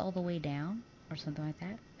Ants All the Way Down or something like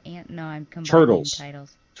that. No, I'm combining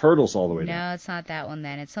titles. Turtles All the Way Down. No, it's not that one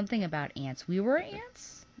then. It's something about ants. We Were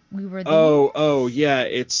Ants? We Were the Oh, yeah,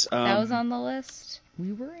 it's that was on the list.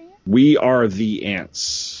 We Were Ants? We Are the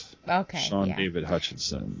Ants. Okay. Sean yeah. David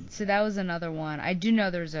Hutchinson. So that was another one. I do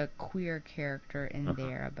know there's a queer character in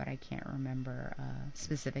there, but I can't remember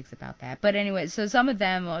specifics about that. But anyway, so some of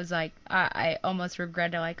them I was like, I almost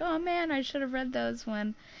regretted, like, oh man, I should have read those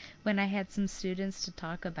when I had some students to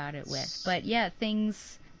talk about it with. But yeah,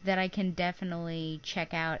 things that I can definitely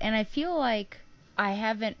check out. And I feel like I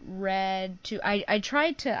haven't read I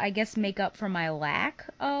tried to, I guess, make up for my lack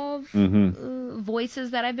of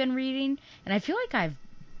voices that I've been reading. And I feel like I've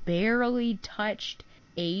barely touched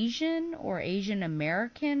Asian or Asian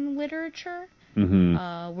American literature.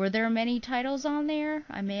 Were there many titles on there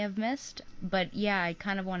I may have missed? But yeah, I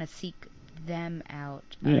kind of want to seek them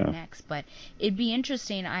out next. But it'd be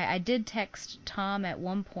interesting. I did text Tom at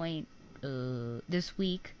one point this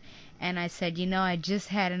week, and I said, I just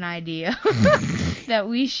had an idea that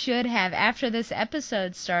we should have, after this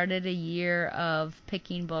episode, started a year of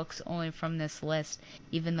picking books only from this list,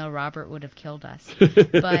 even though Robert would have killed us.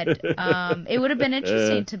 But it would have been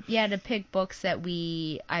interesting to pick books that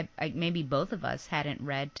I maybe both of us hadn't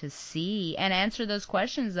read, to see and answer those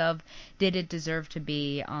questions of, did it deserve to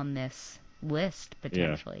be on this list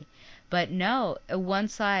potentially? Yeah. But no,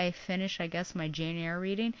 once I finish, I guess, my Jane Eyre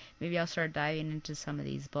reading, maybe I'll start diving into some of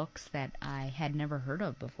these books that I had never heard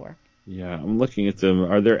of before. Yeah, I'm looking at them.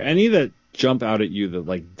 Are there any that jump out at you that,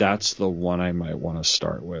 like, that's the one I might want to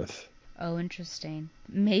start with? Oh, interesting.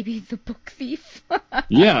 Maybe The Book Thief.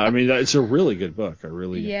 Yeah, I mean, it's a really good book. I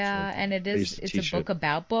really and it's a book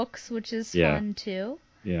about books, which is fun too.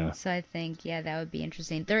 Yeah. So I think, that would be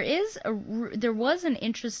interesting. There was an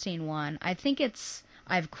interesting one. I think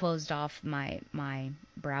I've closed off my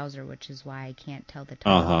browser, which is why I can't tell the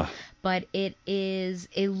title. But it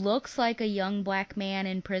looks like a young black man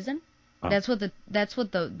in prison. That's what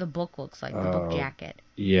the book looks like, the book jacket.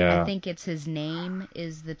 Yeah. I think it's His Name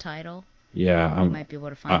is the title. Yeah. You might be able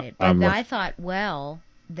to find it. But I thought, well,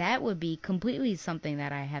 that would be completely something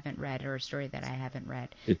that I haven't read, or a story that I haven't read.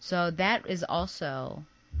 So that is also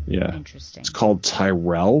interesting. It's called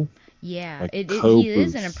Tyrell. Yeah, Like he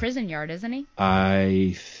is in a prison yard, isn't he?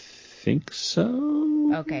 I think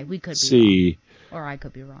so. Okay, we could be wrong. Or I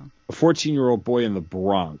could be wrong. A 14-year-old boy in the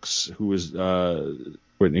Bronx who was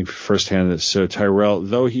witnessing firsthand that. So Tyrell,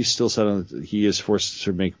 though he's still set on, he is forced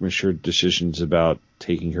to make mature decisions about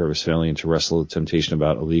taking care of his family and to wrestle with temptation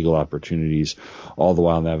about illegal opportunities, all the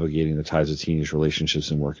while navigating the ties of teenage relationships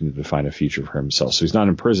and working to define a future for himself. So he's not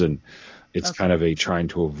in prison. It's kind of a trying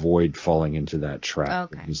to avoid falling into that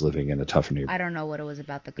trap. Okay. He's living in a tough neighborhood. I don't know what it was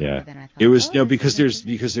about the cover. Yeah. Then I thought it was because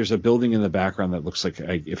there's a building in the background that looks like,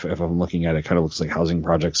 if I'm looking at it, kind of looks like housing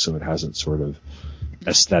projects, so it has a sort of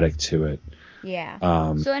aesthetic to it.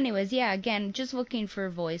 Yeah. So anyways, again, just looking for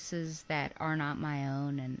voices that are not my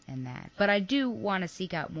own and that. But I do want to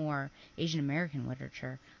seek out more Asian American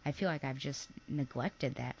literature. I feel like I've just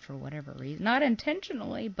neglected that for whatever reason. Not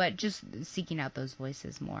intentionally, but just seeking out those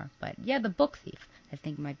voices more. But yeah, The Book Thief, I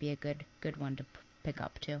think, might be a good one to pick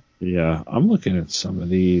up too. Yeah, I'm looking at some of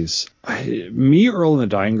these. Me, Earl, and the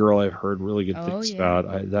Dying Girl, I've heard really good things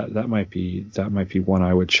about. That might be one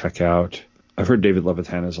I would check out. I've heard David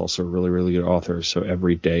Levitan is also a really, really good author, so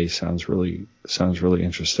Every Day sounds really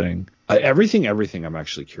interesting. Everything I'm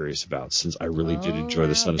actually curious about, since I really did enjoy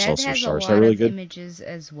The Sun Is Also Stars. Is that really good? Images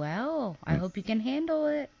as well. I hope you can handle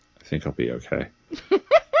it. I think I'll be okay.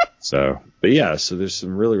 So there's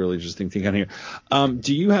some really, really interesting thing on here.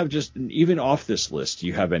 Do you have, just even off this list, do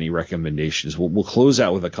you have any recommendations? We'll close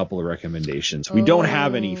out with a couple of recommendations. We don't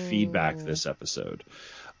have any feedback this episode.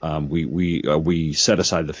 We set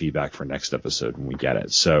aside the feedback for next episode when we get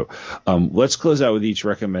it. So let's close out with each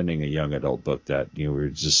recommending a young adult book that, we're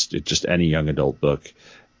just any young adult book,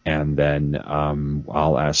 and then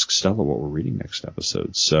I'll ask Stella what we're reading next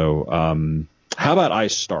episode. So how about I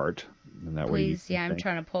start? And that Please, I'm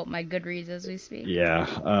trying to pull up my Goodreads as we speak. Yeah.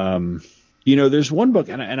 There's one book,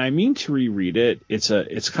 and I mean to reread it.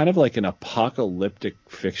 It's kind of like an apocalyptic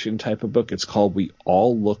fiction type of book. It's called We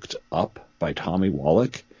All Looked Up by Tommy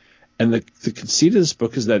Wallach. And the conceit of this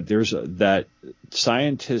book is that that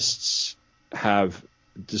scientists have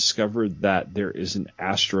discovered that there is an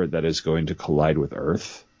asteroid that is going to collide with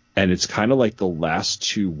Earth. And it's kind of like the last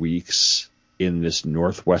 2 weeks in this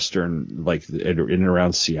northwestern, like in and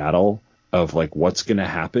around Seattle, of like what's going to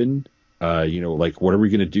happen. Like, what are we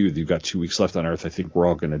going to do? You've got 2 weeks left on Earth. I think we're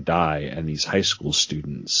all going to die. And these high school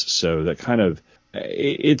students. So that kind of,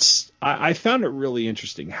 I found it really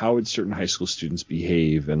interesting. How would certain high school students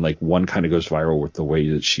behave? And like one kind of goes viral with the way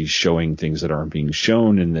that she's showing things that aren't being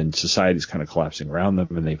shown. And then society's kind of collapsing around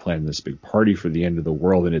them, and they plan this big party for the end of the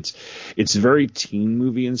world. And it's very teen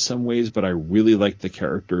movie in some ways, but I really like the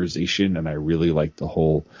characterization, and I really like the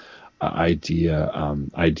whole idea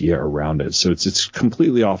around it. So it's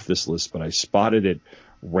completely off this list, but I spotted it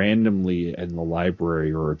randomly in the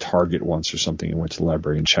library or a Target once or something, and went to the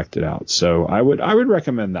library and checked it out. So I would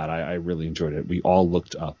recommend that. I really enjoyed it. We All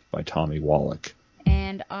Looked Up by Tommy Wallach.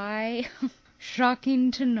 And I,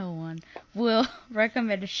 shocking to no one, will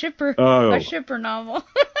recommend a shipper novel.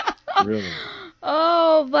 Really?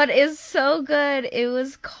 Oh, but it's so good.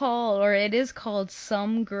 It is called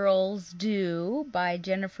Some Girls Do by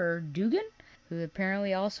Jennifer Dugan, who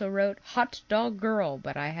apparently also wrote Hot Dog Girl,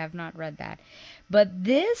 but I have not read that. But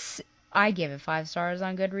this, I give it 5 stars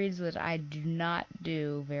on Goodreads, which I do not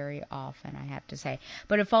do very often, I have to say.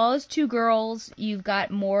 But it follows 2 girls. You've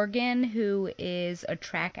got Morgan, who is a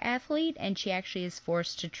track athlete, and she actually is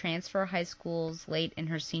forced to transfer high schools late in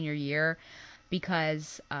her senior year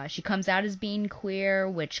because she comes out as being queer,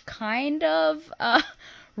 which kind of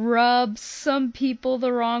rubs some people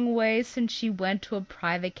the wrong way since she went to a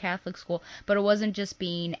private Catholic school. But it wasn't just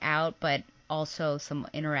being out, but also some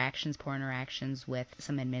poor interactions with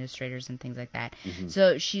some administrators and things like that. Mm-hmm.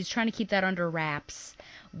 So she's trying to keep that under wraps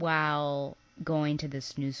while going to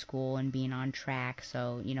this new school and being on track.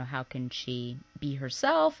 So, how can she be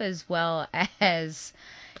herself as well as,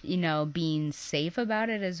 being safe about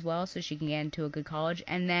it as well so she can get into a good college.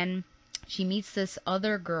 And then she meets this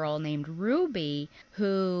other girl named Ruby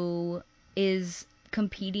who is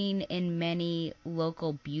competing in many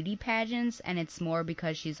local beauty pageants, and it's more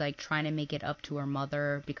because she's like trying to make it up to her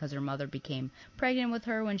mother because her mother became pregnant with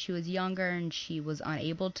her when she was younger and she was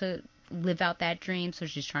unable to live out that dream, so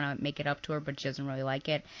she's trying to make it up to her, but she doesn't really like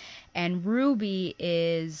it. And Ruby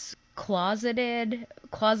is closeted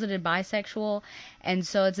bisexual, and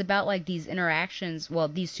so it's about like these interactions. Well,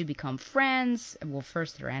 these two become friends. Well,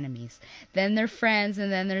 first they're enemies, then they're friends,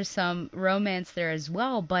 and then there's some romance there as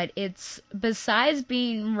well. But it's, besides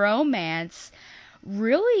being romance,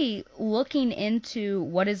 really looking into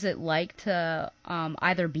what is it like to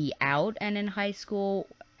either be out and in high school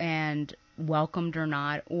and welcomed or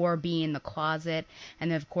not, or be in the closet. And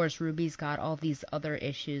then, of course, Ruby's got all these other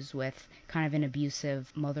issues with kind of an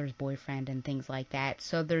abusive mother's boyfriend and things like that.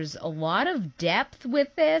 So there's a lot of depth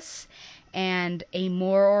with this and a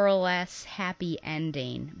more or less happy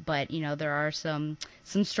ending. But, you know, there are some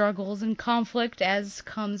struggles and conflict as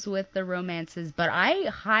comes with the romances. But I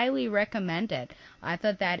highly recommend it. I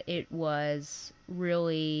thought that it was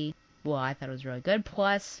really, I thought it was really good.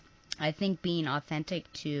 Plus, I think being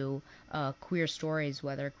authentic to queer stories,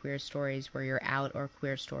 whether queer stories where you're out or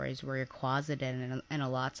queer stories where you're closeted, and a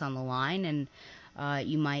lot's on the line, and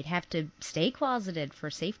you might have to stay closeted for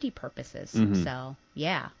safety purposes. So,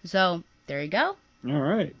 yeah. So, there you go. All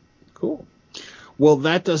right. Cool. Well,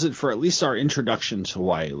 that does it for at least our introduction to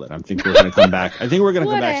YA Lit. I think we're going to come back. I think we're going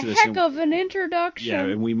to come back to this. What a heck of an introduction. Yeah,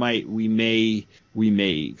 and we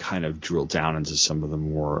may kind of drill down into some of the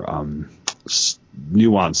more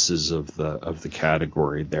nuances of the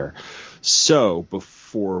category there. So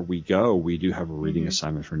before we go, we do have a reading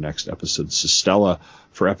assignment for next episode. So Stella,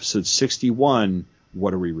 for episode 61,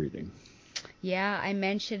 what are we reading? Yeah, I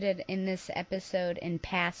mentioned it in this episode in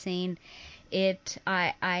passing.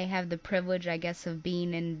 I have the privilege, I guess, of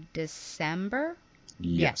being in December.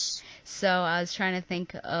 Yes. So I was trying to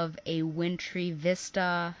think of a wintry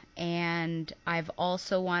vista, and I've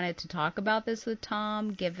also wanted to talk about this with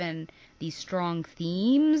Tom, given the strong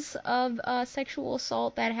themes of sexual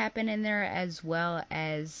assault that happen in there, as well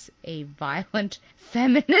as a violent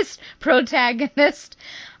feminist protagonist.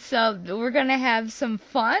 So we're going to have some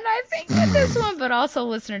fun, I think, with this one, but also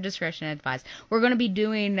listener discretion advised. We're going to be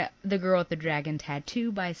doing The Girl with the Dragon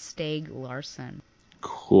Tattoo by Steg Larsson.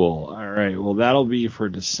 Cool. All right. Well, that'll be for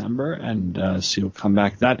December, and so you'll come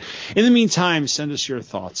back to that. In the meantime, send us your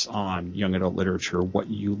thoughts on young adult literature, what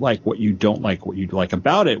you like, what you don't like, what you like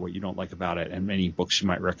about it, what you don't like about it, and any books you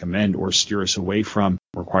might recommend or steer us away from.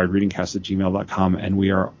 requiredreadingcast@gmail.com, and we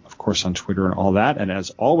are, of course, on Twitter and all that. And as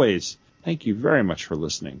always, thank you very much for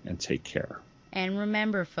listening, and take care. And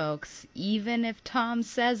remember, folks, even if Tom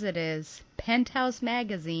says it is, Penthouse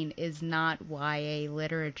Magazine is not YA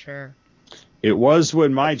literature. It was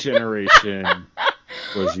when my generation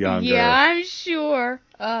was younger. Yeah, I'm sure.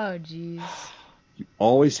 Oh, jeez. You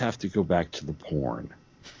always have to go back to the porn.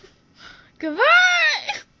 Goodbye!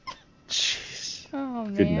 Jeez. Oh,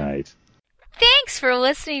 man. Good night. Thanks for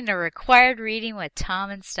listening to Required Reading with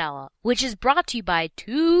Tom and Stella, which is brought to you by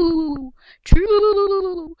Two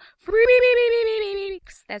True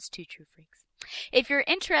Freaks. That's Two True Freaks. If you're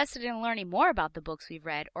interested in learning more about the books we've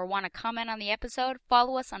read or want to comment on the episode,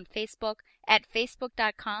 follow us on Facebook at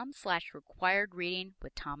facebook.com/requiredreading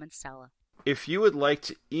with Tom and Stella. If you would like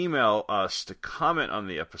to email us to comment on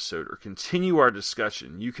the episode or continue our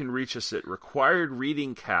discussion, you can reach us at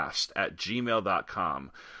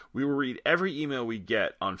requiredreadingcast@gmail.com. We will read every email we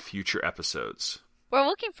get on future episodes. We're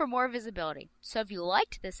looking for more visibility, so if you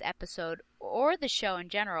liked this episode or the show in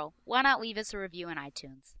general, why not leave us a review in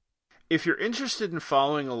iTunes? If you're interested in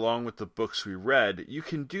following along with the books we read, you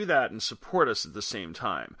can do that and support us at the same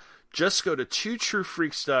time. Just go to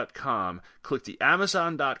twotruefreaks.com, click the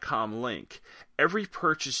Amazon.com link. Every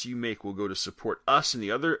purchase you make will go to support us and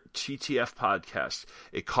the other TTF podcasts.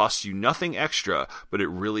 It costs you nothing extra, but it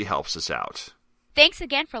really helps us out. Thanks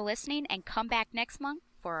again for listening, and come back next month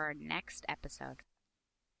for our next episode.